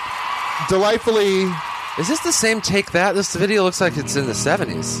this delightfully... Is this the same Take That? This video looks like it's in the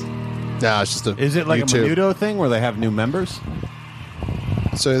 70s. No, it's just a Is it like YouTube. a Menudo thing where they have new members?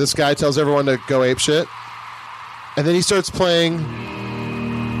 So this guy tells everyone to go ape shit. And then he starts playing...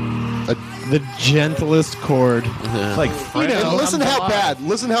 The gentlest chord. It's like And listen how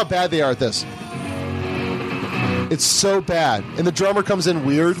bad they are at this. It's so bad. And the drummer comes in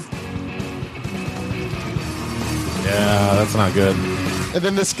weird. Yeah, that's not good. And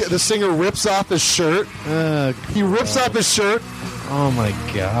then the singer rips off his shirt. He rips off his shirt. Oh my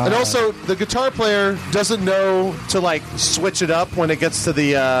god. And also, the guitar player doesn't know to, like, switch it up when it gets to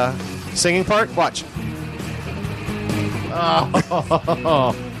the singing part. Watch.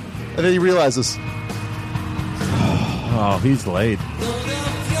 Oh. And then he realizes. Oh, he's laid.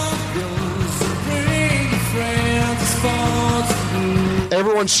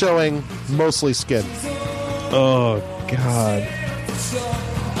 Everyone's showing mostly skin. Oh, God.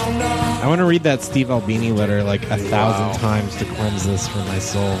 I want to read that Steve Albini letter like 1,000 times to cleanse this from my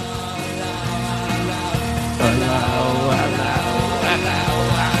soul.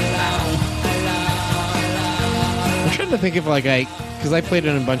 I'm trying to think if because I played it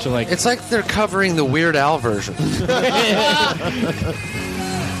in a bunch of It's like they're covering the Weird Al version.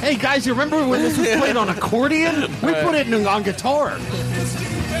 Hey guys, you remember when this was played on accordion? We put it on guitar.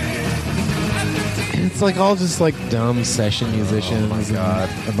 It's like all just like dumb session musicians. Oh my god!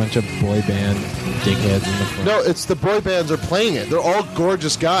 A bunch of boy band dickheads in the front. No, it's the boy bands are playing it. They're all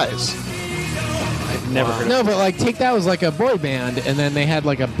gorgeous guys. I've never heard of No, but like Take That was like a boy band, and then they had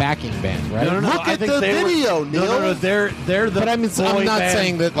like a backing band, right? No, Look at the video, Neil. No, they're the. But I'm boy not band.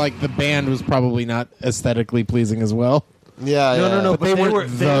 saying that like the band was probably not aesthetically pleasing as well. Yeah, No. But they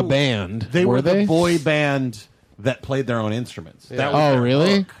weren't the band. They were they? the boy band that played their own instruments. Yeah. That was Oh, their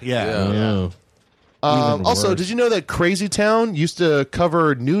really? hook. Yeah. Oh. Also, worse. did you know that Crazy Town used to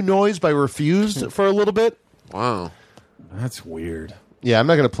cover New Noise by Refused for a little bit? Wow. That's weird. Yeah, I'm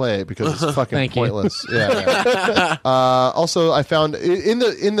not going to play it because it's fucking Thank you. pointless. Yeah. Also, I found in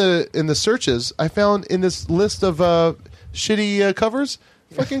the searches, I found in this list of shitty covers,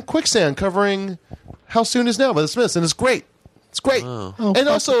 fucking Quicksand covering "How Soon Is Now" by the Smiths, and it's great. It's great. And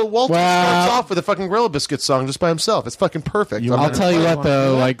also, Walter starts off with a fucking Gorilla Biscuit song just by himself. It's fucking perfect. I'll tell you what,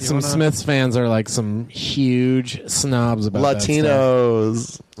 though, like some Smiths fans are like some huge snobs about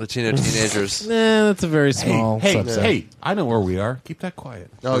Latinos. Latino teenagers. Nah, that's a very small Hey, subset. I know where we are. Keep that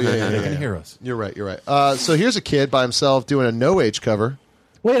quiet. Oh, yeah. They can hear us. You're right. So here's a kid by himself doing a No Age cover.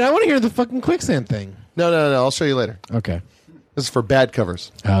 Wait, I want to hear the fucking Quicksand thing. No. I'll show you later. Okay. This is for bad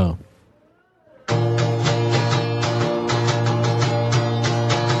covers. Oh.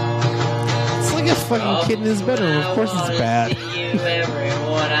 It's like a fucking kid in his bedroom. Of course it's bad.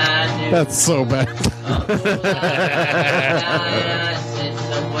 That's so bad.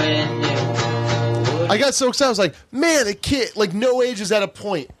 I got so excited. I was like, man, a kid, like, No Age is at a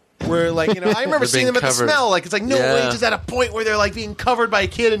point where, like, you know, I remember They're seeing them being at the covered. Smell. Like, it's like No Yeah. Age is at a point where they're, like, being covered by a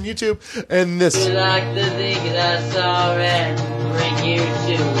kid on YouTube. And this. Like the things I saw and bring you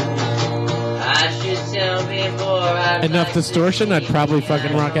to. I should tell before I Enough distortion, I'd probably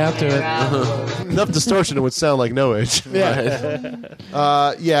fucking rock out to it. Enough distortion, it would sound like No Age. Yeah.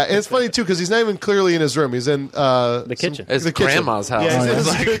 Yeah, and it's funny, too, because he's not even clearly in his room. He's in the kitchen. It's the kitchen. grandma's house. Yeah, he's in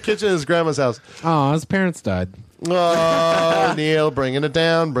Oh, his kitchen in his grandma's house. Oh, his parents died. Oh, Neil, bringing it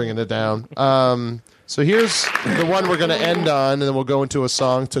down. So here's the one we're going to end on, and then we'll go into a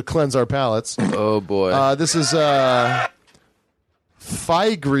song to cleanse our palates. Oh, boy. This is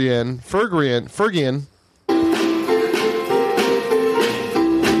Fergian.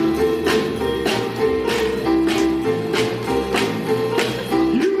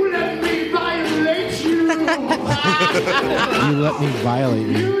 You let me violate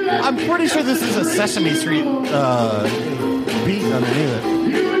you. I'm pretty sure this is a Sesame Street beat underneath it.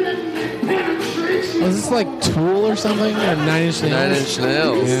 Was this like Tool or something? Or 9 Inch Nails? 9 Inch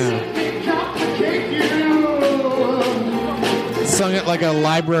Nails. Yeah. Sung at like a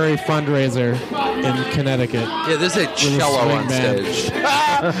library fundraiser in Connecticut. Yeah, there's a cello swing on band. stage.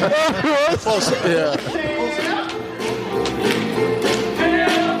 Close. Yeah.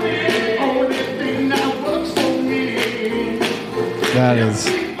 That is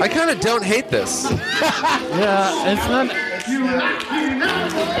I kind of don't hate this. Yeah, it's not.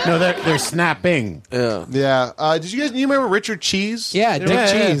 No, they're snapping. Yeah. Yeah. Did you remember Richard Cheese? Yeah, Dick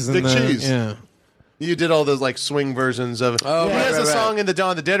Cheese. Dick Cheese. Yeah. You did all those like swing versions of. Oh, he right, has right, a song in the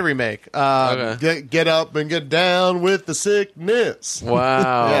Dawn of the Dead remake. Get up and get down with the sickness.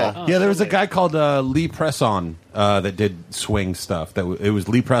 Wow. Yeah, there was a guy called Lee Presson that did swing stuff. It was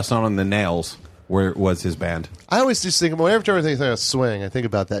Lee Presson and the Nails, where it was his band. I always just think whenever I think of swing, I think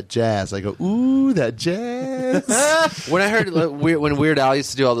about that jazz. I go, ooh, that jazz. When I heard when Weird Al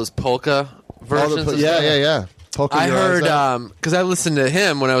used to do all those polka versions, yeah. Polka I Your Eyes heard Out. because I listened to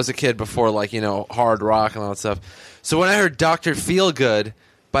him when I was a kid before, like hard rock and all that stuff. So when I heard "Dr. Feelgood"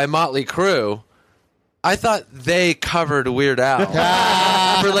 by Motley Crue, I thought they covered Weird Al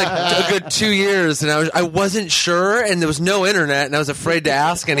for like a good 2 years, and I wasn't sure, and there was no internet, and I was afraid to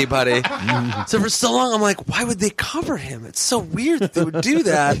ask anybody. So for so long, I'm like, why would they cover him? It's so weird that they would do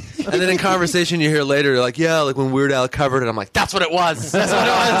that. And then in conversation, you hear later, like, yeah, like when Weird Al covered it, I'm like, that's what it was. That's what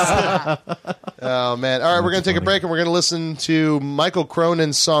it was. Oh, man. All right, we're going to take a break, and we're going to listen to Michael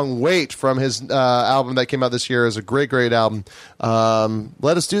Cronin's song Wait from his album that came out this year. It's a great, great album.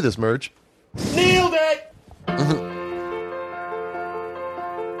 Let us do this, Merge. Nailed it!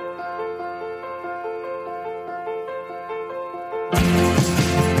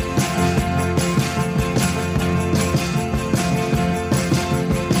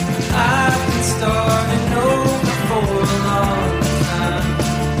 I've been starting over for a long time.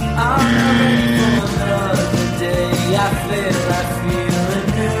 I'm not ready for another day. I feel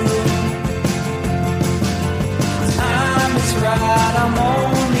anew. Time is right, I'm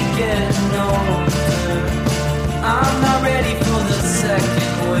only getting older. I'm not ready for the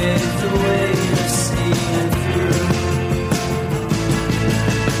second wave, the wave of seeing through.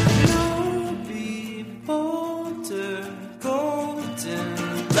 You'll be bolder, golden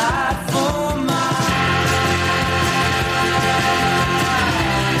light for mine.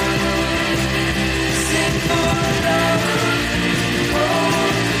 Sing for love,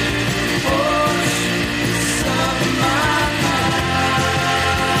 oceans of my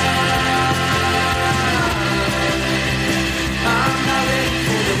I'm not ready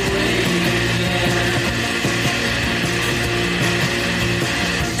for the wave again.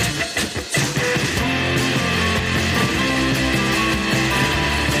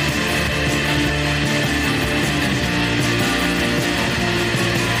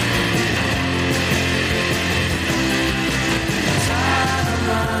 Tired of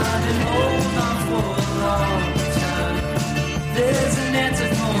running, hold on for a long time. There's an answer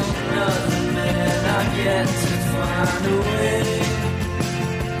for another man. I've yet to find a way.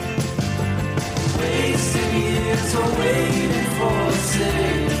 Wasting years or waiting for a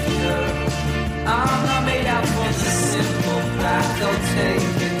savior. I'm not made out for the simple path. They'll take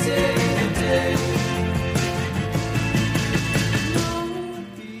a day to day.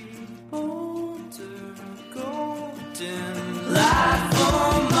 Golden light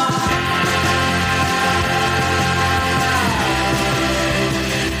for mine.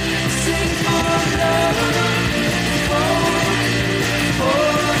 Sing for love.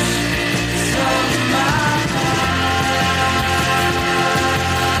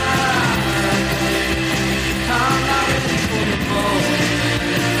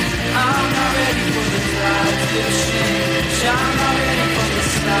 I'm not ready for the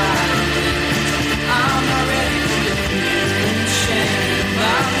slide. I'm not ready for the fear and shame.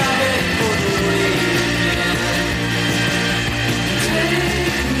 I'm not ready for the wave again.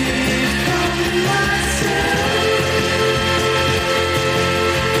 Take me from myself.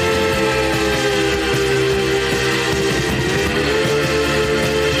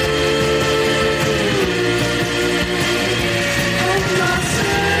 And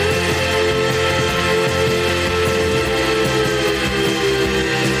myself.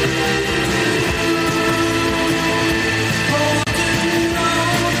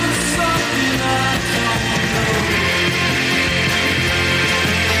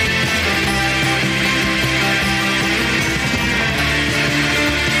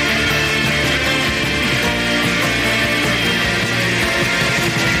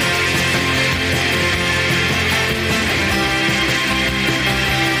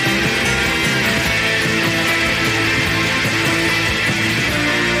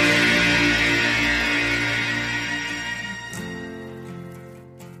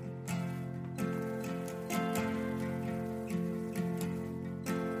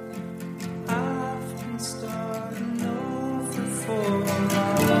 I've been starting over for a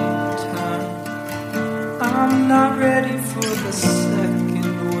long time. I'm not ready for the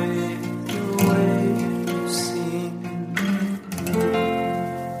second wave, the wave you've seen.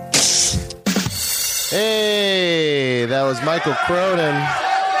 was Michael Cronin.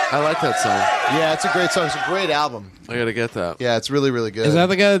 I like that song. Yeah, it's a great song. It's a great album. I gotta get that. Yeah, it's really, really good. Is that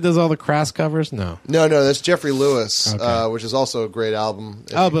the guy that does all the Crass covers? No. No, that's Jeffrey Lewis, Okay. which is also a great album.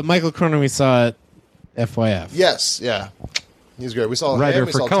 Oh, but Michael Cronin we saw at FYF. Yes, yeah. He's great. We saw Writer him.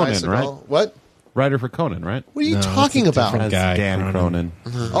 We for saw Conan, Tyson right? Hall. What? Writer for Conan, right? What are you talking about? That's guy, Dan Cronin.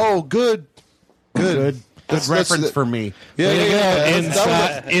 Oh, good. Good That's reference for me. Yeah, There you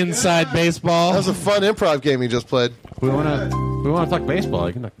yeah. go. Inside baseball. That was a fun improv game you just played. We want to talk baseball.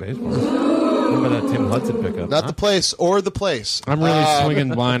 I can talk baseball. Remember that Tim Hudson pickup? Not the place or the place. I'm really swinging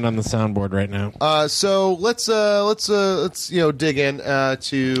blind on the soundboard right now. So let's dig in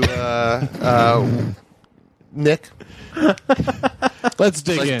to Nick. Let's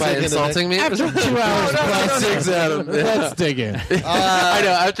dig Like in. by insulting me? After 2 hours plus, Digs at him. let's dig in. I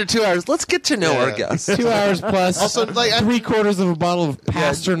know. After 2 hours, let's get to know our guests. 2 hours plus. Also, like, 3/4 of a bottle of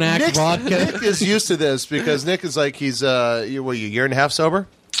Pasternak vodka. Nick is used to this because Nick is like he's a year and a half sober.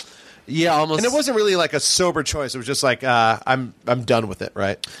 Yeah, almost. And it wasn't really like a sober choice. It was just like I'm done with it,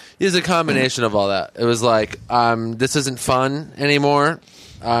 right? It's a combination of all that. It was like this isn't fun anymore.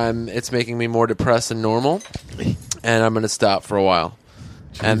 It's making me more depressed than normal, and I'm going to stop for a while.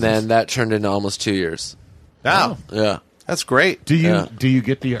 Jesus. And then that turned into almost 2 years. Wow, yeah, that's great. Do you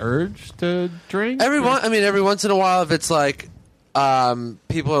get the urge to drink? every once in a while, if it's like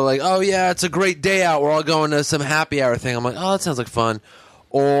people are like, "Oh yeah, it's a great day out. We're all going to some happy hour thing." I'm like, "Oh, that sounds like fun."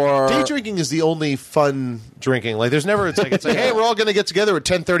 Or day drinking is the only fun drinking. Like, there's never it's like hey, we're all going to get together at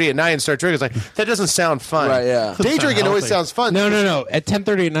 10:30 at night and start drinking. It's like that doesn't sound fun, right? Yeah, day drinking always sounds fun. No. At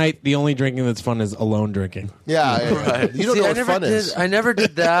 10:30 at night, the only drinking that's fun is alone drinking. Yeah, right. You don't know what fun is. I never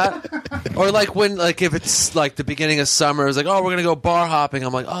did that. Or like when, like if it's like the beginning of summer, it's like, oh, we're gonna go bar hopping.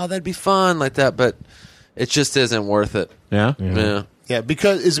 I'm like, oh, that'd be fun, like that. But it just isn't worth it. Yeah, yeah.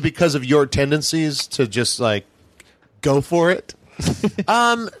 Because is it because of your tendencies to just like go for it?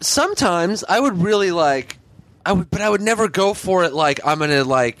 Sometimes I would really but I would never go for it. Like I'm gonna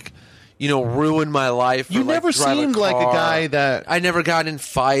ruin my life. You never seemed like a guy that I never got in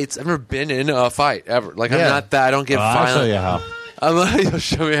fights. I've never been in a fight ever. Like I'm not that. I don't get I'll violent. show you how. You'll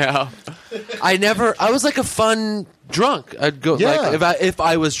show me how. I was like a fun drunk. I'd go like if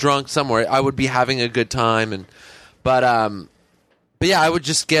I was drunk somewhere, I would be having a good time But yeah, I would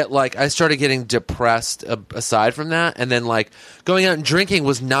just get I started getting depressed aside from that. And then going out and drinking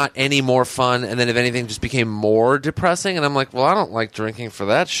was not any more fun. And then if anything, just became more depressing. And I'm like, well, I don't like drinking for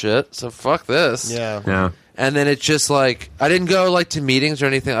that shit. So fuck this. Yeah. And then it just I didn't go to meetings or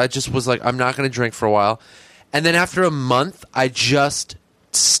anything. I just was like, I'm not going to drink for a while. And then after a month, I just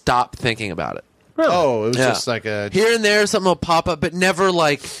stopped thinking about it. Really? Oh, it was just like a... Here and there, something will pop up, but never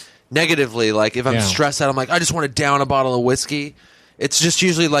negatively. If I'm stressed out, I'm like, I just want to down a bottle of whiskey. It's just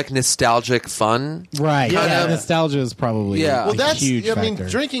usually nostalgic fun. Right. Yeah. Nostalgia is probably well, that's huge factor. I mean,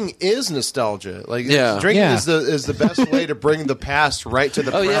 drinking is nostalgia. Yeah. Drinking is the best way to bring the past right to the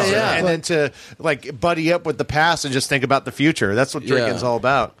present, and then to buddy up with the past and just think about the future. That's what drinking's all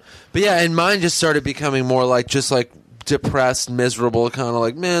about. But yeah, and mine just started becoming more depressed, miserable, kind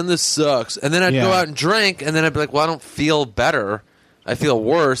of man, this sucks. And then I'd go out and drink, and then I'd be like, well, I don't feel better. I feel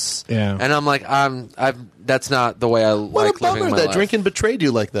worse. Yeah. And I'm like, that's not the way I like living my life. That drinking betrayed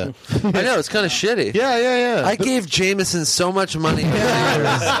you like that. I know, it's kind of shitty. Yeah. I gave Jameson so much money for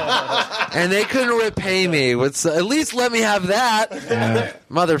years, and they couldn't repay me. At least let me have that,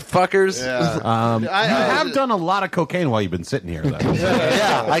 motherfuckers. Yeah. You have done a lot of cocaine while you've been sitting here, though.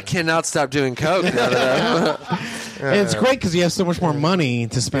 Yeah, I cannot stop doing coke now that and it's great because you have so much more money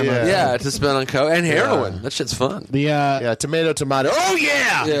to spend on to spend on coke and heroin. That shit's fun. Tomato. Oh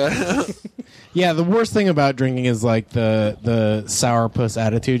yeah. Yeah, the worst thing about drinking is the sourpuss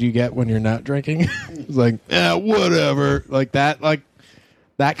attitude you get when you're not drinking. It's whatever,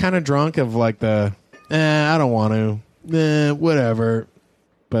 that kind of drunk of I don't want to, whatever.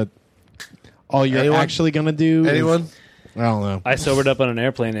 But all you're actually gonna do. Anyone? I don't know. I sobered up on an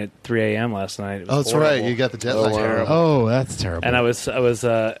airplane at 3 a.m. last night. It was that's horrible. right. You got the jet lag. Oh, that's terrible. And I was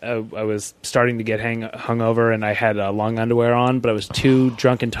starting to get hungover, and I had long underwear on, but I was too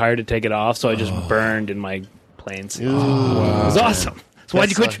drunk and tired to take it off, so I just burned in my plane suit. It was awesome. So why'd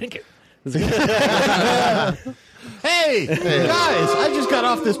you quit drinking? Hey, guys, I just got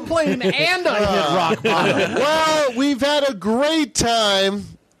off this plane and I hit rock bottom. Well, we've had a great time.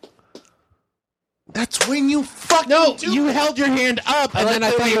 That's when you fucking you held your hand up, and then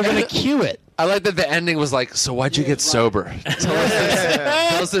I thought you were going to cue it. I like that the ending was like, so why'd you get sober?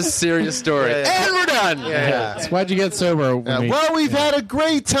 Tell us this serious story. And we're done. So why'd you get sober? Well, we've had a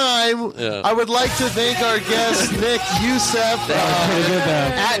great time. I would like to thank our guest, Nick Youssef.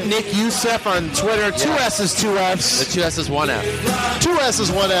 At Nick Youssef on Twitter. 2 S's, 2 F's. The 2 S's, 1 F. 2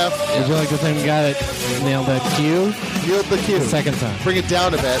 S's, 1 F. Would you like to thank the guy that nailed that Q? Nailed the Q. The second time. Bring it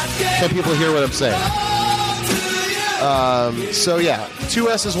down a bit. Can people hear what I'm saying? So yeah, 2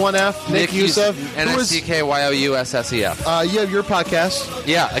 S's, 1 F. Nick Youssef. NICKYOUSSEF. You have your podcast.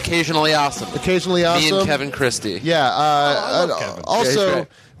 Yeah, Occasionally Awesome. Occasionally Awesome. Me and Kevin Christie. Yeah. Kevin. Also, Yeah,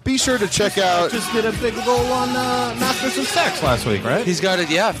 be sure to check out. Just did a big goal on Masters of Sex last week, right? He's got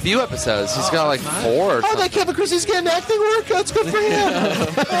a few episodes. He's got like 4 or Oh, something. that Kevin Christie's getting acting work. That's good for him.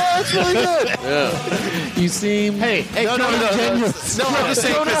 That's really good. Yeah. You seem... Hey, No, no, I'm just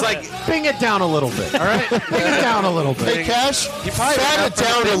saying, because, like, bing it down a little bit, all right? Bing it down a little bit. Hey, Cash, fat it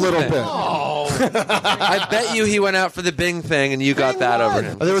down a little bit. I bet you he went out for the Bing thing and you got that over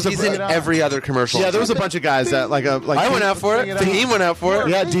him. There was He's in every other commercial. Yeah, there was a bunch of guys that like I went out for it. He went out for it.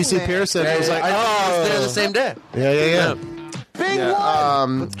 Yeah, DC Pearson was like, I was there the same day. Yeah. Bing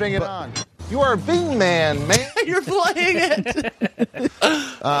one. Let's bring it on. You are a Bing man. You're playing it.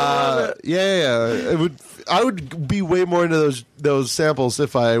 Yeah. I would be way more into those samples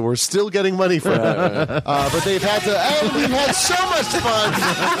if I were still getting money from them. But they've had to. And we've had so much fun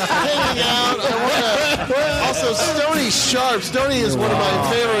hanging out. Also, Stoney Sharp. Stoney is one of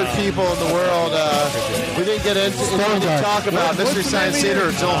my favorite people in the world. We didn't get into talk about Mystery Science Theater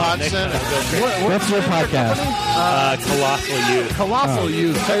or Joel Hodgson. What's your podcast? Colossal Youth. Colossal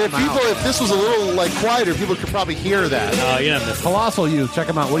Youth. And if this was a little like quieter, people could probably hear that. Colossal Youth. Check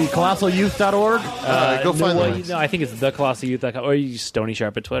them out. What are you, colossalyouth.org? Go find them. No, I think it's thecolossal.youth.com, or you use Stoney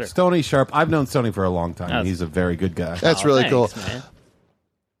Sharp at Twitter. Stoney Sharp. I've known Stoney for a long time. He's a very good guy. That's really cool. Man.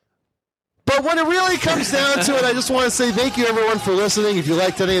 But when it really comes down to it, I just want to say thank you, everyone, for listening. If you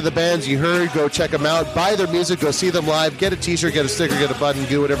liked any of the bands you heard, go check them out. Buy their music. Go see them live. Get a T-shirt, get a sticker, get a button.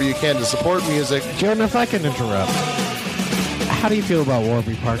 Do whatever you can to support music. Jordan, if I can interrupt, how do you feel about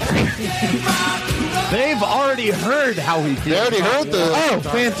Warby Parker? They've already heard how he feels. They already heard the... Oh,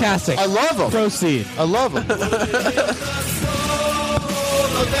 fantastic. I love them. Proceed. I love them.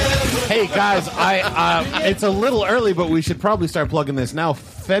 Hey guys, it's a little early, but we should probably start plugging this now.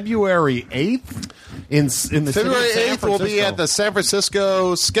 February 8th in the February city of San 8th, we'll be at the San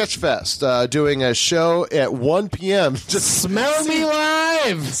Francisco Sketch Fest doing a show at 1 p.m. Just smell me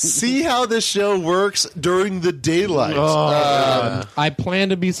live. See how this show works during the daylight. I plan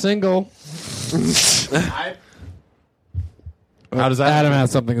to be single. How does that? Adam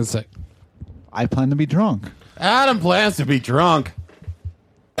has something to say. I plan to be drunk. Adam plans to be drunk.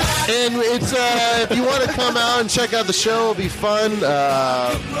 And it's if you want to come out and check out the show, it'll be fun.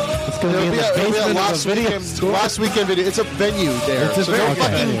 It's going to be in the basement of last a video weekend. store. Last weekend video. It's a venue there. It's a so don't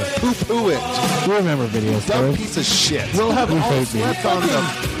venue. fucking poo-poo it. You remember video Dumb stores. piece of shit. We'll have You all hate me. slept on the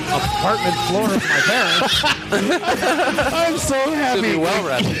apartment floor of my parents. I'm so Should be happy. well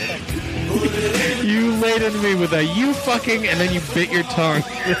rested. You laid into me with a you fucking, and then you bit your tongue.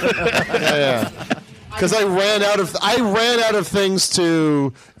 Yeah. Because I ran out of things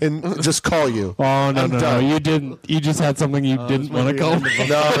to and just call you. Oh no, I'm no, done. no! You didn't. You just had something you didn't want to call me.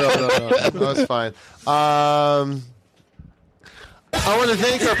 No, that's fine. I want to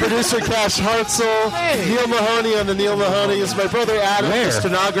thank our producer Cash Hartzell, Neil Mahoney on the Neil Mahoney. Is my brother Adam, the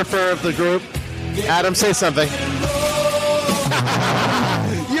stenographer of the group. Adam, say something.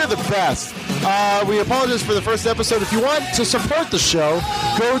 You're the best. We apologize for the first episode. If you want to support the show,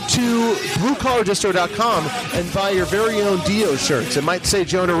 go to bluecollardistro.com and buy your very own Dio shirts. It might say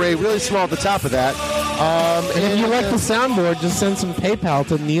Jonah Ray really small at the top of that. And if you like the soundboard, just send some PayPal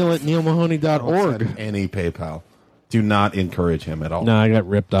to neil@neilmahoney.org. Any PayPal. Do not encourage him at all. No, I got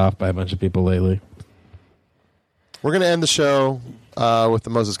ripped off by a bunch of people lately. We're going to end the show with the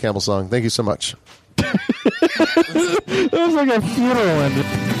Moses Campbell song. Thank you so much. It was like a funeral ending.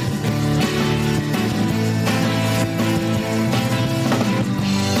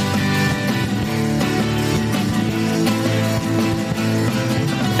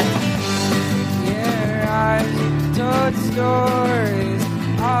 Your eyes told stories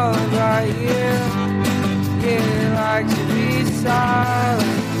all about you. You like to be silent,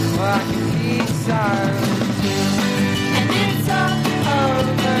 well I can be silent too. And it's all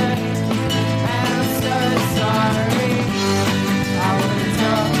over, and I'm so sorry. I was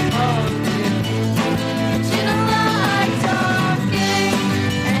told you, but you don't like talking.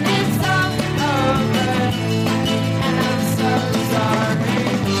 And it's all over, and I'm so sorry.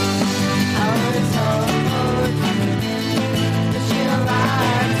 I was told you, but you don't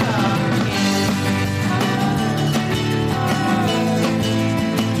like talking.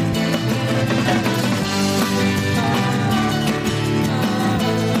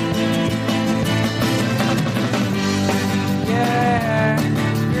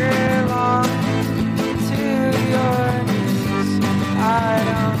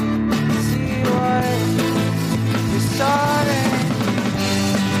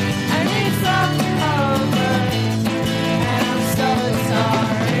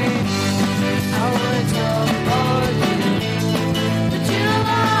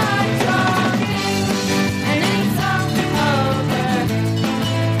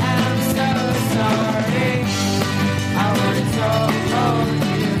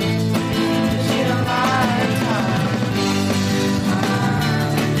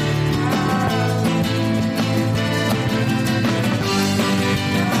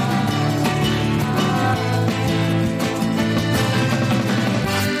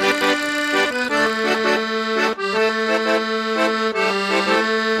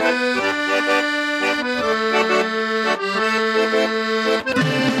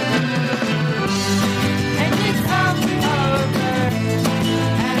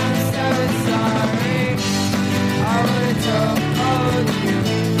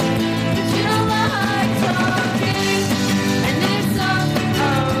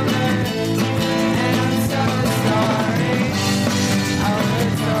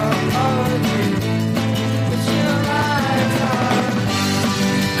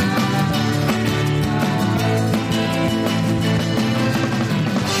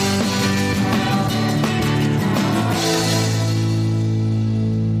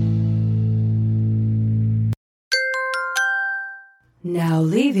 Now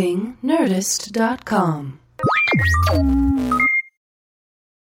leaving Nerdist.com.